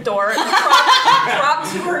opened the door and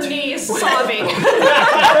dropped to her knees, sobbing.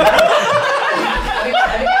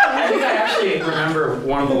 I think I actually remember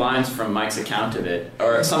one of the lines from Mike's account of it,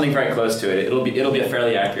 or something very close to it. It'll be a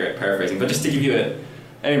fairly accurate paraphrasing, but just to give you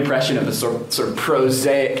an impression of the sort of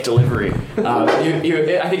prosaic delivery, I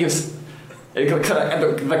think it was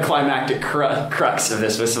the climactic crux of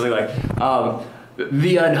this was something like.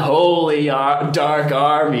 The unholy dark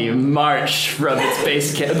army marched from the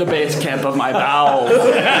base camp of my bowels.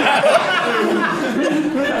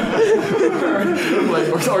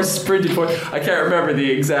 or sprinted forward. I can't remember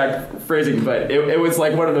the exact phrasing, but it was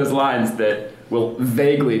like one of those lines that will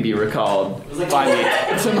vaguely be recalled by me.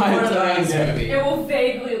 It will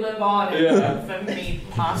vaguely live on in infamy,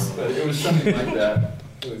 possibly. It was something like that.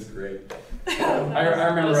 It was great. I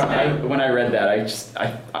remember when I read that,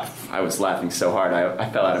 I was laughing so hard I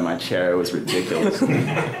fell out of my chair. It was ridiculous.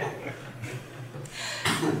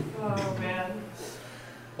 Oh man.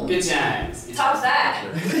 Good times. Tops that.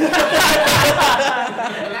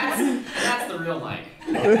 That's the real Mike.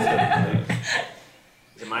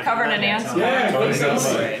 Covering an answer.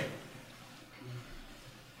 Yeah.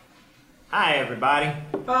 Hi, everybody.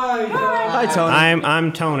 Hi, Tony.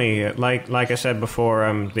 I'm Tony. Like I said before,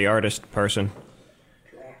 I'm the artist person.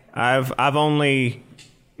 I've only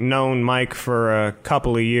known Mike for a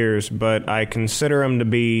couple of years, but I consider him to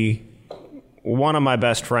be one of my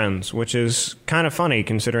best friends, which is kind of funny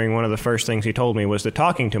considering one of the first things he told me was that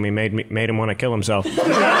talking to me made him want to kill himself. That's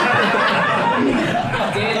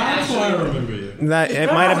why I remember you. That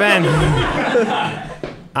it might have been.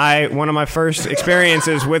 One of my first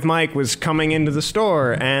experiences with Mike was coming into the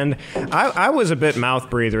store, and I was a bit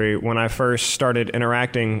mouth breathery when I first started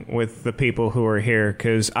interacting with the people who were here,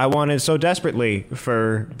 because I wanted so desperately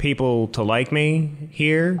for people to like me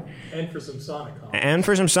here. And for some Sonic comics. And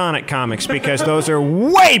for some Sonic comics, because those are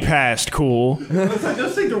way past cool.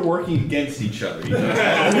 Just think they're working against each other.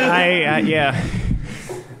 Yeah.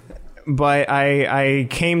 But I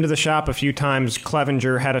came to the shop a few times.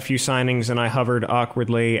 Clevenger had a few signings, and I hovered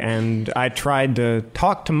awkwardly. And I tried to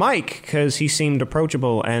talk to Mike because he seemed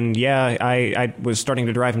approachable. And yeah, I was starting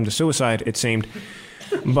to drive him to suicide, it seemed.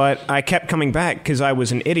 But I kept coming back because I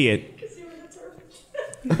was an idiot.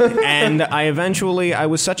 And I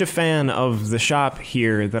was such a fan of the shop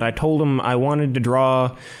here that I told him I wanted to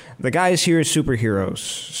draw the guys here as superheroes.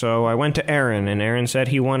 So I went to Aaron, and Aaron said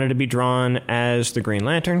he wanted to be drawn as the Green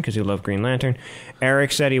Lantern because he loved Green Lantern.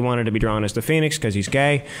 Eric said he wanted to be drawn as the Phoenix because he's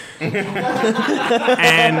gay. And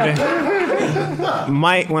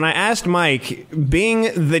when I asked Mike,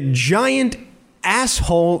 being the giant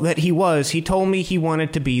asshole that he was, he told me he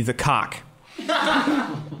wanted to be the Cock.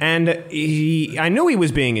 And I knew he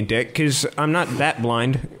was being a dick because I'm not that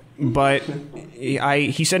blind, but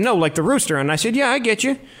he said, no, like the rooster. And I said, yeah, I get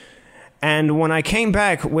you. And when I came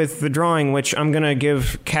back with the drawing, which I'm going to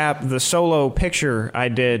give Cap the solo picture I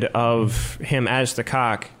did of him as the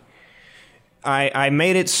Cock, I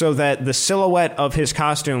made it so that the silhouette of his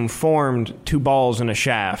costume formed two balls and a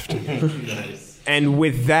shaft. Nice. And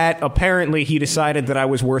with that, apparently he decided that I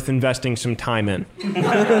was worth investing some time in.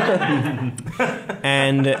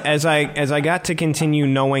 And as I got to continue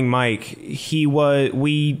knowing Mike,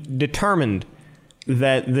 we determined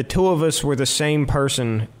that the two of us were the same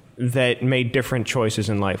person that made different choices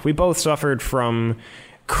in life. We both suffered from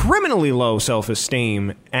criminally low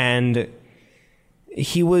self-esteem, and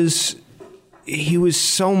he was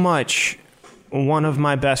so much one of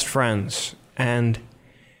my best friends. And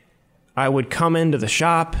I would come into the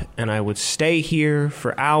shop and I would stay here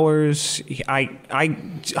for hours. I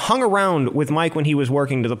hung around with Mike when he was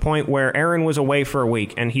working to the point where Aaron was away for a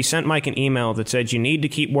week, and he sent Mike an email that said, "You need to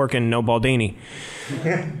keep working, no Baldini."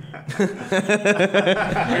 I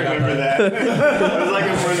remember that. It was like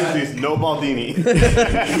in parentheses, no Baldini.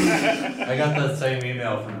 I got that same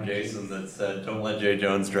email from Jason that said, "Don't let Jay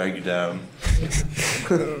Jones drag you down."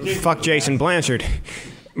 Fuck Jason Blanchard.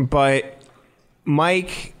 but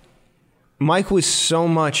Mike was so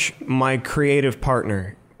much my creative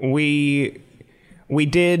partner. We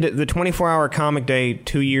did the 24-hour comic day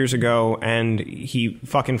 2 years ago, and he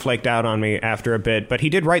fucking flaked out on me after a bit. But he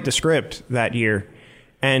did write the script that year,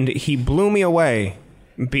 and he blew me away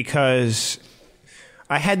because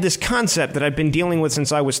I had this concept that I'd been dealing with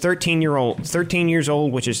since I was 13 years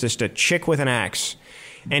old, which is just a chick with an axe.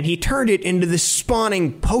 And he turned it into this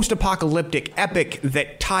spawning post-apocalyptic epic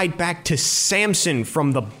that tied back to Samson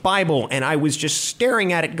from the Bible. And I was just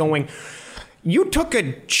staring at it going, you took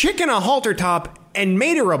a chick in a halter top and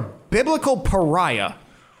made her a biblical pariah.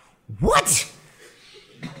 What?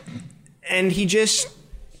 And he just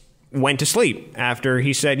went to sleep after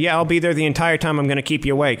he said, yeah, I'll be there the entire time. I'm going to keep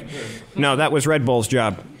you awake. No, that was Red Bull's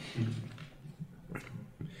job.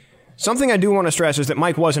 Something I do want to stress is that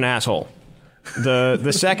Mike was an asshole.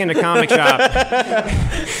 The second a comic shop...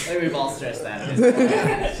 We've all stressed that.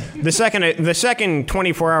 The second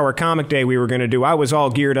 24-hour comic day we were going to do, I was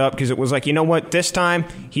all geared up because it was like, you know what? This time,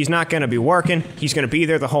 he's not going to be working. He's going to be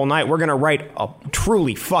there the whole night. We're going to write a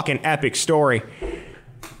truly fucking epic story.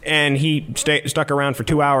 And he stuck around for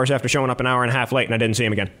 2 hours after showing up an hour and a half late, and I didn't see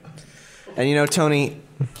him again. And you know, Tony,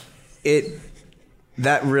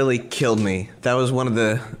 that really killed me. That was one of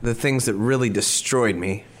the things that really destroyed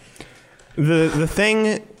me. The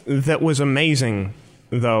thing that was amazing,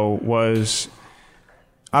 though, was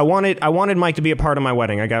I wanted Mike to be a part of my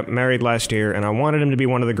wedding. I got married last year, and I wanted him to be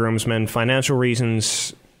one of the groomsmen. Financial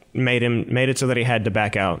reasons made it so that he had to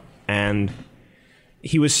back out, and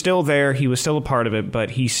he was still there. He was still a part of it,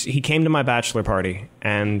 but he came to my bachelor party,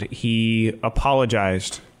 and he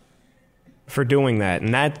apologized for doing that.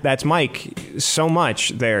 And that's Mike so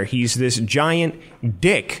much there. He's this giant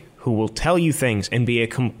dick who will tell you things and be a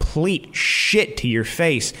complete shit to your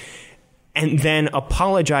face and then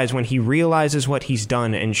apologize when he realizes what he's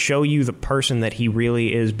done and show you the person that he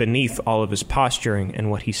really is beneath all of his posturing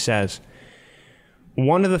and what he says.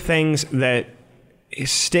 One of the things that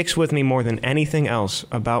sticks with me more than anything else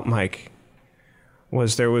about Mike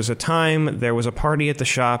was there was a party at the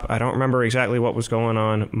shop. I don't remember exactly what was going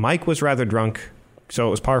on. Mike was rather drunk, so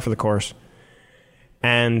it was par for the course.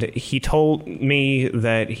 And he told me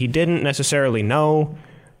that he didn't necessarily know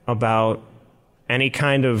about any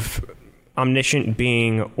kind of omniscient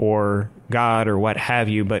being or God or what have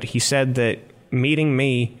you, but he said that meeting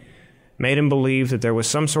me made him believe that there was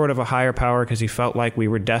some sort of a higher power because he felt like we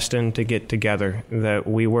were destined to get together, that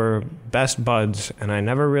we were best buds, and I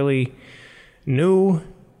never really knew.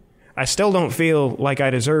 I still don't feel like I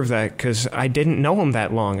deserve that because I didn't know him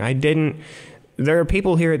that long. There are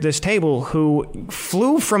people here at this table who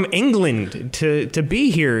flew from England to be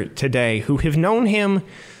here today who have known him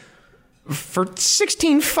for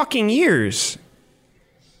 16 fucking years.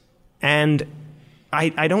 And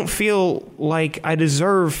I don't feel like I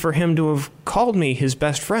deserve for him to have called me his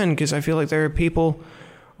best friend because I feel like there are people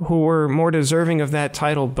who were more deserving of that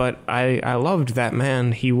title, but I loved that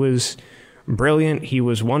man. He was brilliant, he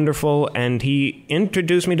was wonderful, and he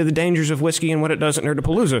introduced me to the dangers of whiskey and what it does at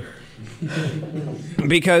Nerdapalooza.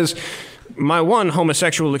 Because my one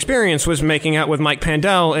homosexual experience was making out with Mike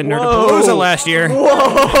Pandel at Nerdapalooza last year.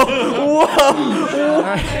 Whoa!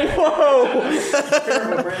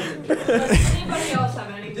 Anybody else have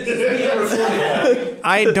anything to say?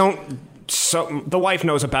 I don't... So, the wife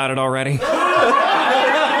knows about it already.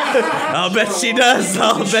 I'll bet she does.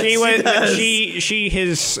 She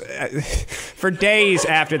has, for days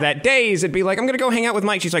after that, it'd be like, I'm going to go hang out with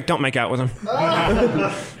Mike. She's like, don't make out with him.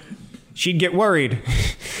 She'd get worried.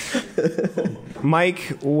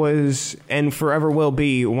 Mike was, and forever will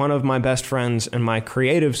be, one of my best friends and my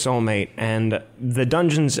creative soulmate. And the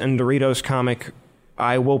Dungeons and Doritos comic,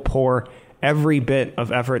 I will pour every bit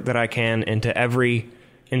of effort that I can into every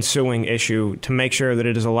ensuing issue to make sure that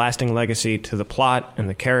it is a lasting legacy to the plot and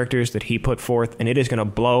the characters that he put forth, and it is going to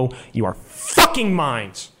blow your fucking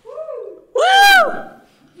minds. Woo!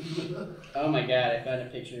 Oh my god, I found a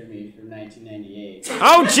picture of me from 1998.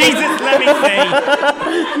 Oh Jesus, let me say.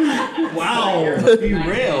 Wow, be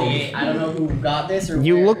real. I don't know who got this or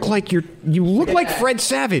You where. look like Fred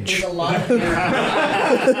Savage. There's a lot of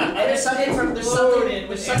there's something from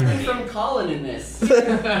Colin in this.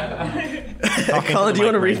 Colin, do you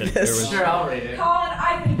want to read this? Sure, I'll read it. Colin,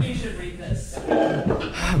 I think you should read this.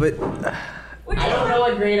 But I don't know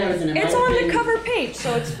what grade I was in. It's on the cover page,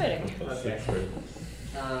 so it's fitting.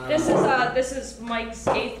 This is Mike's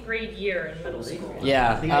 8th grade year in middle school.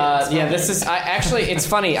 Yeah, this is. It's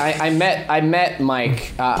funny. I met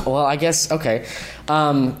Mike. I guess okay.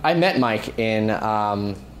 I met Mike in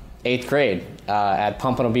 8th grade at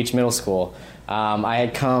Pompano Beach Middle School. I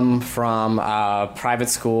had come from a private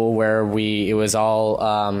school where it was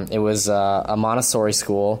a Montessori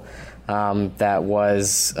school that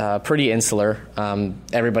was pretty insular.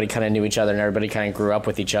 Everybody kind of knew each other and everybody kind of grew up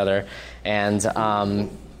with each other. And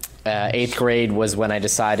 8th grade was when I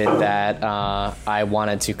decided that I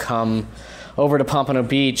wanted to come over to Pompano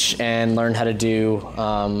Beach and learn how to do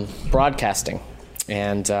broadcasting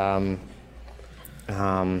and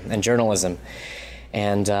journalism.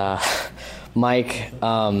 And Mike,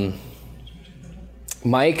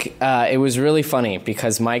 it was really funny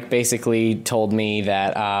because Mike basically told me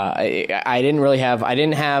that I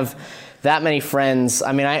didn't have that many friends.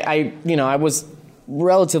 I mean, I was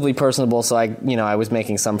relatively personable, so I was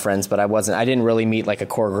making some friends, but I didn't really meet like a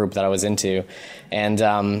core group that I was into.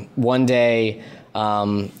 And one day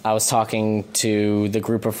I was talking to the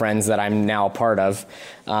group of friends that I'm now a part of,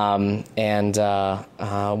 and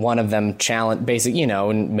one of them challenged, basically,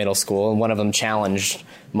 in middle school, and one of them challenged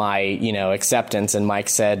my, acceptance, and Mike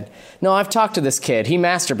said, "No, I've talked to this kid. He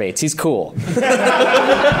masturbates. He's cool."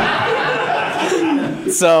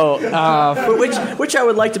 So, which I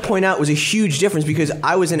would like to point out was a huge difference because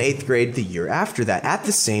I was in 8th grade the year after that at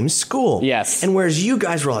the same school. Yes. And whereas you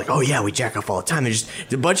guys were like, "Oh yeah, we jack off all the time," there's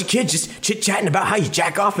just a bunch of kids just chit chatting about how you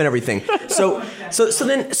jack off and everything. So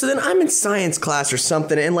then I'm in science class or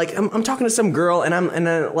something, and like I'm talking to some girl, and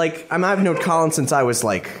I've known Colin since I was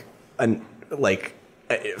fucking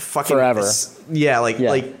forever. Yeah,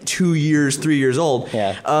 like 2 years, 3 years old.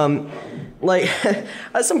 Yeah.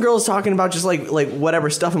 Some girl's talking about just like whatever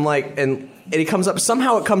stuff. I'm like, and it comes up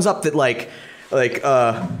somehow. It comes up that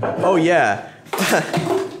oh yeah,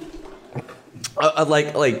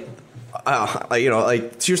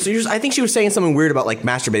 I think she was saying something weird about like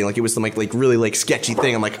masturbating, like it was some like really like sketchy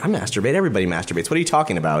thing. I'm like, I masturbate. Everybody masturbates. What are you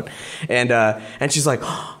talking about? And she's like,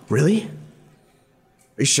 oh, really?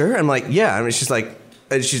 Are you sure? I'm like, yeah. I mean, she's like.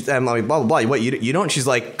 I'm like, blah, blah, blah. What, you don't? She's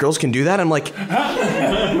like, girls can do that? I'm like,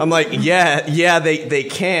 yeah, they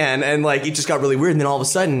can. And like, it just got really weird. And then all of a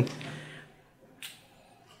sudden,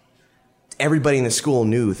 everybody in the school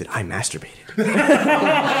knew that I masturbated.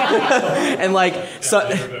 And like, so,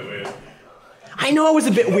 I know I was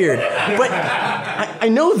a bit weird, but I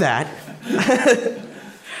know that.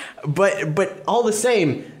 But all the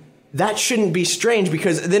same, that shouldn't be strange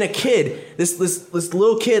because then a kid, this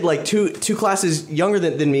little kid, like two classes younger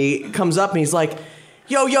than me, comes up and he's like,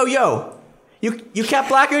 yo, you Cap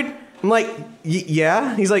Blackard? I'm like,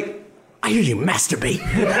 yeah. He's like, I hear you masturbate.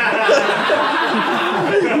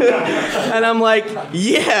 And I'm like,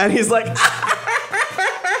 yeah. And he's like,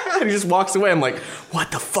 and he just walks away. I'm like, what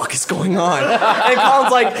the fuck is going on? And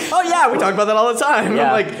Colin's like, oh yeah, we talk about that all the time.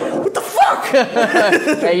 Yeah. I'm like, what the fuck?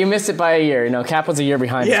 Hey, you missed it by a year. Cap was a year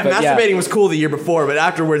behind us. But masturbating was cool the year before, but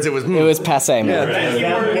afterwards it was passé, man.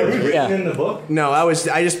 Written in the book? No, I wanted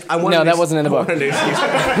that wasn't in the book.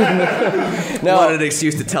 Wanted an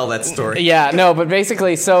excuse to tell that story. Yeah, no, but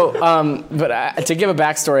basically, so, to give a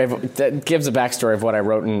backstory that gives a backstory of what I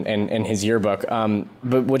wrote in his yearbook,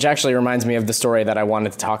 but which actually reminds me of the story that I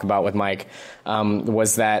wanted to talk about with Mike,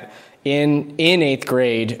 was that in 8th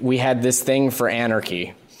grade we had this thing for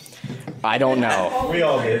anarchy. I don't know. We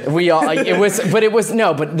all did. But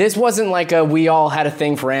this wasn't like we all had a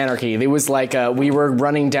thing for anarchy. It was like we were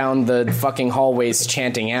running down the fucking hallways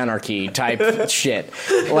chanting anarchy type shit.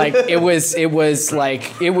 Like it was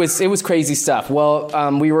crazy stuff.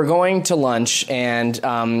 Well, we were going to lunch and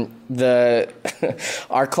our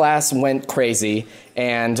class went crazy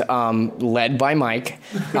and led by Mike,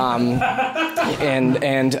 and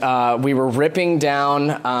we were ripping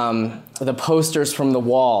down the posters from the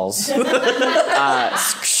walls,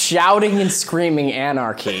 shouting and screaming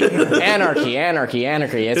anarchy, anarchy, anarchy,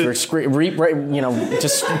 anarchy, as we're just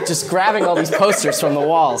grabbing all these posters from the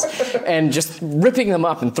walls and just ripping them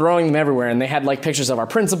up and throwing them everywhere. And they had like pictures of our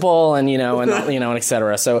principal and et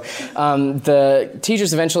cetera. So the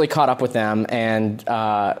teachers eventually caught up with them, and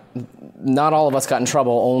not all of us got in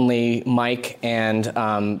trouble. Only Mike and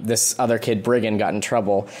this other kid, Briggan, got in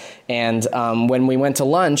trouble. And when we went to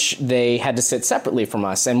lunch, they had to sit separately from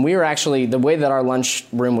us. And we were actually, the way that our lunch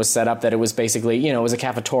room was set up, that it was basically, it was a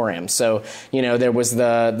cafetorium. So, there was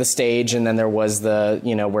the stage, and then there was the,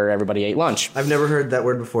 where everybody ate lunch. I've never heard that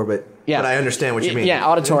word before, but I understand what you mean. Yeah,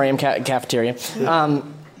 auditorium, cafeteria.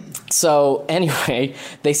 So anyway,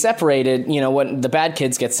 they separated, what the bad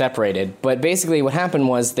kids get separated. But basically what happened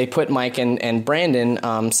was they put Mike and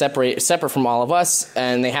Brandon separate from all of us,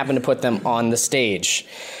 and they happened to put them on the stage.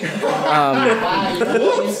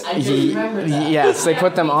 Yes, they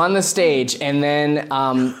put them on the stage, and then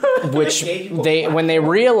when they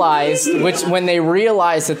realized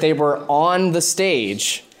that they were on the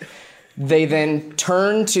stage, They then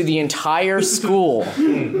turned to the entire school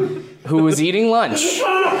who was eating lunch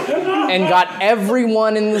and got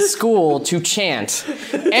everyone in the school to chant,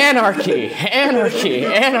 "Anarchy, anarchy,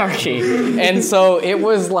 anarchy." And so it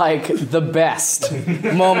was like the best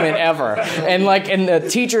moment ever. And the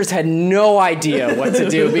teachers had no idea what to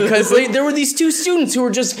do because there were these two students who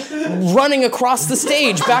were just running across the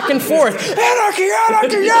stage back and forth. "Anarchy,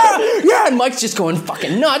 anarchy, yeah, yeah." And Mike's just going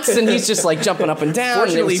fucking nuts and he's just like jumping up and down.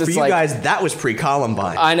 Fortunately and for you guys, that was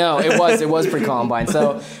pre-Columbine. I know, it was pre-Columbine.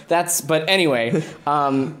 So but anyway,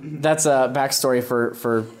 that's a backstory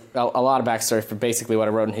for a lot of backstory for basically what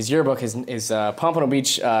I wrote in his yearbook. His Pompano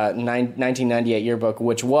Beach 1998 yearbook,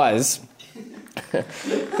 which was,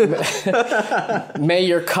 "May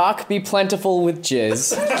your cock be plentiful with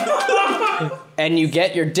jizz, and you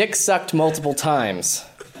get your dick sucked multiple times,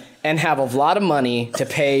 and have a lot of money to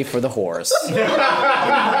pay for the whores.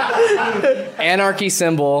 Anarchy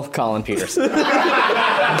symbol, Colin Peterson."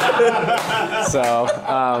 So,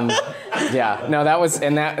 yeah, no, that was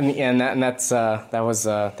that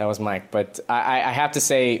was Mike. But I have to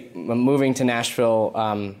say, moving to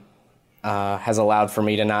Nashville has allowed for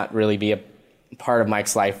me to not really be a part of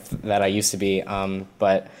Mike's life that I used to be.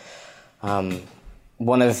 But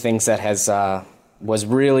one of the things that has was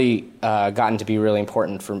really gotten to be really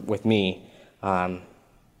important with me,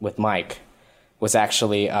 with Mike, was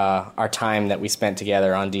actually our time that we spent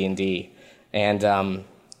together on D&D. And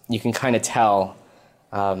you can kind of tell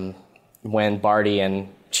when Barty and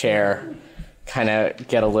Chair kind of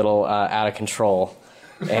get a little out of control.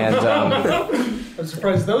 And I'm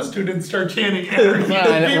surprised those two didn't start chanting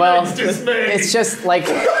 "Anarchy." Well, it's just like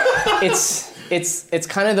it's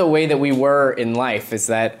kind of the way that we were in life, is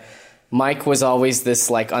that Mike was always this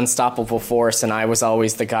like unstoppable force, and I was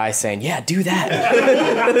always the guy saying, "Yeah, do that,"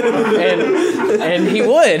 and he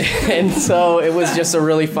would, and so it was just a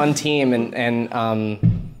really fun team, and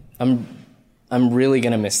I'm really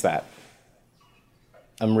gonna miss that.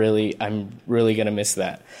 I'm really gonna miss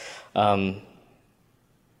that.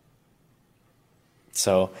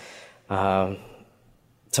 So, to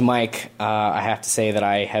Mike, I have to say that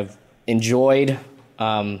I have enjoyed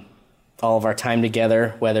all of our time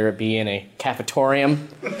together, whether it be in a cafetorium,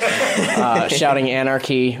 shouting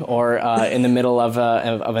 "Anarchy," or in the middle of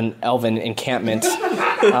an elven encampment.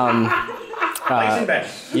 Placing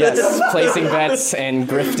bets. Yes, placing bets and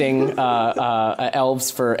grifting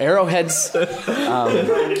elves for arrowheads. Trying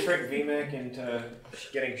to trick VMAC into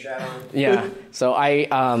getting shadowed. Yeah, so I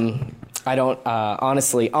don't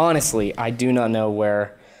honestly, I do not know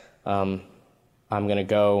where I'm gonna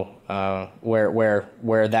go.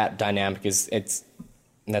 Where that dynamic is,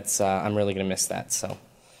 I'm really gonna miss that. So,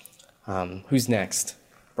 who's next?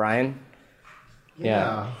 Brian?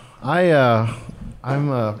 Yeah. I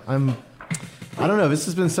don't know. This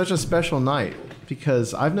has been such a special night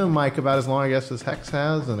because I've known Mike about as long, I guess, as Hex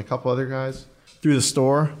has, and a couple other guys through the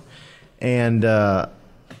store. And I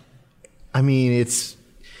mean,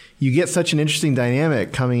 you get such an interesting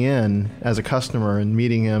dynamic coming in as a customer and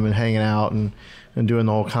meeting him and hanging out and doing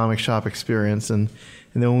the whole comic shop experience. And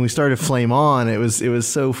then when we started Flame On, it was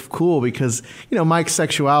so cool because, you know, Mike's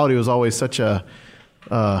sexuality was always such a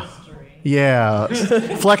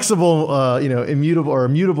flexible,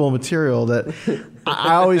 immutable material that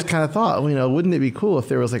I always kind of thought, you know, wouldn't it be cool if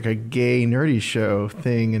there was like a gay nerdy show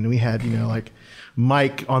thing and we had, you know, like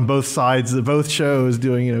Mike on both sides of both shows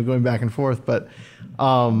doing, you know, going back and forth. But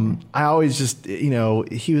I always just, you know,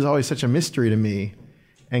 he was always such a mystery to me,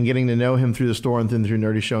 and getting to know him through the store and then through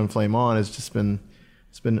Nerdy Show and Flame On has just been,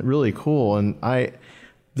 it's been really cool. And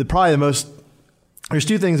there's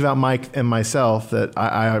two things about Mike and myself that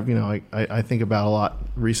I think about a lot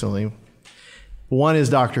recently. One is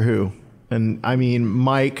Doctor Who. And I mean,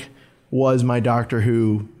 Mike was my Doctor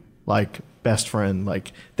Who, like, best friend.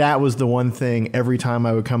 Like, that was the one thing every time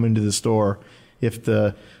I would come into the store, if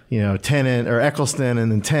the, you know, Tennant or Eccleston and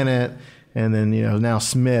then Tennant and then, you know, now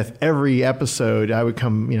Smith, every episode I would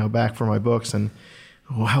come, you know, back for my books and,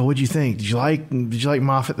 wow, what'd you think? Did you like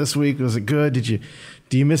Moffat this week? Was it good? Do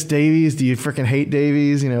you miss Davies? Do you freaking hate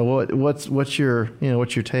Davies? You know, what's your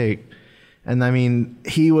take? And I mean,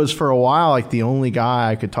 he was for a while like the only guy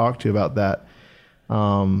I could talk to about that.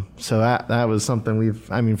 So that was something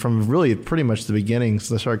from really pretty much the beginning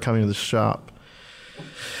since I started coming to the shop.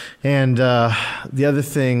 And the other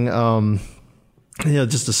thing,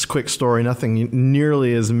 just a quick story, nothing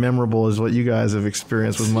nearly as memorable as what you guys have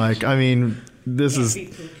experienced with Mike. I mean,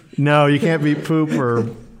 no, you can't beat poop or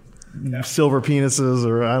silver penises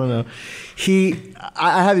or I don't know.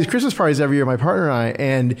 I have these Christmas parties every year, my partner and I,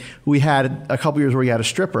 and we had a couple years where we had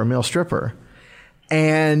a male stripper.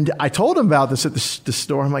 And I told him about this at the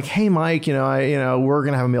store. I'm like, hey, Mike, we're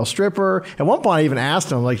going to have a male stripper. At one point, I even asked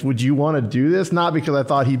him, like, would you want to do this? Not because I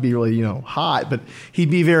thought he'd be really, hot, but he'd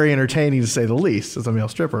be very entertaining to say the least as a male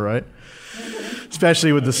stripper, right?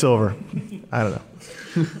 Especially with the silver. I don't know.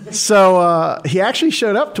 So he actually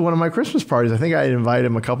showed up to one of my Christmas parties. I think I had invited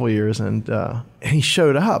him a couple of years, and he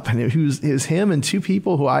showed up. And it was him and two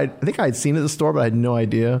people who I think I had seen at the store, but I had no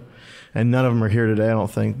idea. And none of them are here today, I don't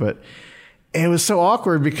think. But it was so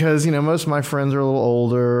awkward because, most of my friends are a little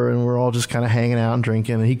older and we're all just kind of hanging out and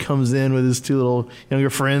drinking. And he comes in with his two little younger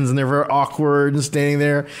friends and they're very awkward and standing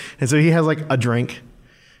there. And so he has like a drink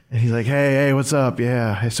and he's like, hey, what's up?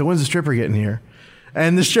 Yeah. So when's the stripper getting here?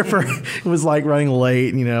 And the stripper was like running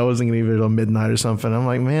late, wasn't going to be until midnight or something. I'm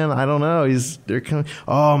like, man, I don't know. They're kind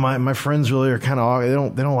of, my friends really are kind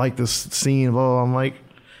of, they don't like this scene. Blah, blah. I'm like,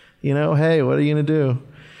 hey, what are you going to do?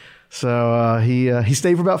 So he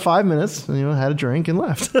stayed for about 5 minutes, and, had a drink and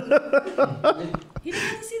left. He didn't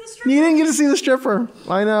get to see the stripper. He didn't get to see the stripper.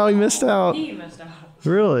 I know, he missed out. He missed out.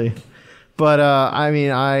 Really. But,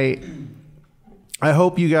 I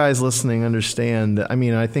hope you guys listening understand that. I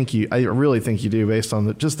really think you do based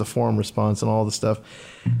on just the forum response and all the stuff.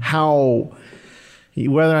 How,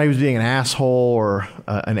 whether he was being an asshole or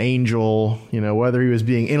an angel, whether he was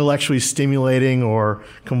being intellectually stimulating or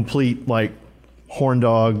complete, horn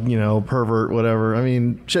dog, pervert, whatever.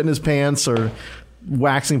 Shitting his pants or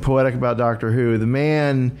waxing poetic about Doctor Who. The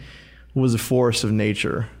man was a force of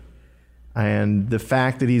nature. And the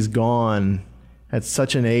fact that he's gone at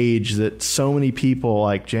such an age that so many people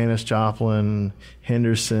like Janis Joplin,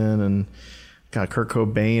 Henderson, and Kurt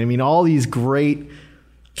Cobain, all these great,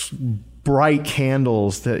 bright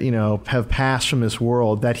candles that, have passed from this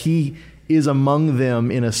world, that he is among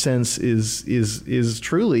them in a sense is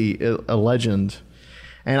truly a legend.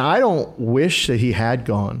 And I don't wish that he had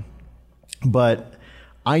gone, but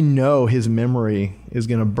I know his memory is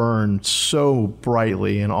going to burn so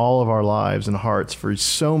brightly in all of our lives and hearts for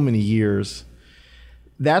so many years.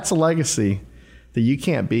 That's a legacy that you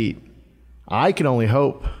can't beat. I can only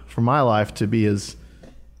hope for my life to be as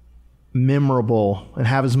memorable and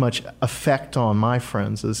have as much effect on my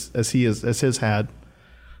friends as his had.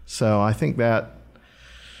 So I think that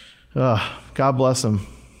God bless him,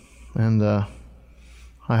 and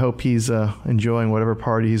I hope he's enjoying whatever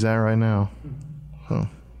party he's at right now. So.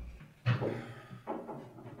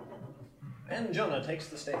 And Jonah takes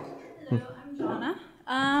the stage. Hello, I'm Jonah.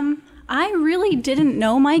 I really didn't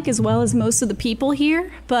know Mike as well as most of the people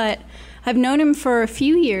here, but I've known him for a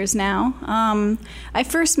few years now. I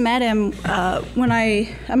first met him when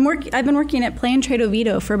I've been working at Play and Trade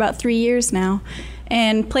Oviedo for about 3 years now.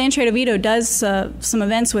 And Play and Trade Oviedo does some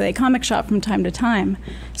events with a comic shop from time to time.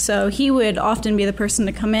 So he would often be the person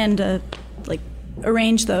to come in to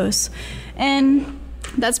arrange those. And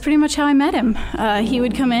that's pretty much how I met him. He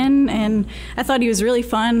would come in, and I thought he was really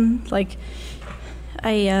fun.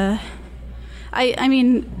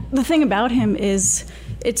 The thing about him is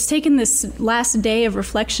it's taken this last day of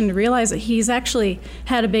reflection to realize that he's actually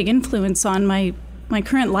had a big influence on my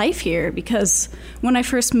current life here, because when I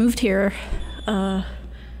first moved here,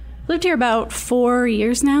 lived here about 4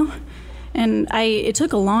 years now, and it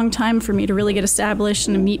took a long time for me to really get established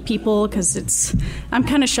and to meet people, because I'm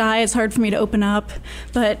kind of shy. It's hard for me to open up,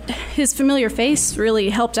 but his familiar face really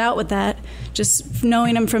helped out with that. Just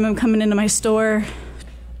knowing him from him coming into my store,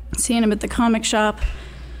 seeing him at the comic shop,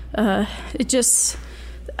 I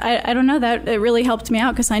don't know, that it really helped me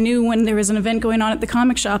out, because I knew when there was an event going on at the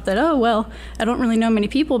comic shop that, I don't really know many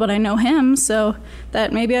people, but I know him, so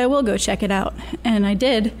that maybe I will go check it out. And I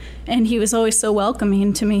did, and he was always so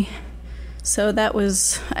welcoming to me. So that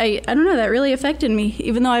was, I don't know, that really affected me,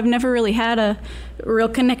 even though I've never really had a real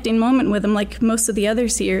connecting moment with him like most of the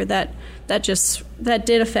others here. That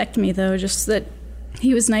did affect me, though, just that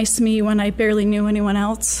he was nice to me when I barely knew anyone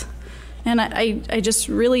else. And I just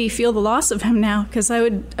really feel the loss of him now, because I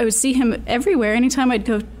would see him everywhere. Anytime I'd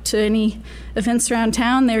go to any events around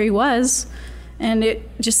town, there he was. And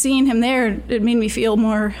just seeing him there, it made me feel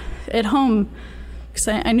more at home. Because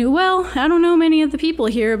I knew, I don't know many of the people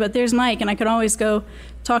here, but there's Mike, and I could always go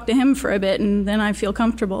talk to him for a bit, and then I feel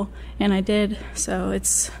comfortable. And I did. So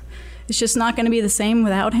it's just not going to be the same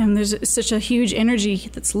without him. There's such a huge energy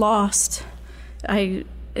that's lost. I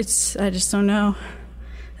just don't know.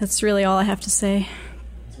 That's really all I have to say.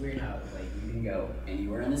 It's weird how you can go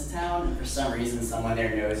anywhere corner in this town, and for some reason, someone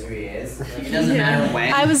there knows who he is. Like, it doesn't matter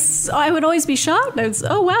when. I would always be shocked. I was,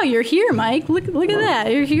 oh wow, you're here, Mike. Look at that.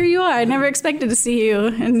 Here you are. I never expected to see you.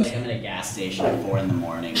 And it's like I'm at a gas station at 4 a.m.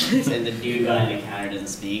 and the dude behind the counter doesn't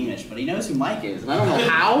speak English, but he knows who Mike is, and I don't know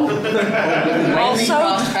how.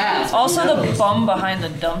 Also the bum behind the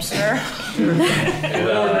dumpster.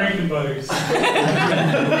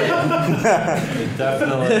 It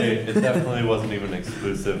definitely wasn't even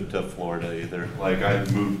exclusive to Florida either. Like, I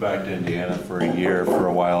moved back to Indiana for a year for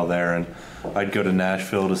a while there, and I'd go to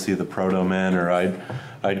Nashville to see the Proto Men, or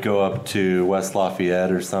I'd go up to West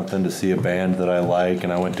Lafayette or something to see a band that I like,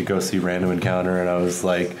 and I went to go see Random Encounter, and I was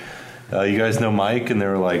like, you guys know Mike? And they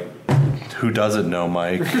were like, who doesn't know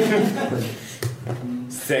Mike?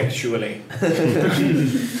 Sexually.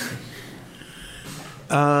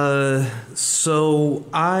 So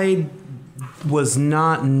I was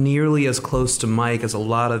not nearly as close to Mike as a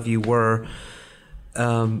lot of you were,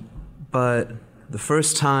 but the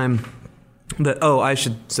first time that I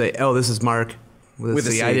should say, this is Mark with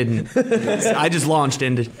a C. I didn't. I just launched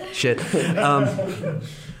into shit.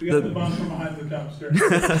 We got the bum from behind the dumpster.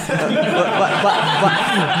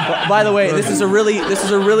 By the way, this is a really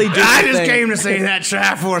I just came to say that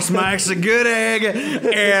Triforce Mike's a good egg,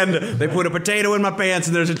 and they put a potato in my pants,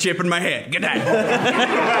 and there's a chip in my head. Good night.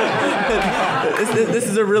 This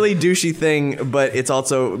is a really douchey thing, but it's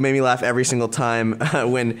also made me laugh every single time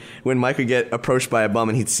when Mike would get approached by a bum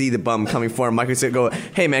and he'd see the bum coming for him. Mike would go,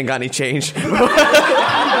 "Hey man, got any change?"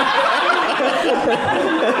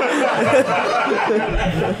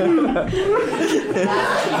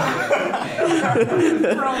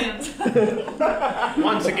 Brilliant.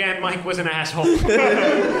 Once again, Mike was an asshole.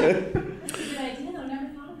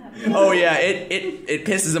 Oh yeah, it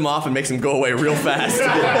pisses him off and makes him go away real fast.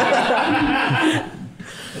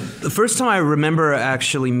 The first time I remember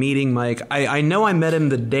actually meeting Mike, I know I met him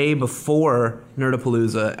the day before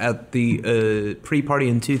Nerdapalooza at the pre-party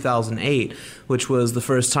in 2008, which was the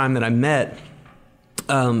first time that I met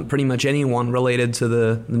pretty much anyone related to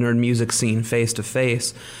the nerd music scene face to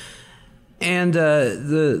face. And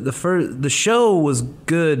the show was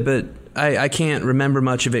good, but I can't remember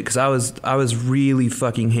much of it because I was really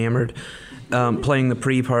fucking hammered playing the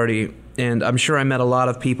pre-party. And I'm sure I met a lot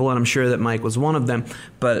of people, and I'm sure that Mike was one of them,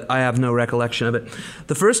 but I have no recollection of it.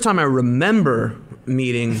 The first time I remember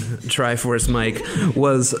meeting Triforce Mike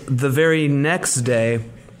was the very next day,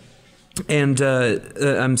 and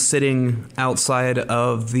I'm sitting outside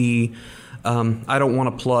of the... I don't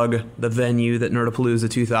want to plug the venue that Nerdapalooza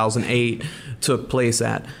 2008 took place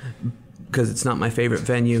at, because it's not my favorite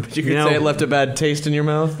venue. You could say it left a bad taste in your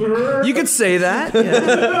mouth? You could say that.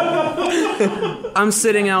 Yeah. I'm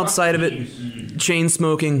sitting outside of it, chain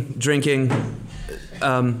smoking, drinking,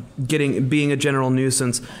 being a general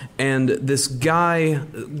nuisance, and this guy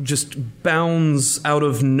just bounds out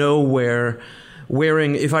of nowhere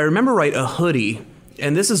wearing, if I remember right, a hoodie.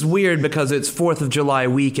 And this is weird because it's 4th of July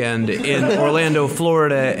weekend in Orlando,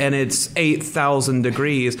 Florida, and it's 8,000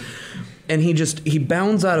 degrees. And he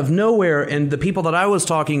bounds out of nowhere, and the people that I was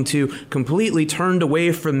talking to completely turned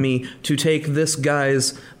away from me to take this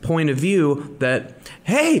guy's point of view that,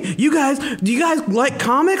 hey, do you guys like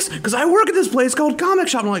comics? Because I work at this place called Comic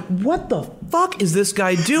Shop. And I'm like, what the fuck is this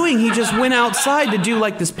guy doing? He just went outside to do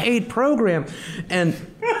like this paid program. And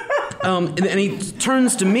he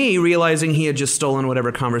turns to me, realizing he had just stolen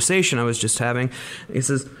whatever conversation I was just having. He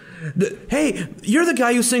says, "Hey, you're the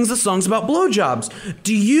guy who sings the songs about blowjobs.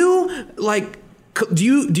 Do you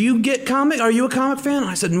get comic? Are you a comic fan?"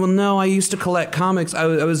 I said, "Well, no. I used to collect comics. I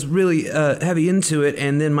was really heavy into it,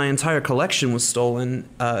 and then my entire collection was stolen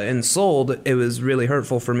and sold. It was really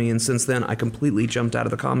hurtful for me, and since then, I completely jumped out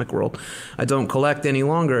of the comic world. I don't collect any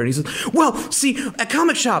longer." And he said, "Well, see, at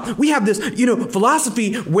Comic Shop, we have this,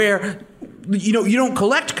 philosophy where." You don't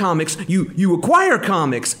collect comics, you acquire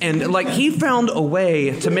comics. And like he found a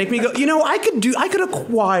way to make me go, I could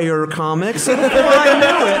acquire comics, and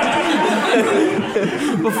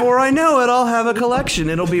before I know it, I'll have a collection.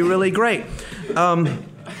 It'll be really great. And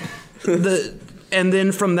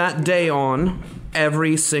then from that day on,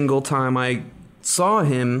 every single time I saw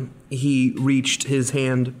him, he reached his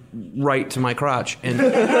hand right to my crotch. And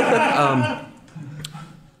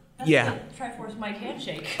yeah. Triforce Mike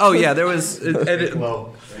handshake. Oh yeah, there was. Very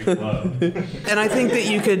low. And I think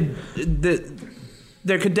that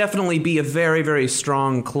there could definitely be a very, very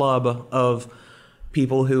strong club of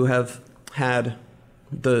people who have had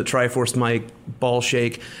the Triforce Mike ball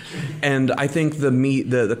shake, and I think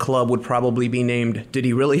the club would probably be named "Did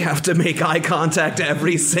he really have to make eye contact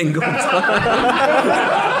every single time?"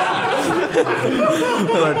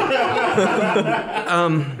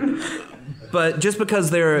 But just because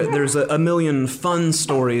there's a million fun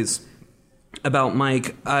stories about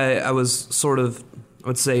Mike, I was sort of, I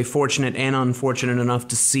would say, fortunate and unfortunate enough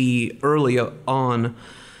to see early on.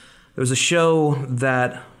 There was a show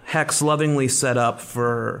that Hex lovingly set up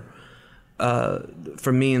for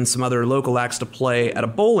me and some other local acts to play at a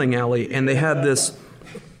bowling alley, and they had this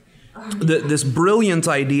brilliant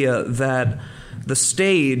idea that the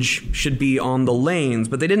stage should be on the lanes,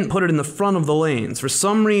 but they didn't put it in the front of the lanes. For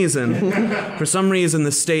some reason,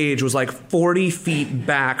 the stage was like 40 feet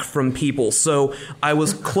back from people. So I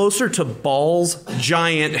was closer to balls,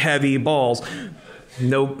 giant, heavy balls.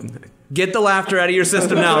 Nope. Get the laughter out of your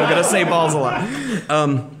system now. I'm going to say balls a lot.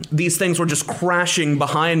 These things were just crashing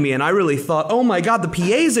behind me, and I really thought, oh my God, the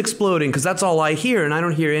PA's exploding, because that's all I hear, and I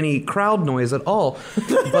don't hear any crowd noise at all.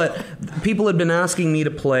 But people had been asking me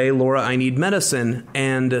to play Laura, I Need Medicine,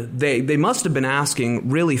 and they must have been asking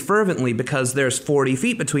really fervently because there's 40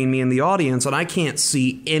 feet between me and the audience, and I can't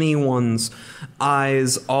see anyone's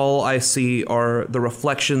eyes. All I see are the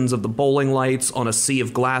reflections of the bowling lights on a sea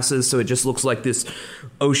of glasses, so it just looks like this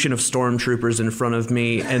ocean of stormtroopers in front of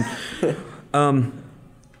me. And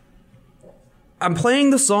I'm playing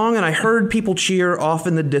the song, and I heard people cheer off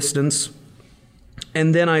in the distance,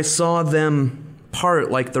 and then I saw them part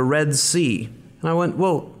like the Red Sea. And I went,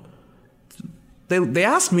 well, they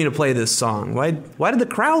asked me to play this song. Why did the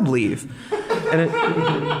crowd leave? And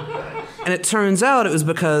it turns out it was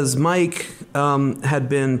because Mike had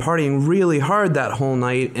been partying really hard that whole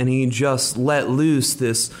night, and he just let loose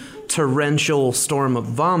this torrential storm of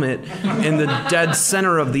vomit in the dead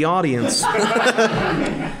center of the audience.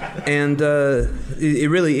 And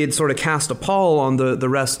it sort of cast a pall on the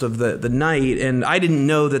rest of the night. And I didn't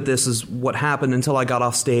know that this is what happened until I got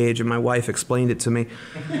off stage and my wife explained it to me.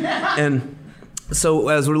 And so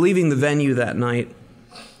as we're leaving the venue that night,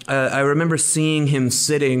 I remember seeing him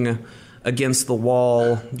sitting against the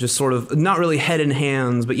wall, just sort of, not really head in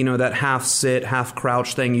hands, but you know, that half sit, half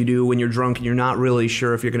crouch thing you do when you're drunk and you're not really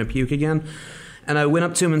sure if you're going to puke again. And I went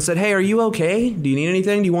up to him and said, hey, are you okay? Do you need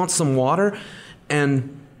anything? Do you want some water?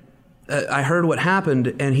 And I heard what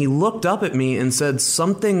happened, and he looked up at me and said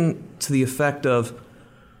something to the effect of,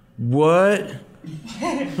 what?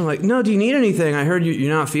 I'm like, no, do you need anything? I heard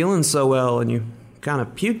you're not feeling so well, and you kind of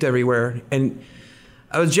puked everywhere. And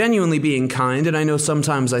I was genuinely being kind, and I know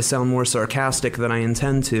sometimes I sound more sarcastic than I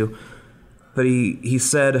intend to, but he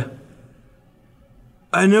said,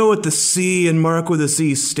 I know what the C and Mark with a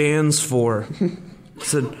C stands for. I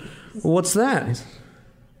said, well, what's that? He said,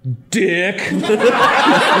 Dick.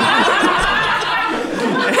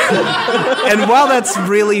 And while that's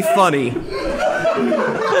really funny,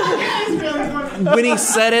 when he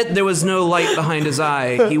said it, there was no light behind his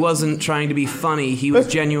eye. He wasn't trying to be funny. He was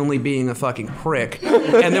genuinely being a fucking prick.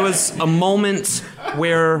 And there was a moment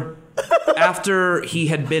where, after he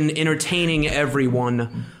had been entertaining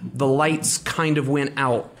everyone, the lights kind of went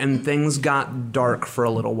out and things got dark for a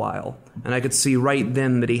little while. And I could see right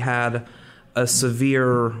then that he had a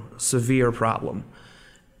severe problem.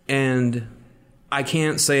 And I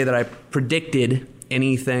can't say that I predicted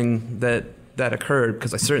anything that occurred,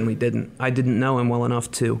 because I certainly didn't. I didn't know him well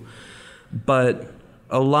enough to. But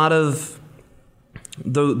a lot of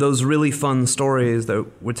those really fun stories that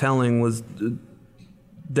we're telling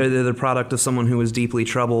they're the product of someone who was deeply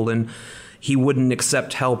troubled, and he wouldn't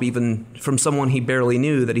accept help even from someone he barely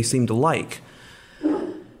knew that he seemed to like.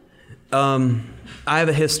 I have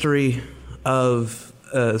a history of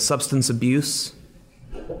substance abuse.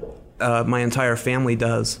 My entire family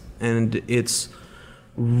does, and it's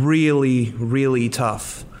really, really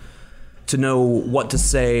tough to know what to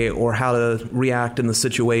say or how to react in the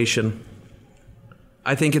situation.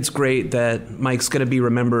 I think it's great that Mike's going to be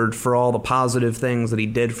remembered for all the positive things that he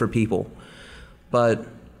did for people, but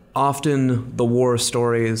often the war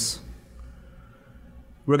stories,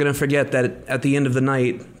 we're going to forget that at the end of the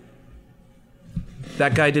night,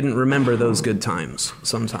 that guy didn't remember those good times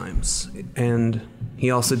sometimes, and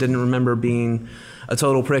he also didn't remember being a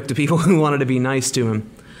total prick to people who wanted to be nice to him.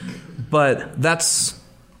 But that's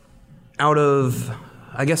out of,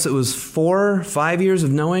 I guess it was 4 or 5 years of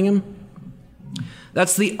knowing him.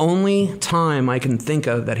 That's the only time I can think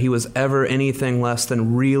of that he was ever anything less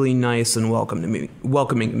than really nice and welcoming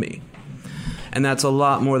to me. And that's a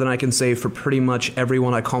lot more than I can say for pretty much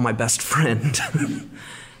everyone I call my best friend.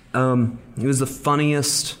 He was the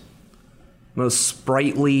funniest, most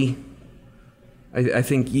sprightly. I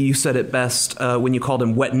think you said it best when you called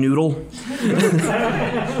him Wet Noodle.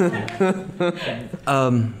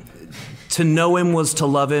 To know him was to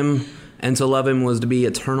love him, and to love him was to be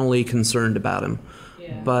eternally concerned about him.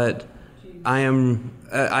 Yeah. But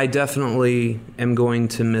I definitely am going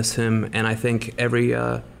to miss him, and I think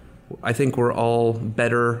I think we're all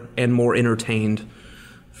better and more entertained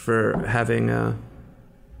for having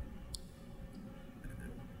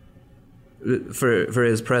for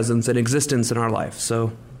his presence and existence in our life.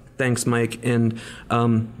 So thanks, Mike. And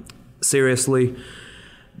seriously,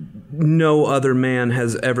 no other man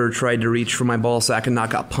has ever tried to reach for my ball sack and not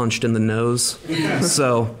got punched in the nose.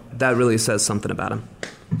 So that really says something about him.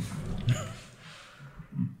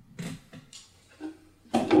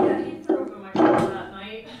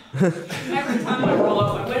 Every time I roll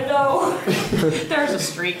up my window, there's a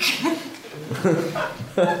streak.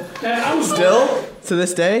 Still? To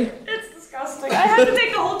this day? It's disgusting. I had to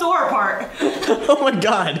take the whole door apart. Oh my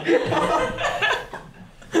God.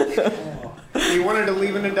 You wanted to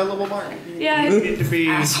leave an indelible mark. Yeah, I needed to be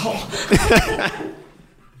asshole.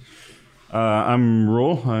 I'm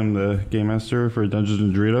Roel. I'm the game master for Dungeons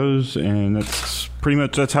and Doritos, and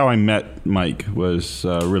that's how I met Mike. Was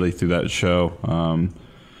really through that show.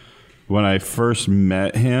 When I first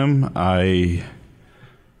met him, I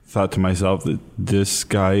thought to myself that this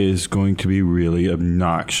guy is going to be really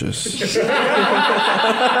obnoxious.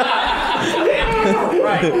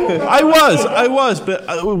 I was, but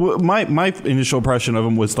my initial impression of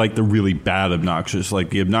him was like the really bad obnoxious, like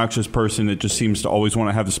the obnoxious person that just seems to always want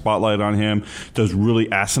to have the spotlight on him, does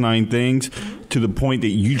really asinine things to the point that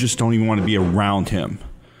you just don't even want to be around him.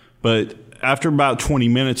 But after about 20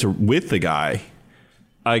 minutes with the guy,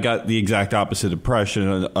 I got the exact opposite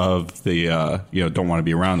impression of the don't want to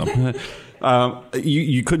be around them.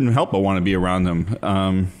 You couldn't help but want to be around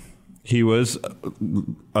them. He was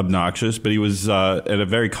obnoxious, but he was in a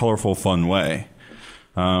very colorful, fun way.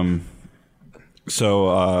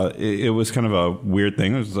 So it was kind of a weird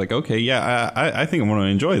thing. It was like, okay, yeah, I think I'm going to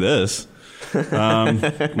enjoy this. We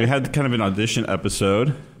had kind of an audition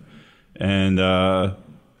episode, and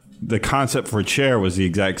the concept for Chair was the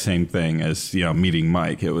exact same thing as meeting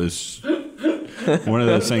Mike. It was one of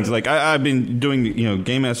those things. Like I've been doing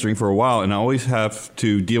game mastering for a while, and I always have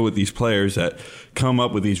to deal with these players that come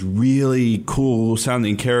up with these really cool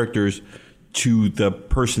sounding characters to the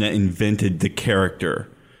person that invented the character.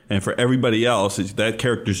 And for everybody else, that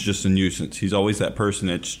character's just a nuisance. He's always that person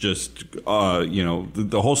that's just,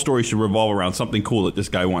 the whole story should revolve around something cool that this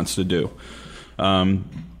guy wants to do.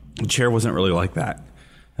 Chair wasn't really like that.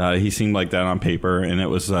 He seemed like that on paper, and it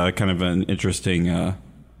was kind of an interesting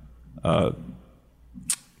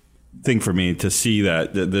thing for me to see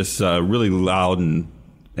that this really loud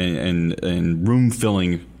and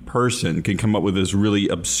room-filling person can come up with this really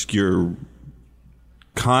obscure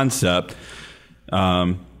concept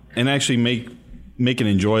and actually make it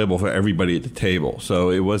enjoyable for everybody at the table. So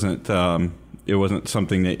it wasn't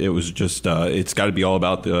something that it was just it's got to be all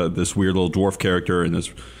about this weird little dwarf character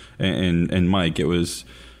and Mike. It was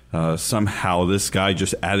somehow this guy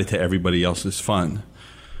just added to everybody else's fun.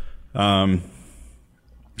 I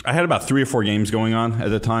had about 3 or 4 games going on at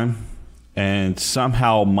the time, and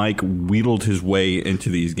somehow Mike wheedled his way into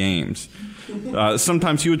these games.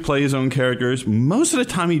 Sometimes he would play his own characters. Most of the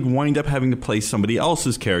time he'd wind up having to play somebody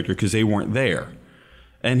else's character because they weren't there.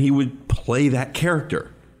 And he would play that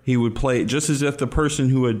character. He would play it just as if the person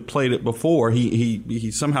who had played it before,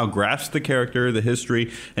 he somehow grasped the character, the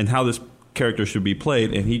history, and how this character should be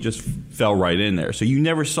played, and he just fell right in there. So you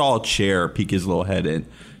never saw a Chair peek his little head in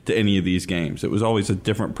to any of these games. It was always a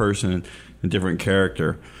different person, a different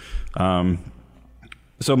character.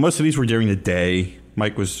 So most of these were during the day.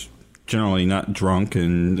 Mike was generally not drunk,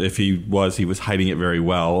 and if he was hiding it very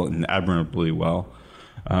well and admirably well.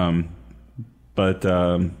 But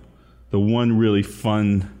the one really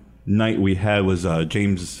fun night we had was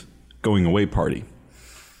James' going away party.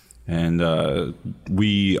 And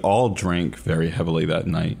we all drank very heavily that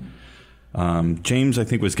night. James, I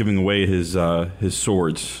think, was giving away his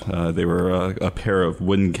swords. They were a pair of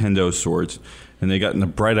wooden kendo swords, and they got in the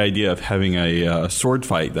bright idea of having a sword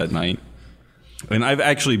fight that night. And I've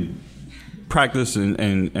actually practiced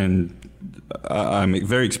and I'm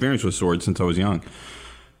very experienced with swords since I was young.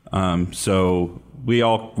 So we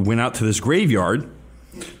all went out to this graveyard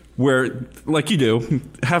where, like you do,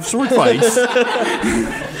 have sword fights.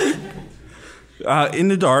 In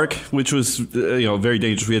the dark, which was very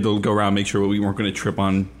dangerous. We had to go around, make sure we weren't going to trip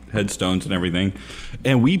on headstones and everything.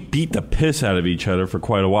 And we beat the piss out of each other for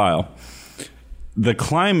quite a while. The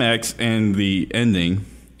climax and the ending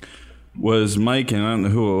was Mike, and I don't know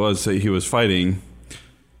who it was that he was fighting.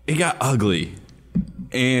 It got ugly.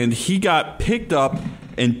 And he got picked up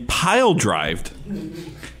and pile-drived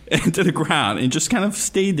into the ground and just kind of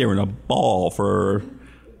stayed there in a ball for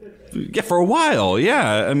a while.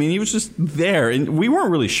 Yeah, I mean, he was just there, and we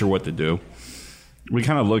weren't really sure what to do. we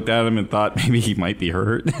kind of looked at him and thought maybe he might be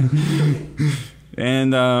hurt.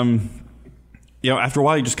 And, after a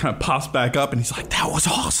while, he just kind of pops back up and he's like, that was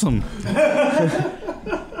awesome.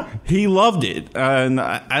 He loved it. And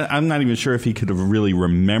I'm not even sure if he could have really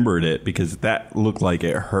remembered it because that looked like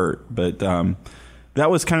it hurt. But that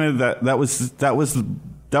was kind of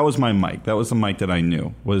that was my Mike. That was the Mike that I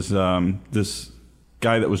knew. Was this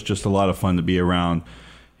guy that was just a lot of fun to be around.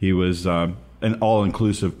 He was an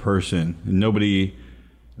all-inclusive person. Nobody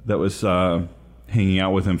that was hanging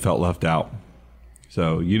out with him felt left out.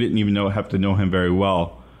 So you didn't even have to know him very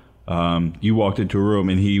well. You walked into a room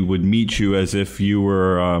and he would meet you as if you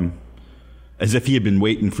were, as if he had been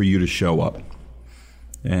waiting for you to show up.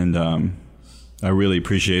 And I really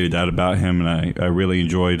appreciated that about him, and I really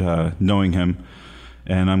enjoyed knowing him.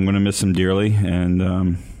 And I'm going to miss him dearly.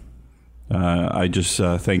 And I just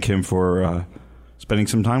thank him for spending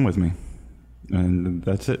some time with me. And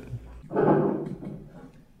that's it.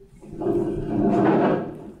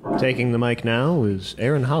 Taking the mic now is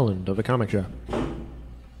Aaron Holland of The Comic Shop.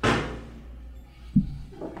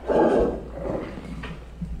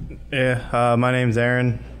 Yeah, my name's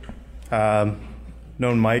Aaron.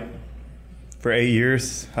 Known Mike for 8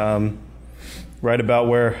 years. Right about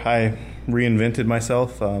where I reinvented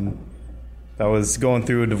myself. I was going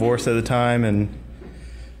through a divorce at the time and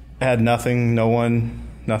had nothing going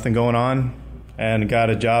on, and got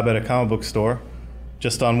a job at a comic book store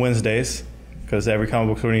just on Wednesdays, because every comic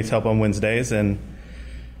book store needs help on Wednesdays. And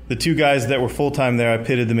the two guys that were full-time there, I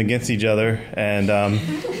pitted them against each other, and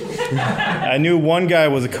I knew one guy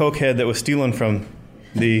was a cokehead that was stealing from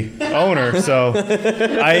the owner, so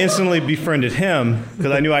I instantly befriended him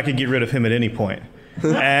because I knew I could get rid of him at any point.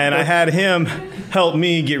 And I had him help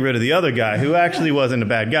me get rid of the other guy, who actually wasn't a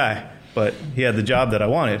bad guy, but he had the job that I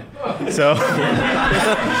wanted. So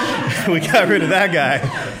we got rid of that guy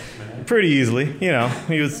pretty easily.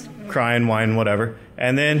 He was crying, whining, whatever.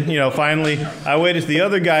 And then, finally, I waited till the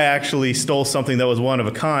other guy actually stole something that was one of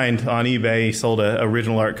a kind on eBay. He sold an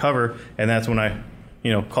original art cover, and that's when I,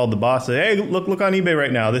 called the boss and said, hey, look on eBay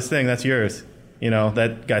right now. This thing, that's yours.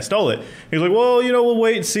 That guy stole it. He was like, well, we'll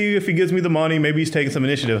wait and see if he gives me the money. Maybe he's taking some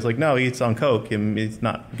initiative. It's like, no, he's on coke, and he's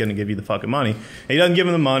not going to give you the fucking money. And he doesn't give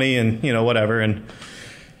him the money, and, whatever. And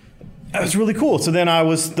that was really cool. So then I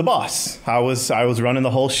was the boss. I was running the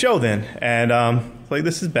whole show then. And, like,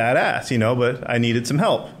 this is badass, but I needed some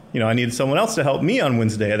help. I needed someone else to help me on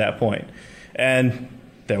Wednesday at that point. And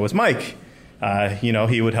there was Mike.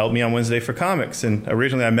 He would help me on Wednesday for comics. And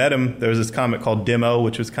originally I met him. There was this comic called Demo,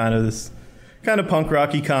 which was kind of punk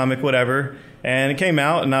rocky comic, whatever. And it came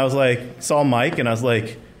out, and I was like, saw Mike, and I was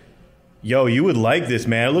like, yo, you would like this,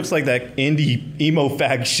 man. It looks like that indie emo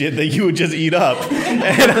fag shit that you would just eat up.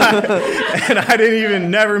 And I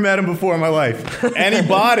never met him before in my life. And he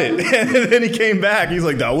bought it. And then he came back. He's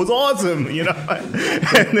like, that was awesome, And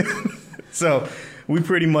then, so we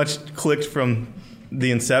pretty much clicked from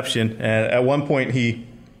the inception. And at one point he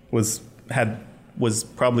was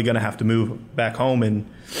probably going to have to move back home, and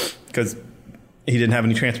because he didn't have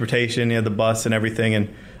any transportation. He had the bus and everything,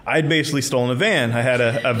 and I'd basically stolen a van. I had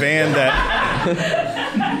a van that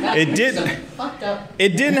it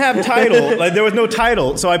didn't have title. Like, there was no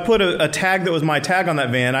title, so I put a tag that was my tag on that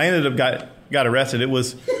van. I ended up got arrested. It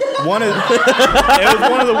was one of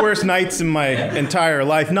the worst nights in my entire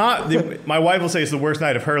life. My wife will say it's the worst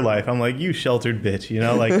night of her life. I'm like, you sheltered bitch,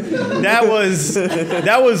 that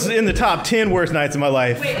was in the top 10 worst nights of my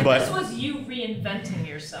life. Wait, but this was you reinventing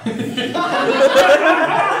yourself.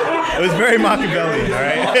 It was very Machiavellian, all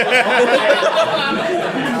right?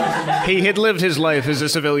 He had lived his life as a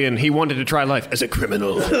civilian. He wanted to try life as a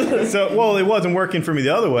criminal. So, it wasn't working for me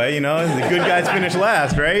the other way, The good guys finish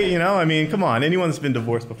last, right? I mean, come on. Anyone that's been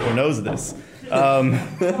divorced before knows this.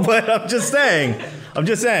 But I'm just saying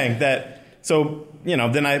that, so,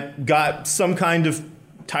 then I got some kind of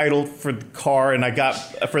title for the car, and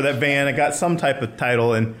for that van, I got some type of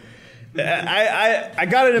title, and I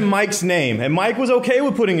got it in Mike's name, and Mike was okay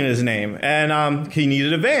with putting in his name, and he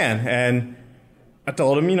needed a van, and I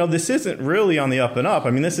told him, this isn't really on the up and up.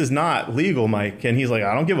 I mean, this is not legal, Mike. And he's like,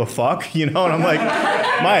 I don't give a fuck, and I'm like,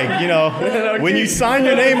 Mike, when you sign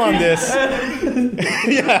your name on this,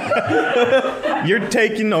 yeah, you're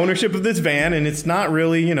taking ownership of this van, and it's not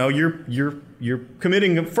really, you're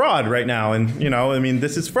committing a fraud right now, and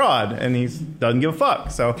this is fraud, and he doesn't give a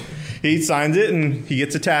fuck. So he signs it, and he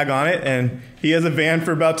gets a tag on it, and he has a van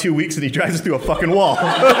for about 2 weeks, and he drives it through a fucking wall.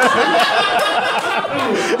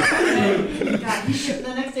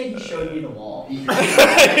 The next day he showed me the wall. wall. He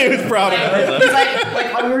was proud of himself. He's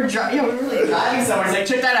like when we were driving somewhere, he's like,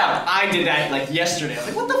 check that out. I did that like yesterday. I was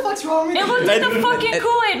like, what the fuck's wrong with you? It looked like the fucking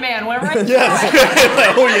Kool-Aid Man went right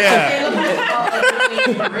Oh yeah. It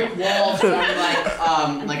looked like brick walls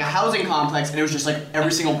like a housing complex, and it was just like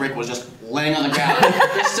every single brick was just laying on the ground.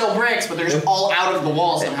 There's still bricks, but they're just all out of the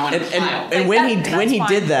wall somehow in a pile. And when he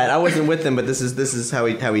did that, I wasn't with him, but this is how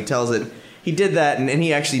he tells it. He did that, and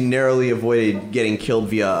he actually narrowly avoided getting killed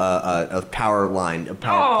via a power line, a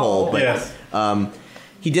power pole. But yes.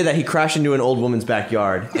 He did that. He crashed into an old woman's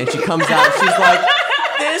backyard, and she comes out, and she's like,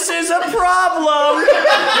 "This is a problem.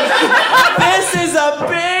 This is a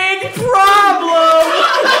big problem."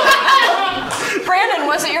 Brandon,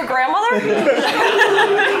 was it your grandmother?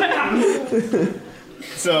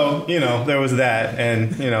 So, there was that,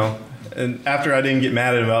 and, and after I didn't get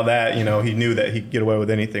mad at him about that, he knew that he could get away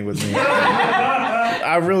with anything with me.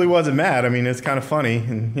 I really wasn't mad. I mean, it's kind of funny,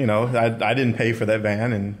 and, I didn't pay for that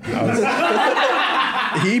van, and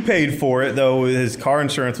he paid for it, though. His car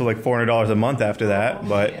insurance was like $400 a month after that,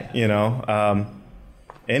 but,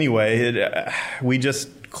 anyway, we just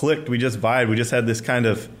clicked, we just vibed, we just had this kind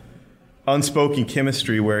of unspoken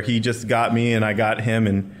chemistry where he just got me and I got him,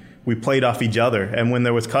 and we played off each other. And when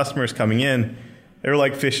there was customers coming in, they were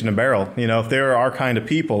like fish in a barrel. If they were our kind of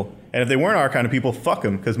people, and if they weren't our kind of people, fuck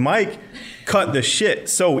them. Because Mike cut the shit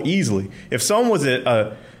so easily. If someone was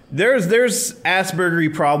there's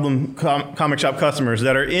Aspergery problem comic shop customers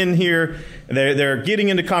that are in here. They're getting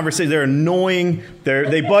into conversation. They're annoying.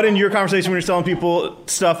 They butt into your conversation when you're selling people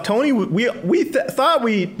stuff. Tony, we thought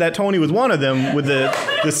that Tony was one of them with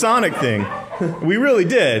the Sonic thing. We really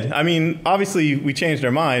did. I mean, obviously we changed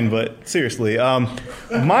our mind, but seriously,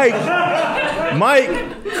 Mike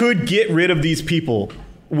could get rid of these people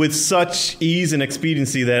with such ease and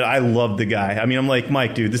expediency that I loved the guy. I mean, I'm like,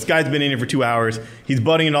 Mike, dude, this guy's been in here for 2 hours. He's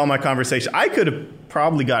butting into all my conversation. I could have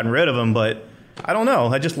probably gotten rid of him, but I don't know.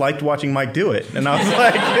 I just liked watching Mike do it. And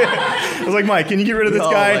I was like, Mike, can you get rid of this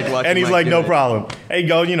guy? And he's like, no problem. Hey,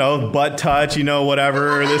 go, butt touch,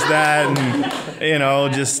 whatever, this, that,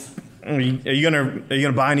 and, just... Are you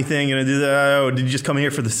gonna buy anything? You gonna do that? Or did you just come here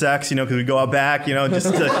for the sex? Because we go out back.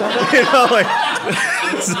 Just to,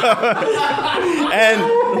 So,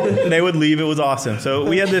 and they would leave. It was awesome. So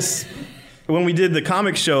we had this when we did the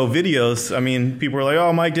comic show videos. I mean, people were like,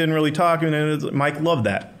 "Oh, Mike didn't really talk," and Mike loved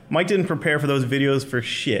that. Mike didn't prepare for those videos for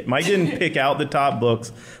shit. Mike didn't pick out the top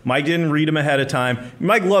books. Mike didn't read them ahead of time.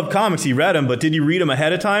 Mike loved comics. He read them, but did he read them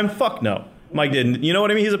ahead of time? Fuck no. Mike didn't. You know what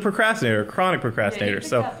I mean? He's a procrastinator, a chronic procrastinator.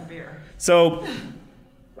 So,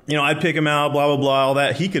 I'd pick him out, blah, blah, blah, all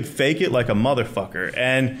that. He could fake it like a motherfucker.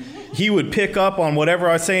 And he would pick up on whatever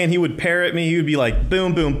I was saying. He would parrot me. He would be like,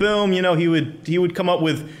 boom, boom, boom. He would come up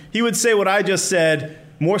with, he would say what I just said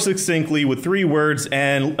more succinctly with 3 words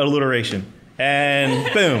and alliteration.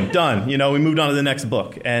 And boom, done. We moved on to the next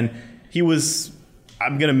book. And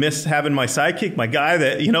I'm going to miss having my sidekick, my guy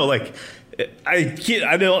that,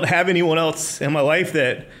 I don't have anyone else in my life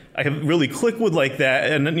that I could really click with like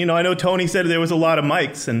that. And, I know Tony said there was a lot of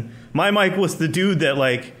Mikes, and my Mike was the dude that,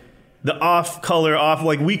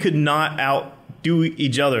 the we could not outdo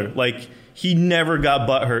each other. He never got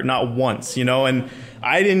butthurt, not once, and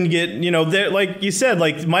I didn't get, like you said,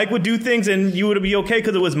 Mike would do things and you would be okay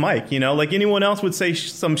because it was Mike, anyone else would say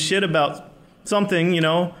some shit about something,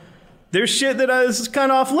 there's shit that is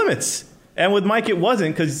kind of off limits. And with Mike, it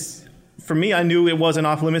wasn't, because for me, I knew it wasn't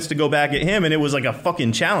off limits to go back at him, and it was like a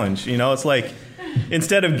fucking challenge. It's like,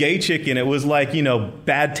 instead of gay chicken, it was like,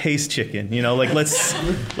 bad taste chicken. Let's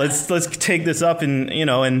take this up, and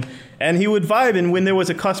and he would vibe. And when there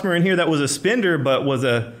was a customer in here that was a spinner but was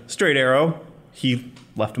a straight arrow, he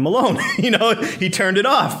left him alone. He turned it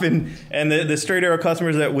off, and the straight arrow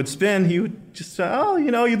customers that would spin, he would just say, oh,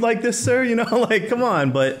 you'd like this, sir, come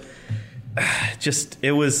on. But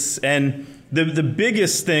it was, and the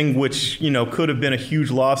biggest thing, which could have been a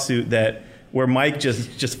huge lawsuit, where Mike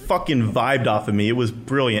just fucking vibed off of me. It was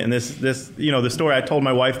brilliant. And this the story, I told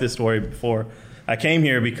my wife this story before I came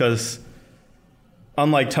here, because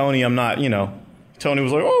unlike Tony, I'm not, Tony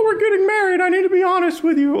was like, oh, we're getting married, I need to be honest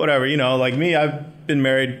with you, whatever. Like me, I've been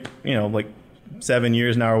married 7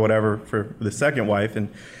 years now or whatever for the second wife, and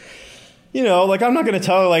I'm not going to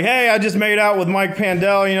tell her, hey, I just made out with Mike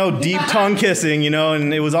Pandel, deep tongue kissing,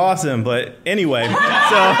 and it was awesome. But anyway, so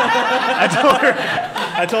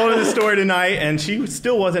I told her the story tonight, and she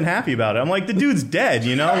still wasn't happy about it. I'm like, the dude's dead,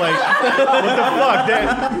 what the fuck?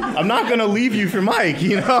 I'm not going to leave you for Mike,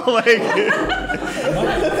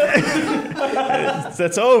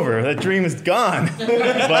 that's over. That dream is gone.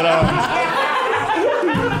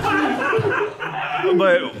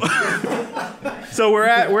 But So we're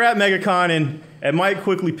at MegaCon, and Mike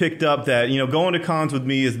quickly picked up that, going to cons with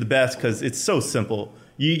me is the best because it's so simple.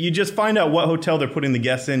 You just find out what hotel they're putting the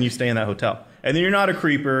guests in, you stay in that hotel. And then you're not a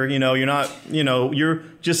creeper, you're not, you're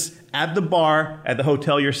just at the bar at the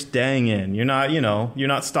hotel you're staying in. You're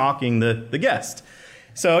not stalking the guest.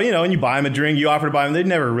 So, and you buy them a drink, you offer to buy them. They'd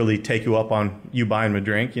never really take you up on you buying them a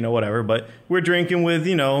drink, whatever. But we're drinking with,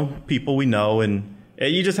 people we know. And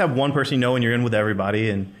you just have one person and you're in with everybody.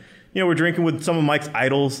 And, we're drinking with some of Mike's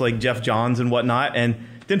idols like Jeff Johns and whatnot. And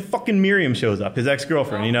then fucking Miriam shows up, his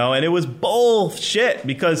ex-girlfriend, and it was bullshit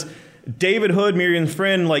because David Hood, Miriam's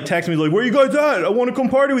friend, texted me, where you guys at? I want to come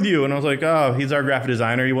party with you. And I was like, oh, he's our graphic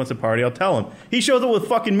designer. He wants to party. I'll tell him. He shows up with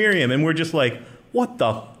fucking Miriam, and we're just like, what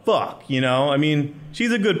the fuck, I mean,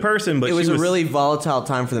 she's a good person, but it was a really volatile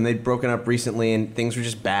time for them. They'd broken up recently, and things were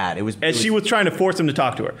just bad. She was trying to force him to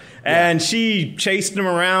talk to her, and she chased him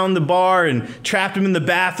around the bar and trapped him in the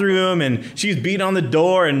bathroom, and she was beating on the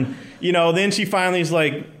door, and then she finally is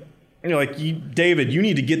like, David, you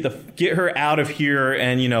need to get her out of here,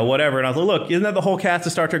 and whatever. And I was like, look, isn't that the whole cast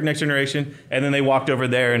of Star Trek Next Generation? And then they walked over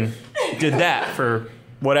there and did that for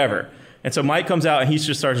whatever. And so Mike comes out and he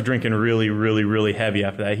just starts drinking really, really, really heavy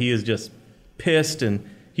after that. He is just pissed and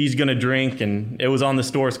he's going to drink, and it was on the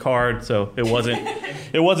store's card, so it wasn't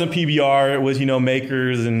PBR, it was,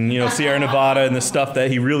 Makers and, Sierra Nevada and the stuff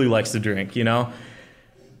that he really likes to drink, And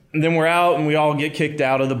then we're out and we all get kicked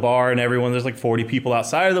out of the bar, and there's 40 people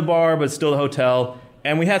outside of the bar, but still the hotel.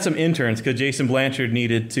 And we had some interns because Jason Blanchard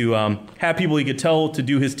needed to have people he could tell to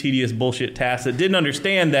do his tedious bullshit tasks that didn't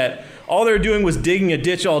understand that all they were doing was digging a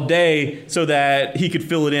ditch all day so that he could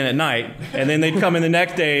fill it in at night. And then they'd come in the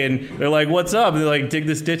next day and they're like, what's up? And they're like, dig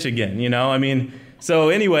this ditch again, I mean, so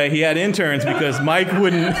anyway, he had interns because Mike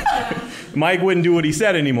wouldn't do what he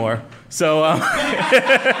said anymore. So,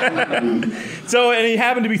 and he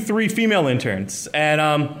happened to be 3 female interns, and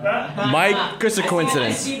Mike. Just a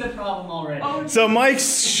coincidence. I see the problem already. So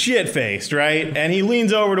Mike's shit-faced, right? And he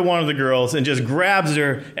leans over to one of the girls and just grabs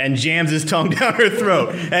her and jams his tongue down her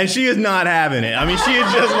throat, and she is not having it. I mean, she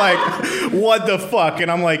is just like, "What the fuck?"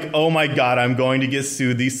 And I'm like, "Oh my god, I'm going to get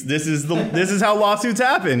sued. This is how lawsuits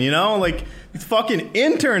happen, These fucking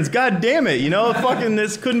interns, god damn it, fucking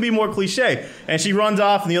this couldn't be more cliche." And she runs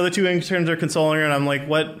off, and the other 2 interns are consoling her, and I'm like,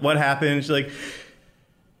 what happened? And she's like,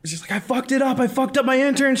 I fucked it up. I fucked up my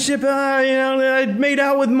internship. I made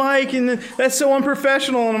out with Mike, and that's so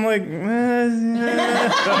unprofessional. And I'm like,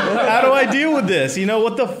 how do I deal with this?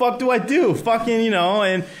 What the fuck do I do? Fucking,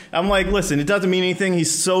 and I'm like, listen, it doesn't mean anything.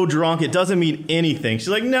 He's so drunk. It doesn't mean anything. She's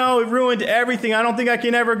like, no, it ruined everything. I don't think I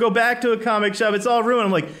can ever go back to a comic shop. It's all ruined.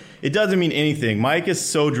 I'm like, it doesn't mean anything. Mike is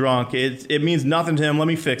so drunk. It means nothing to him. Let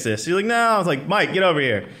me fix this. She's like, no. I was like, Mike, get over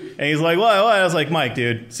here. And he's like, what? I was like, Mike,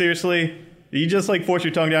 dude, seriously? You just force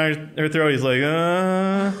your tongue down her throat. He's like,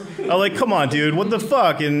 I was like, come on, dude, what the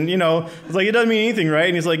fuck? And, I was like, it doesn't mean anything, right?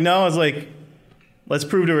 And he's like, no. I was like, let's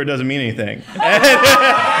prove to her it doesn't mean anything.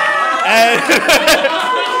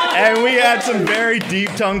 And we had some very deep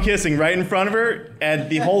tongue kissing right in front of her, and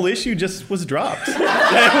the whole issue just was dropped. It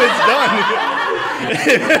was done.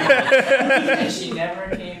 And she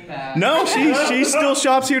never came back. No, she still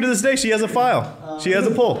shops here to this day. She has a file. She has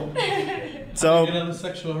a pull. So get out of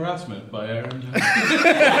sexual harassment by Aaron.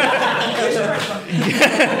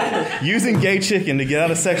 Using gay chicken to get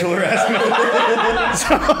out of sexual harassment.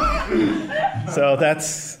 So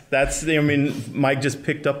that's. I mean, Mike just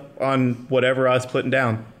picked up on whatever I was putting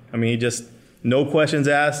down. I mean, he just no questions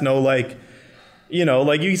asked, no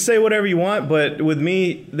you say whatever you want, but with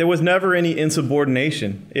me, there was never any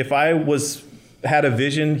insubordination. If I had a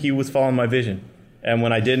vision, he was following my vision, and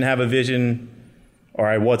when I didn't have a vision, or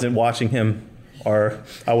I wasn't watching him, or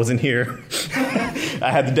I wasn't here,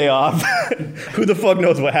 I had the day off. Who the fuck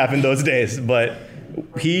knows what happened those days? But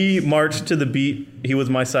he marched to the beat. He was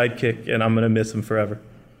my sidekick, and I'm gonna miss him forever.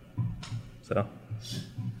 So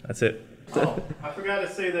that's it. Oh, I forgot to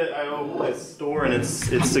say that I owe his store and its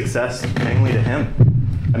success mainly to him.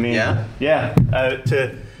 I mean, yeah. I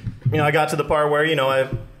got to the part where I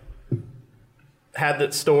had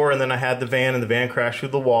that store, and then I had the van, and the van crashed through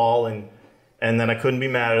the wall, and then I couldn't be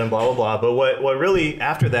mad at him, blah blah blah. But what really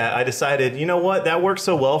after that, I decided, that worked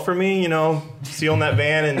so well for me, stealing that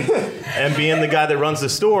van and being the guy that runs the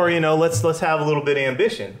store. Let's have a little bit of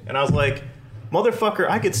ambition. And I was like, motherfucker,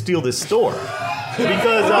 I could steal this store.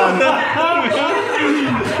 Because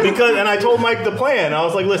and I told Mike the plan. I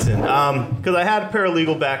was like, listen, because I had a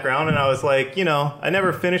paralegal background, and I was like, I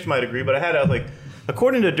never finished my degree, but I was like,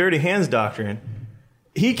 according to Dirty Hands doctrine,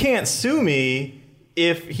 he can't sue me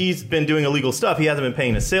if he's been doing illegal stuff, he hasn't been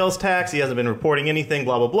paying his sales tax, he hasn't been reporting anything,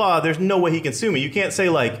 blah, blah, blah, there's no way he can sue me. You can't say,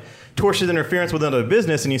 like, tortious interference with another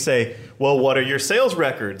business, and you say, well, what are your sales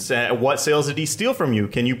records? What sales did he steal from you?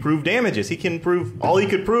 Can you prove damages? All he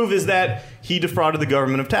could prove is that he defrauded the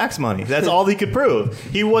government of tax money. That's all he could prove.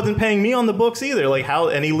 He wasn't paying me on the books either. Like, how?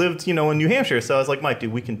 And he lived, in New Hampshire. So I was like, Mike,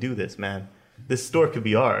 dude, we can do this, man. This store could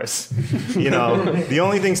be ours. The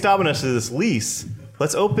only thing stopping us is this lease.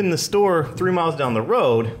 Let's open the store 3 miles down the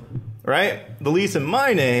road, right? The lease in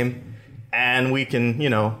my name, and we can,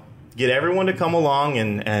 get everyone to come along,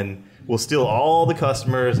 and we'll steal all the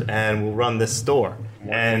customers, and we'll run this store.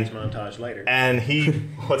 And montage later. And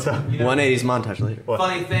what's up? 180s montage later. What?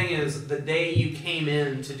 Funny thing is, the day you came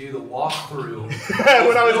in to do the walkthrough,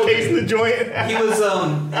 when I was casing the joint,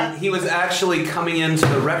 he was actually coming into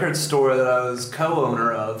the record store that I was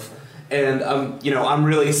co-owner of. And I'm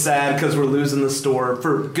really sad because we're losing the store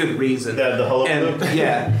for good reason. The hullabaloo?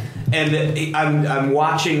 Yeah. And I'm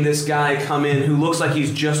watching this guy come in who looks like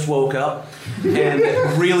he's just woke up and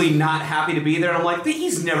really not happy to be there. And I'm like,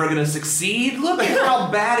 he's never going to succeed. Look at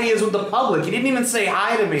how bad he is with the public. He didn't even say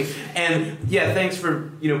hi to me. And yeah, thanks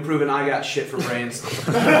for proving I got shit for brains.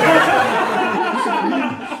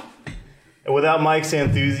 Without Mike's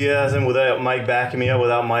enthusiasm, without Mike backing me up,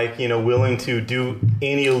 without Mike, willing to do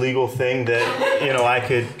any illegal thing that, I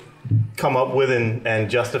could come up with and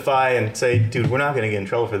justify and say, dude, we're not going to get in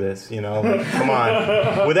trouble for this, come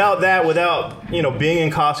on. Without that, being in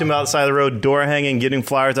costume outside the road, door hanging, getting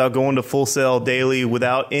flyers out, going to Full Sail daily,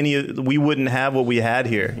 we wouldn't have what we had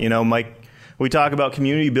here. Mike, we talk about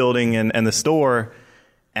community building and the store.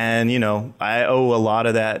 And, I owe a lot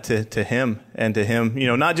of that to him and to him,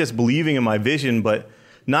 not just believing in my vision, but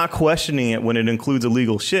not questioning it when it includes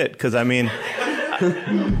illegal shit. Because,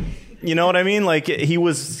 you know what I mean? Like, he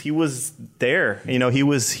was there.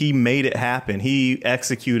 He made it happen. He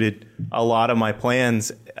executed a lot of my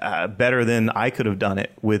plans better than I could have done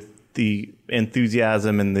it with the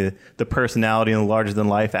enthusiasm and the personality and the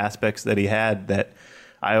larger-than-life aspects that he had, that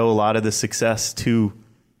I owe a lot of the success to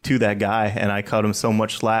that guy, and I cut him so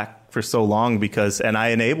much slack for so long and I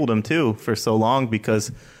enabled him too for so long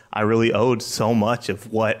because I really owed so much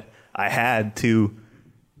of what I had to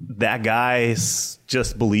that guy's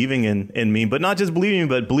just believing in me, but not just believing me,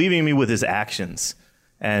 but believing in me with his actions.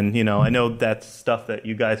 And, I know that's stuff that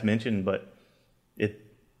you guys mentioned, but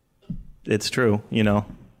it's true,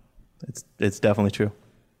 it's definitely true.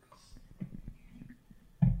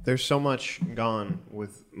 There's so much gone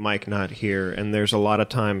with Mike not here, and there's a lot of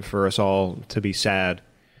time for us all to be sad.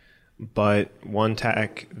 But one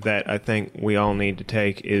tack that I think we all need to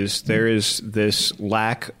take is there is this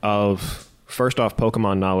lack of, first off,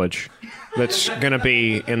 Pokemon knowledge that's going to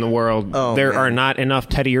be in the world. There are not enough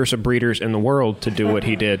Teddy Ursa breeders in the world to do what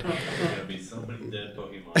he did.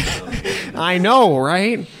 I know,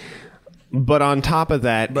 right? But on top of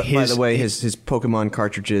that, by the way, his Pokemon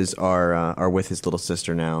cartridges are with his little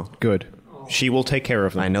sister now. Good. She will take care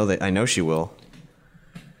of them. I know she will.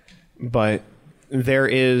 But there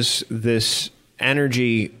is this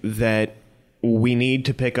energy that we need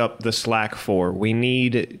to pick up the slack for. We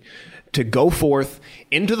need to go forth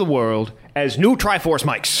into the world as new Triforce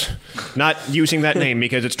Mikes. Not using that name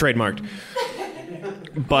because it's trademarked.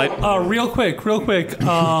 But real quick.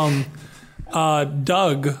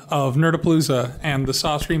 Doug of Nerdapalooza and the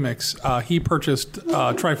Sauce Remix, he purchased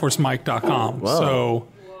TriforceMike.com. Whoa. So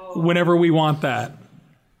whenever we want that,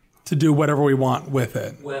 to do whatever we want with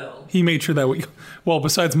it. Well, he made sure that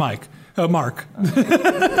besides Mark.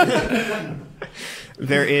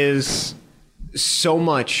 There is so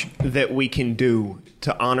much that we can do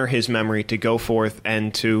to honor his memory, to go forth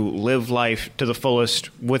and to live life to the fullest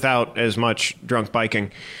without as much drunk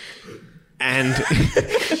biking. And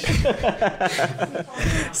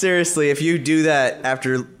seriously, if you do that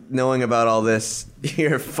after knowing about all this,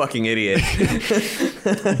 you're a fucking idiot.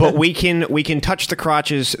 But we can touch the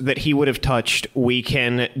crotches that he would have touched. We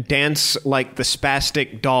can dance like the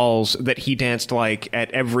spastic dolls that he danced like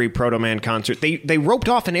at every Proto Man concert. They roped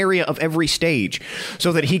off an area of every stage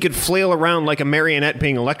so that he could flail around like a marionette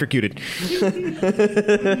being electrocuted.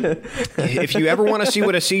 If you ever want to see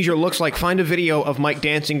what a seizure looks like, find a video of Mike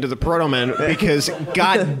dancing to the Proto Man, because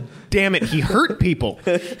god damn it, he hurt people.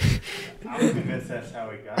 I'm convinced that's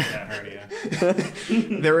how he got that hernia.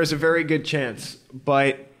 There is a very good chance,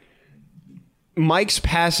 but Mike's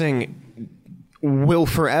passing will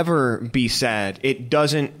forever be sad. It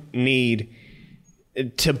doesn't need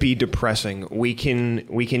to be depressing. We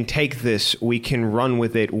can take this, we can run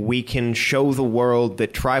with it, we can show the world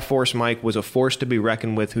that Triforce Mike was a force to be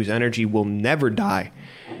reckoned with, whose energy will never die.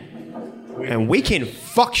 And we can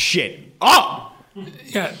fuck shit up!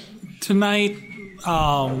 Yeah, tonight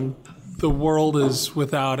the world is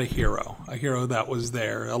without a hero that was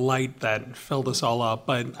there, a light that filled us all up.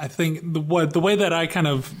 But I think the way that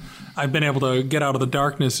I've been able to get out of the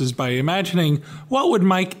darkness is by imagining what would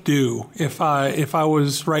Mike do if I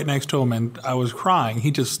was right next to him and I was crying.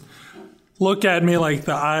 He just look at me like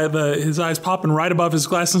his eyes popping right above his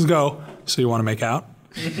glasses and go, "So you want to make out?"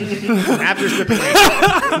 After stripping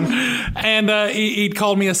and he'd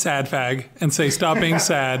call me a sad fag and say, "Stop being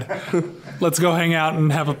sad. Let's go hang out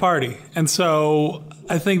and have a party." And so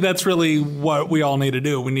I think that's really what we all need to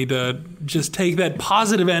do. We need to just take that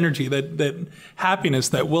positive energy, that happiness,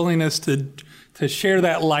 that willingness to share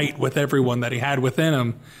that light with everyone that he had within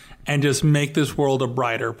him, and just make this world a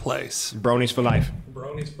brighter place. Bronies for life.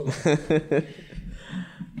 Bronies for life.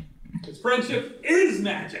 Because friendship is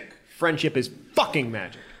magic. Friendship is fucking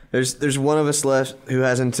magic. There's one of us left who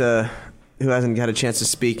hasn't had a chance to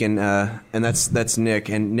speak, and that's Nick.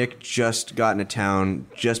 And Nick just got into town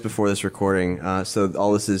just before this recording, so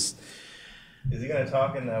all this is. Is he gonna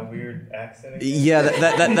talk in that weird accent again? Yeah,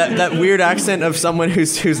 that weird accent of someone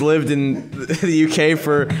who's lived in the UK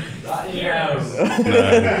for.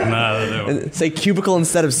 No. Say cubicle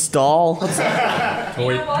instead of stall.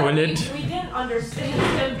 We didn't understand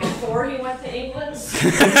him before he went to England. So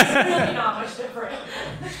it's really not much different.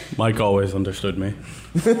 Mike always understood me.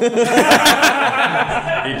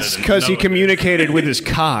 It's because he communicated with his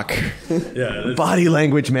cock. Yeah, body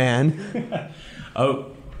language, man.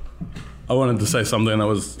 I wanted to say something that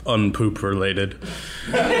was unpoop related.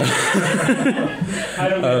 I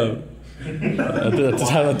don't That's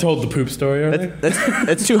how I told the poop story already.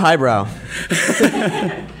 That's too highbrow.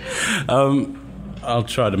 I'll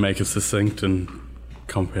try to make it succinct and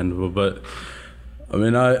comprehensible, but I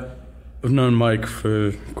mean, I've known Mike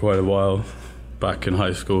for quite a while back in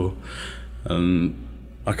high school, and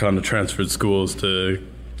I kind of transferred schools to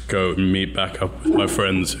go meet back up with my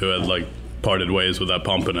friends who had parted ways with that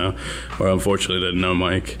Pompano, where I unfortunately didn't know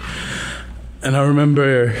Mike. And I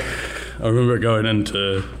remember going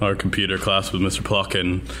into our computer class with Mr.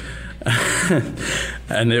 Plotkin,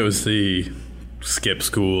 and it was the skip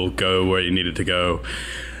school, go where you needed to go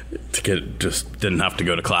to just didn't have to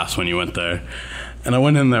go to class when you went there. And I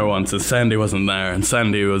went in there once, and Sandy wasn't there, and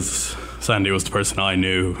Sandy was the person I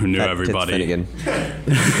knew who knew everybody.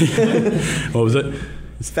 What was it?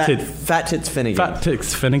 Fat Tits Finnegan. Fat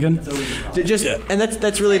Tits Finnegan. And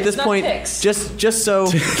that's really at this point just so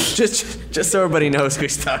everybody knows who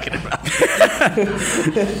he's talking about.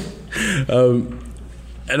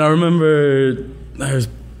 And I remember I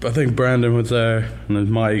think Brandon was there, and there's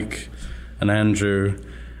Mike and Andrew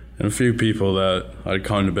and a few people that I'd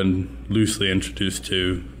kind of been loosely introduced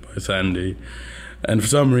to by Sandy. And for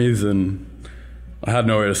some reason, I had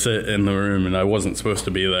nowhere to sit in the room, and I wasn't supposed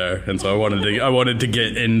to be there. And so I wanted to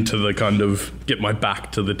get into get my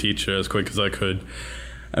back to the teacher as quick as I could.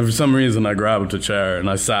 And for some reason, I grabbed a chair and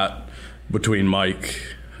I sat between Mike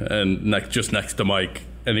and just next to Mike.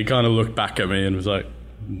 And he kind of looked back at me and was like,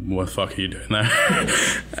 "What the fuck are you doing there?"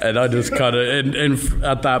 And I just kind of, and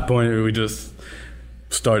at that point, we just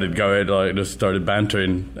started going, just started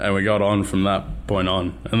bantering, and we got on from that point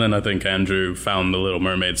on. And then I think Andrew found the Little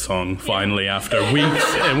Mermaid song finally after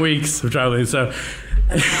weeks and weeks of traveling. So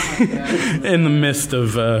in the midst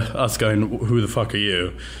of us going, "Who the fuck are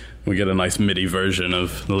you?" we get a nice MIDI version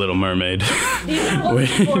of The Little Mermaid. He's been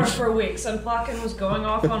looking for weeks, and Plotkin was going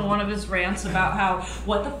off on one of his rants about how,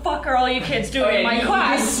 what the fuck are all you kids doing in my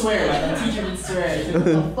class? He did swear, the teacher did swear. What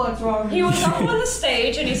the fuck's wrong with He was up on the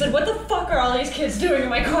stage, and he said, "What the fuck are all these kids doing in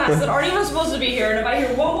my class that aren't even supposed to be here? And if I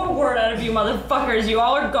hear one more word out of you motherfuckers, you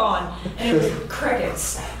all are gone." And it was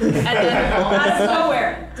crickets. And then out of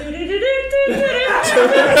nowhere, and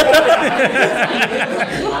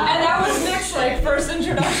that was Nick's first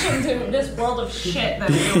introduction to this world of shit that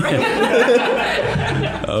we were in.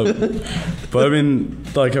 But I mean,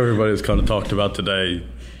 like everybody's kind of talked about today,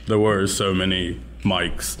 there were so many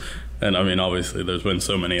Mikes, and I mean, obviously there's been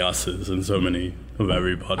so many us's and so many of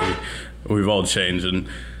everybody. We've all changed, and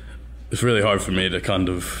it's really hard for me to kind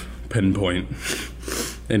of pinpoint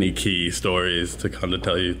any key stories to kind of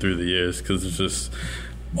tell you through the years, because it's just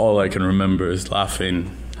all I can remember is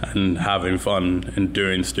laughing and having fun and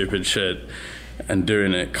doing stupid shit and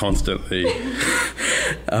doing it constantly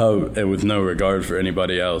and with no regard for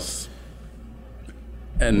anybody else.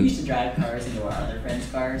 And we used to drive cars into our other friends'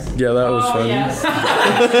 cars. Yeah, that was fun. Yes.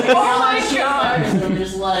 Oh my god! We were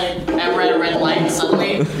just and we're at a red light, and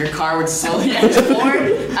suddenly your car would slowly explore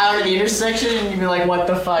out of the intersection, and you'd be like, "What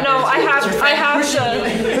the fuck?" No, I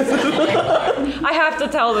have to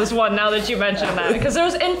tell this one now that you mentioned that, because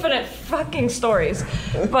there's infinite fucking stories.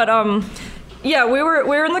 But Yeah, we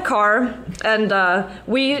were in the car, and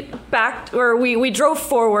we drove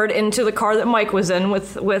forward into the car that Mike was in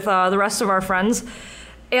with the rest of our friends.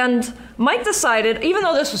 And Mike decided, even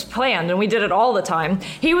though this was planned and we did it all the time,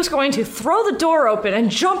 he was going to throw the door open and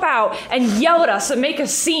jump out and yell at us and make a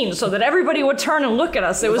scene so that everybody would turn and look at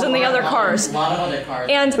us. It was in the other cars. A lot of other cars.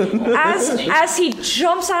 And as he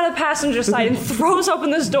jumps out of the passenger side and throws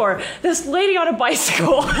open this door, this lady on a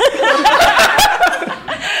bicycle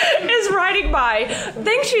is riding by,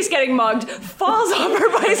 thinks she's getting mugged, falls off her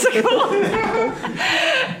bicycle.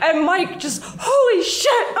 And Mike just, holy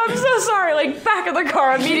shit, I'm so sorry, like back in the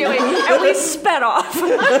car immediately, and we sped off.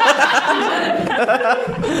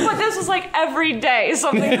 But this was like every day,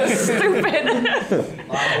 something this stupid. A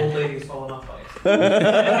lot of old ladies falling off bikes.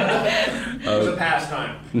 It was a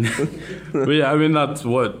pastime. But yeah, I mean, that's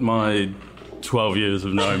what my 12 years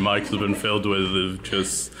of knowing Mike has been filled with, is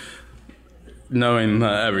just knowing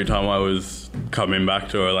that every time I was coming back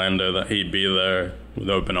to Orlando that he'd be there with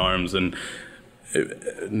open arms. And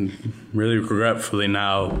really regretfully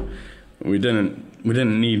now, we didn't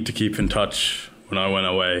need to keep in touch when I went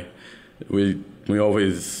away. We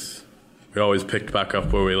always picked back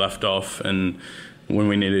up where we left off, and when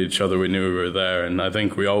we needed each other, we knew we were there. And I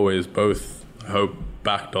think we always both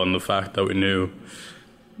backed on the fact that we knew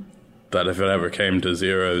that if it ever came to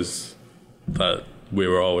zeros, that we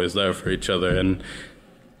were always there for each other. And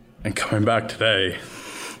coming back today,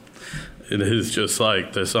 it is just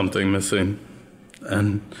like there's something missing.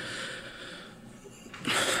 And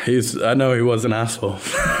I know he was an asshole,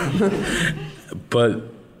 but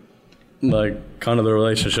like kind of the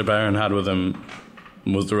relationship Aaron had with him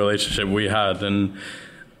was the relationship we had, and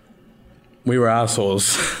we were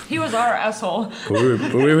assholes. He was our asshole.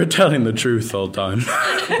 But we were telling the truth all the time.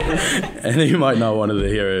 And he might not wanted to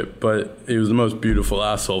hear it, but he was the most beautiful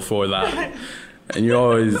asshole for that. And you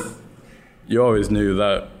always knew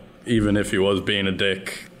that even if he was being a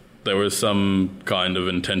dick, there was some kind of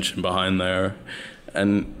intention behind there.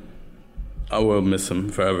 And I will miss him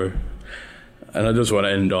forever. And I just want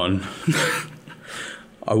to end on,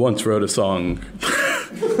 I once wrote a song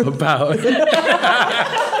about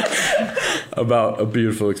a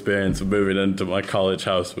beautiful experience of moving into my college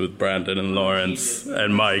house with Brandon and Lawrence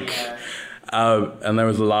and Mike. And there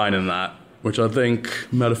was a line in that, which I think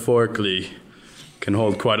metaphorically can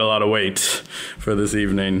hold quite a lot of weight for this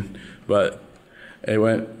evening. But it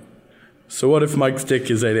went, so what if Mike's dick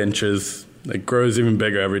is 8 inches? It grows even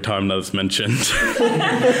bigger every time that it's mentioned.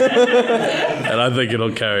 And I think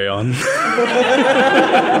it'll carry on.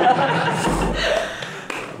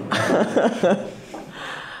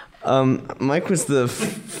 Mike was the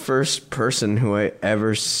first person who I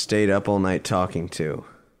ever stayed up all night talking to.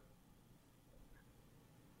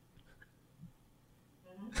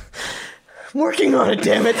 I'm working on it,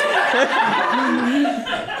 damn it.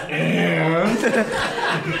 And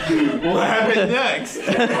what happened next?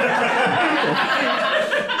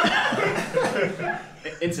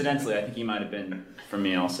 Incidentally, I think he might have been, for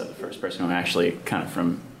me also, the first person who actually kind of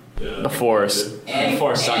from before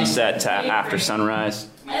sunset to after sunrise.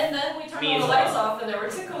 And then we turned all the lights off and there were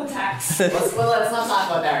tickle attacks. Let's not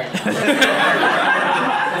talk about that right now.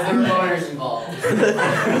 Because there were lawyers involved.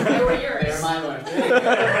 They were yours. They were my lawyers.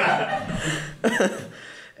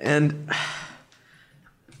 And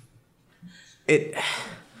it...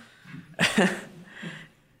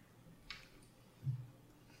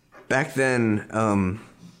 Back then,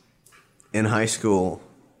 in high school,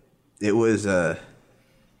 it was there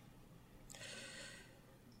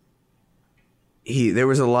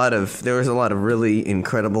was a lot of really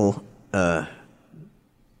incredible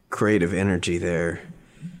creative energy there,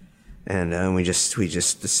 and we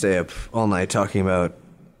just stay up all night talking about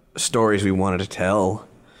stories we wanted to tell,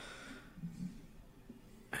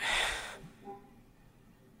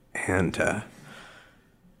 and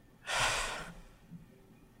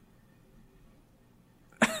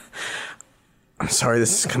I'm sorry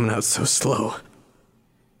this is coming out so slow.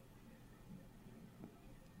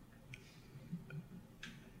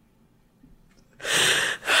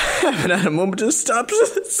 I haven't had a moment to stop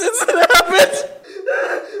since it happened.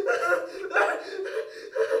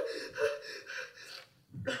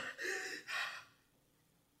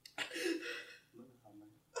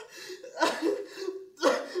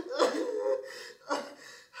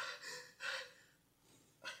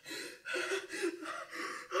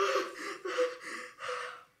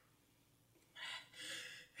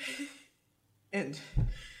 And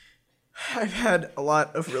I've had a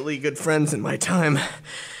lot of really good friends in my time,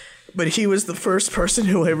 but he was the first person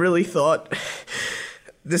who I really thought,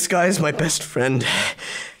 this guy is my best friend.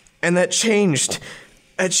 And that changed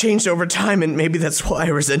had changed over time, and maybe that's why I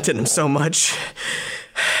resented him so much.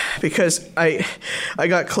 Because I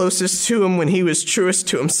got closest to him when he was truest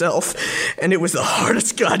to himself, and it was the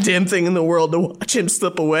hardest goddamn thing in the world to watch him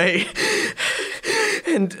slip away.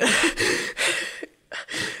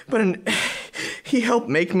 But he helped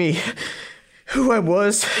make me who I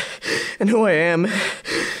was and who I am.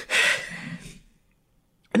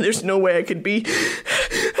 And there's no way I could be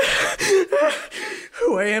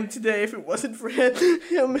who I am today if it wasn't for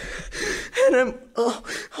him. And I'm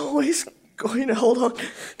always going to hold on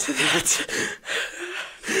to that.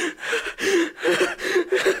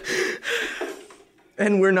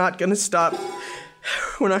 And we're not going to stop.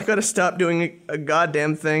 We're not going to stop doing a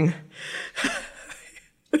goddamn thing.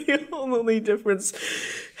 The only difference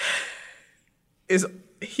is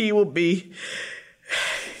he won't be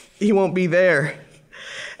there.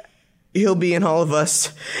 He'll be in all of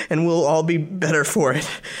us, and we'll all be better for it.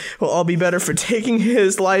 We'll all be better for taking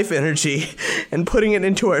his life energy and putting it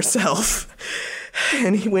into ourselves.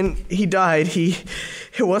 And when he died, it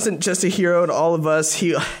wasn't just a hero to all of us.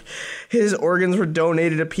 His organs were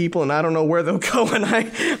donated to people, and I don't know where they'll go, and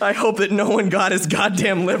I hope that no one got his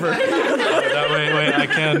goddamn liver. Wait, I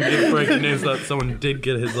can give breaking news that someone did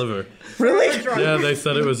get his liver. Really? Yeah, they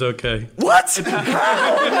said it was okay. What?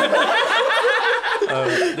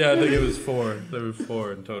 Yeah, I think it was 4. There were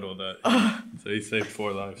 4 in total so he saved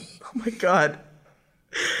 4 lives. Oh my God.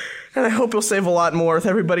 And I hope he'll save a lot more with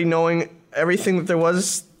everybody knowing everything that there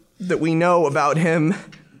was that we know about him.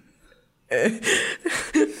 And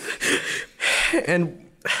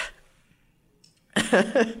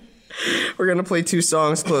we're going to play 2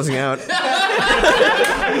 songs closing out.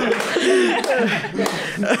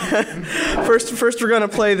 First, we're going to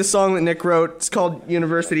play the song that Nick wrote. It's called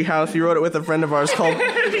University House. He wrote it with a friend of ours called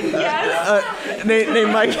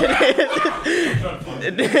named Mike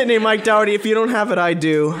Dougherty. If you don't have it, I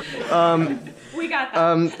do. We got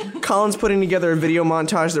that. Colin's putting together a video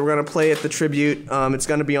montage that we're going to play at the tribute. It's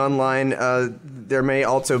going to be online. There may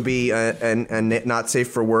also be a not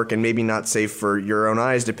safe for work and maybe not safe for your own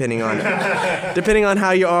eyes, depending on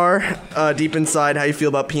how you are deep inside, how you feel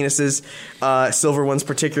about penises, silver ones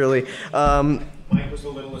particularly. Mike was the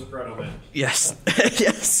littlest Gretel man. Yes,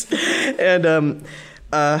 yes. And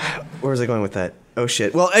where was I going with that? Oh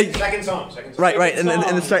shit. Well, Second song. Right. And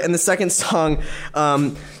the second song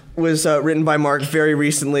was written by Mark very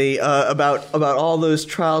recently about all those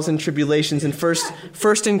trials and tribulations and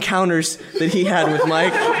first encounters that he had with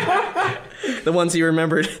Mike, the ones he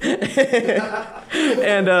remembered,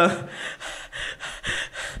 and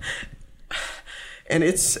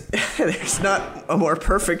there's not a more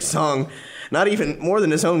perfect song, not even more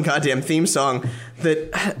than his own goddamn theme song,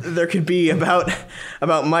 that there could be about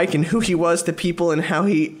Mike and who he was to people and how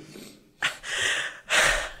he.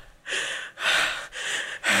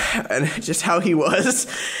 And just how he was,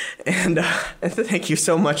 and thank you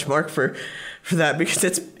so much, Mark, for that, because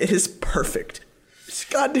it is perfect. It's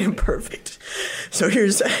goddamn perfect. So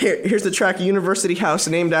here's the track University House,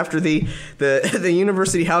 named after the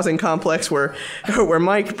university housing complex where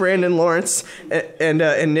Mike, Brandon, Lawrence,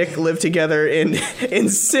 and Nick live together in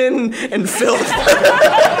sin and filth.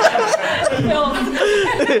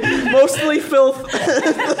 Mostly filth.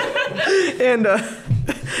 And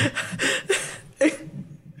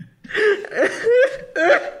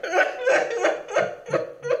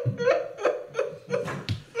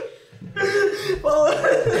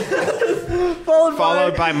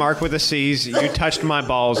Followed by Mark with a C's. You touched my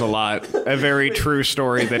balls a lot. A very true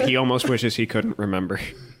story that he almost wishes he couldn't remember.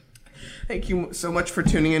 Thank you so much for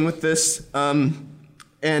tuning in with this.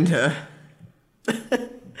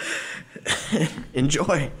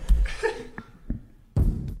 Enjoy.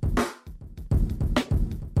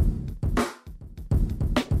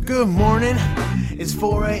 Good morning, it's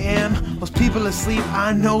 4 a.m. Most people asleep,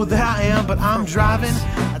 I know that I am, but I'm driving.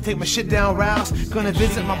 I take my shit down routes, gonna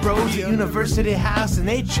visit my bros at University House, and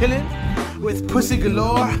they chillin' with pussy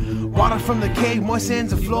galore. Water from the cave moistens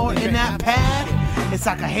the floor in that pad. It's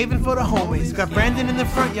like a haven for the homies. Got Brandon in the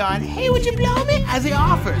front yard, hey, would you blow me? As he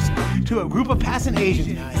offers to a group of passing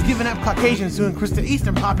Asians. He's giving up Caucasians to increase the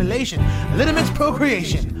Eastern population. A little mixed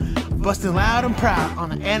procreation. Busting loud and proud on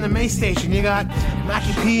the anime station. You got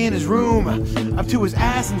Mackie P in his room, up to his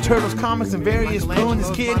ass in Turtles comics and various spoon. This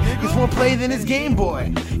kid gets more play than his Game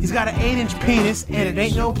Boy. He's got an 8-inch penis and it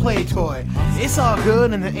ain't no play toy. It's all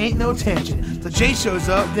good and there ain't no tension. So Jay shows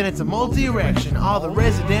up, then it's a multi-erection. All the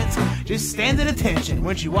residents just stand at attention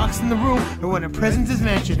when she walks in the room or when her presence is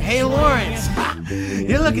mentioned. Hey Lawrence,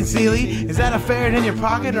 you're looking silly. Is that a ferret in your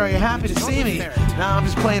pocket or are you happy to see me? Nah, I'm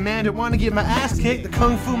just playing man, don't want to get my ass kicked. The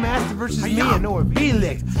Kung Fu Master versus me, I know it be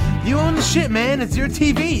licked. You own the shit, man. It's your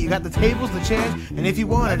TV. You got the tables, the chairs, and if you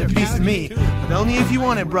want it, a piece of me. But only if you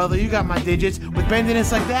want it, brother. You got my digits. With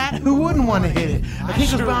bendiness like that, who wouldn't want to hit it? A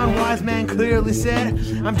Kinko's bound wise man clearly said,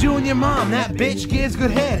 I'm doing your mom. That bitch gives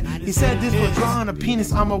good head. He said this was drawing a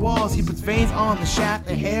penis on my walls. He puts veins on the shaft,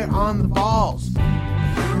 the hair on the balls.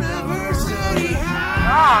 University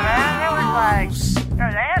House. Oh, man, it was like,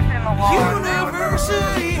 there's ants in the wall.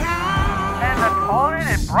 University House. And the toilet,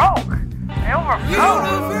 it broke. It overflowed.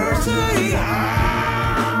 University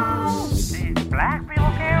House. These black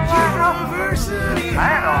people came around. University House. I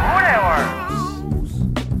didn't know who they were.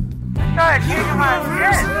 They started kicking my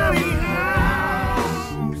shit.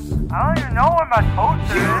 I don't even know where my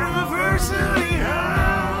toaster is. University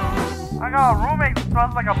House. I got a roommate that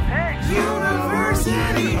smells like a pig.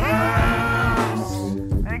 University House.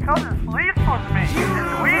 And he comes and sleeps with me. It's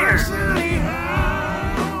weird.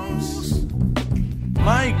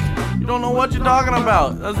 Mike, you don't know what you're talking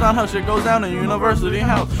about. That's not how shit goes down in University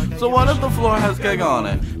House. So what if the floor has cake on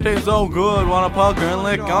it? Tastes so good, wanna pucker and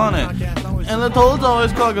lick on it. And the toilet's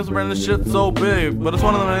always clogged cause this shit's so big. But it's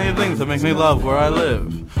one of the many things that makes me love where I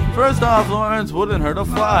live. First off, Lawrence wouldn't hurt a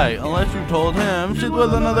fly unless you told him she's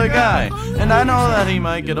with another guy. And I know that he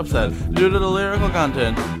might get upset due to the lyrical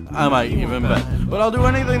content. I might even bet. But I'll do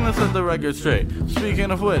anything to set the record straight.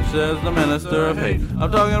 Speaking of which, there's the Minister of Hate.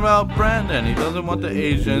 I'm talking about Brandon. He doesn't want the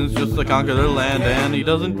Asians just to conquer their land, and he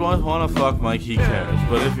doesn't want to fuck Mike, he cares.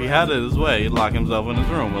 But if he had it his way, he'd lock himself in his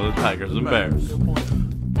room with his tigers and bears.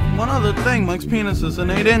 One other thing, Mike's penis is in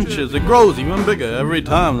 8 inches. It grows even bigger every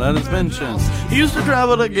time that it's mentioned. He used to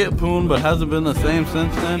travel to get poon, but hasn't been the same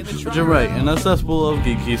since then. But you're right, in a cesspool of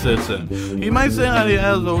geek he sits in. He might say that he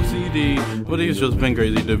has OCD, but he's just been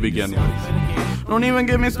crazy to begin with. Don't even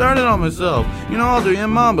get me started on myself. You know, I'll do your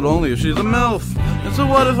mom, but only if she's a MILF. And so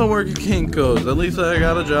what if I work at Kinko's? At least I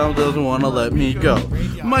got a job that doesn't want to let me go.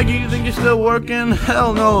 Mikey, you think you're still working?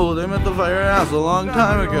 Hell no, they meant to fire your ass a long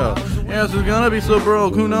time ago. Your ass is gonna be so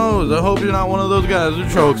broke, who knows? I hope you're not one of those guys who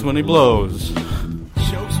chokes when he blows.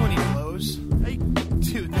 Chokes when he blows? Hey,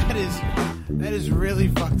 dude, that is really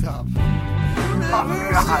fucked up. Oh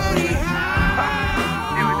god.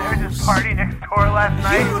 Dude, there was this party next door last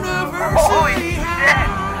night. Holy shit!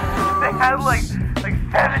 They had like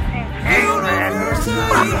 17 cakes, man.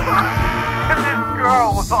 And this girl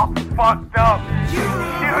was all fucked up. She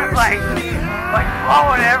was like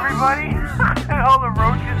blowing everybody. And all the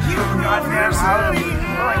roaches in the goddamn house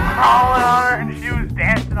were like crawling on her, and she was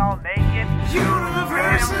dancing all naked.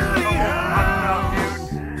 University House,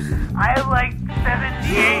 dude. I had like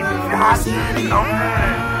 78 shots of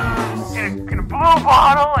in a blue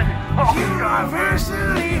bottle, and oh god, I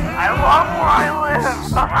love where I live.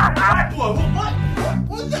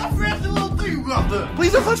 What's that fancy little thing you got there?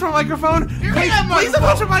 Please don't touch my microphone. Please don't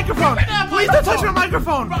touch my microphone. Please don't touch my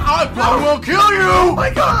microphone. I will kill you. Oh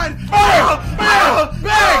my god. Oh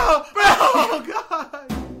god.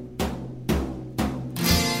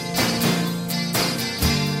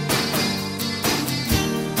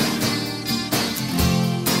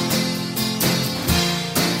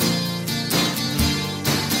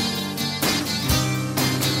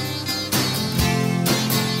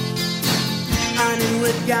 I knew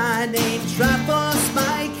a guy named Triforce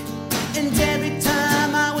Mike, and every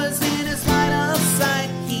time I was in his line of sight,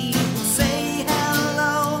 he would say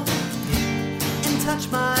hello and touch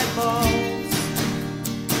my balls.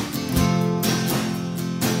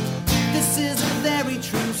 This is a very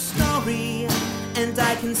true story, and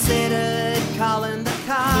I considered calling the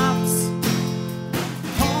cops.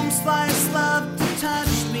 Home Slice loved to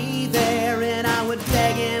touch me there, and I would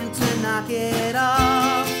beg him to knock it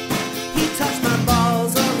off. He touched my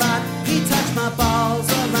balls a lot, he touched my balls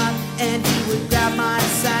a lot, and he would grab my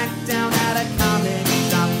sack down at a comic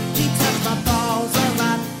shop. He touched my balls a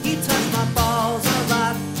lot, he touched my balls a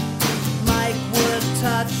lot. Mike would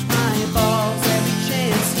touch my balls every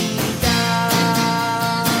chance he got.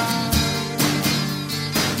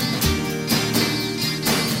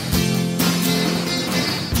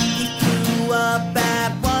 He grew up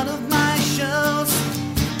at one of my shows,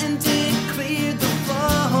 and it cleared the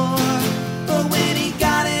floor. But when he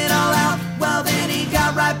got it all out, well then he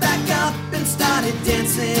got right back up and started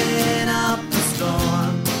dancing up the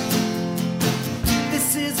storm.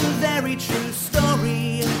 This is a very true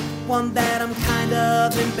story, one that I'm kind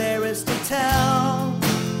of embarrassed to tell.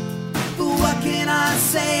 But what can I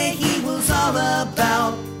say he was all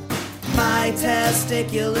about? My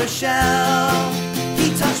testicular shell.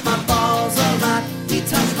 He touched my balls a lot, he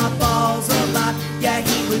touched my balls a lot. Yeah,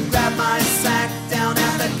 he would grab my sack down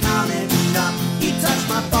at the comic shop. He touched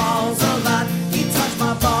my balls a lot, he touched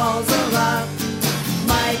my balls a lot.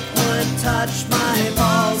 Mike would touch my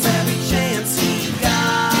balls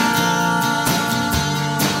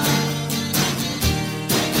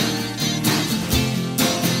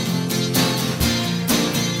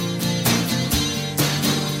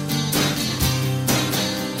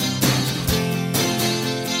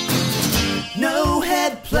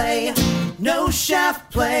play, no shaft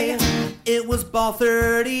play. It was ball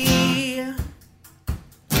 30.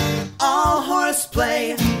 All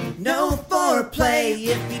horseplay, no foreplay.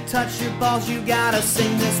 If you touch your balls, you gotta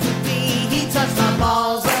sing this with me. He touched my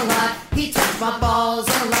balls a lot. He touched my balls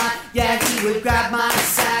a lot. Yeah, he would grab my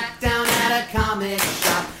sack down at a comic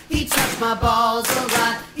shop. He touched my balls a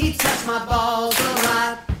lot. He touched my balls a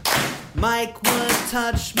lot. Mike would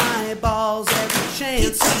touch my balls every chance. He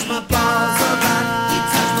touched my balls a lot. He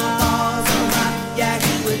touched my balls a lot. Yeah,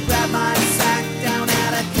 he would grab my sack down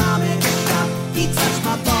at a comic shop. He touched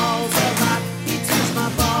my balls a lot. He touched my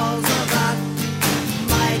balls a lot.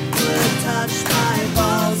 Mike would touch my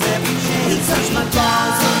balls every chance. He touched my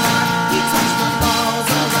balls a lot. He touched my balls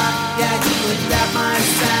a lot. Yeah, he would grab my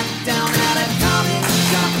sack down at a comic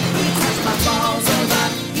shop. He touched my balls a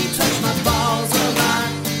lot. He touched my balls a lot.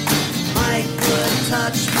 Mike would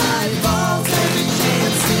touch my balls every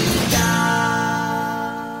chance he got.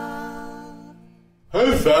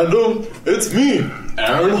 Hey fandom, it's me,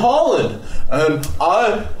 Aaron Holland, and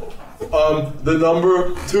I the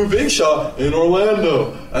number 2 big shot in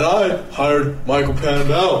Orlando, and I hired Michael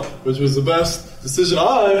Pandau, which was the best decision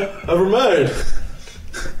I ever made.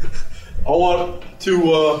 I want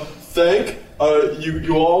to thank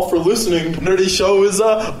you all for listening. Nerdy Show is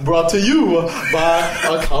brought to you by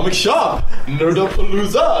a comic shop,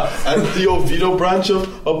 Nerdapalooza, at the Oviedo branch of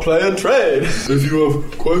Play and Trade. If you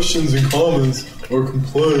have questions and comments or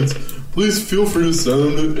complaints, please feel free to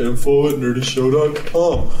send them to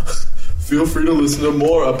info@nerdyshow.com. Feel free to listen to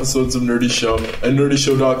more episodes of Nerdy Show at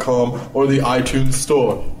nerdyshow.com or the iTunes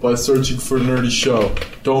Store by searching for Nerdy Show.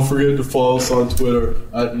 Don't forget to follow us on Twitter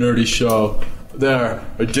at Nerdy Show. There,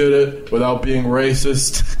 I did it without being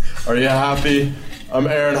racist. Are you happy? I'm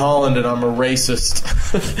Aaron Holland and I'm a racist.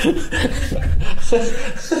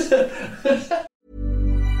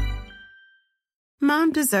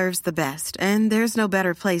 Mom deserves the best, and there's no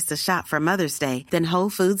better place to shop for Mother's Day than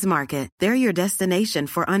Whole Foods Market. They're your destination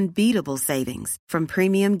for unbeatable savings, from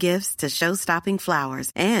premium gifts to show-stopping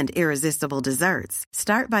flowers and irresistible desserts.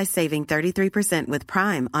 Start by saving 33% with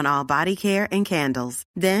Prime on all body care and candles.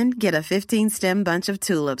 Then get a 15-stem bunch of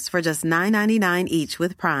tulips for just $9.99 each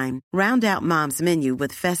with Prime. Round out Mom's menu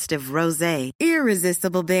with festive rosé,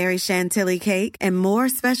 irresistible berry chantilly cake, and more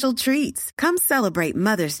special treats. Come celebrate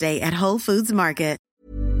Mother's Day at Whole Foods Market.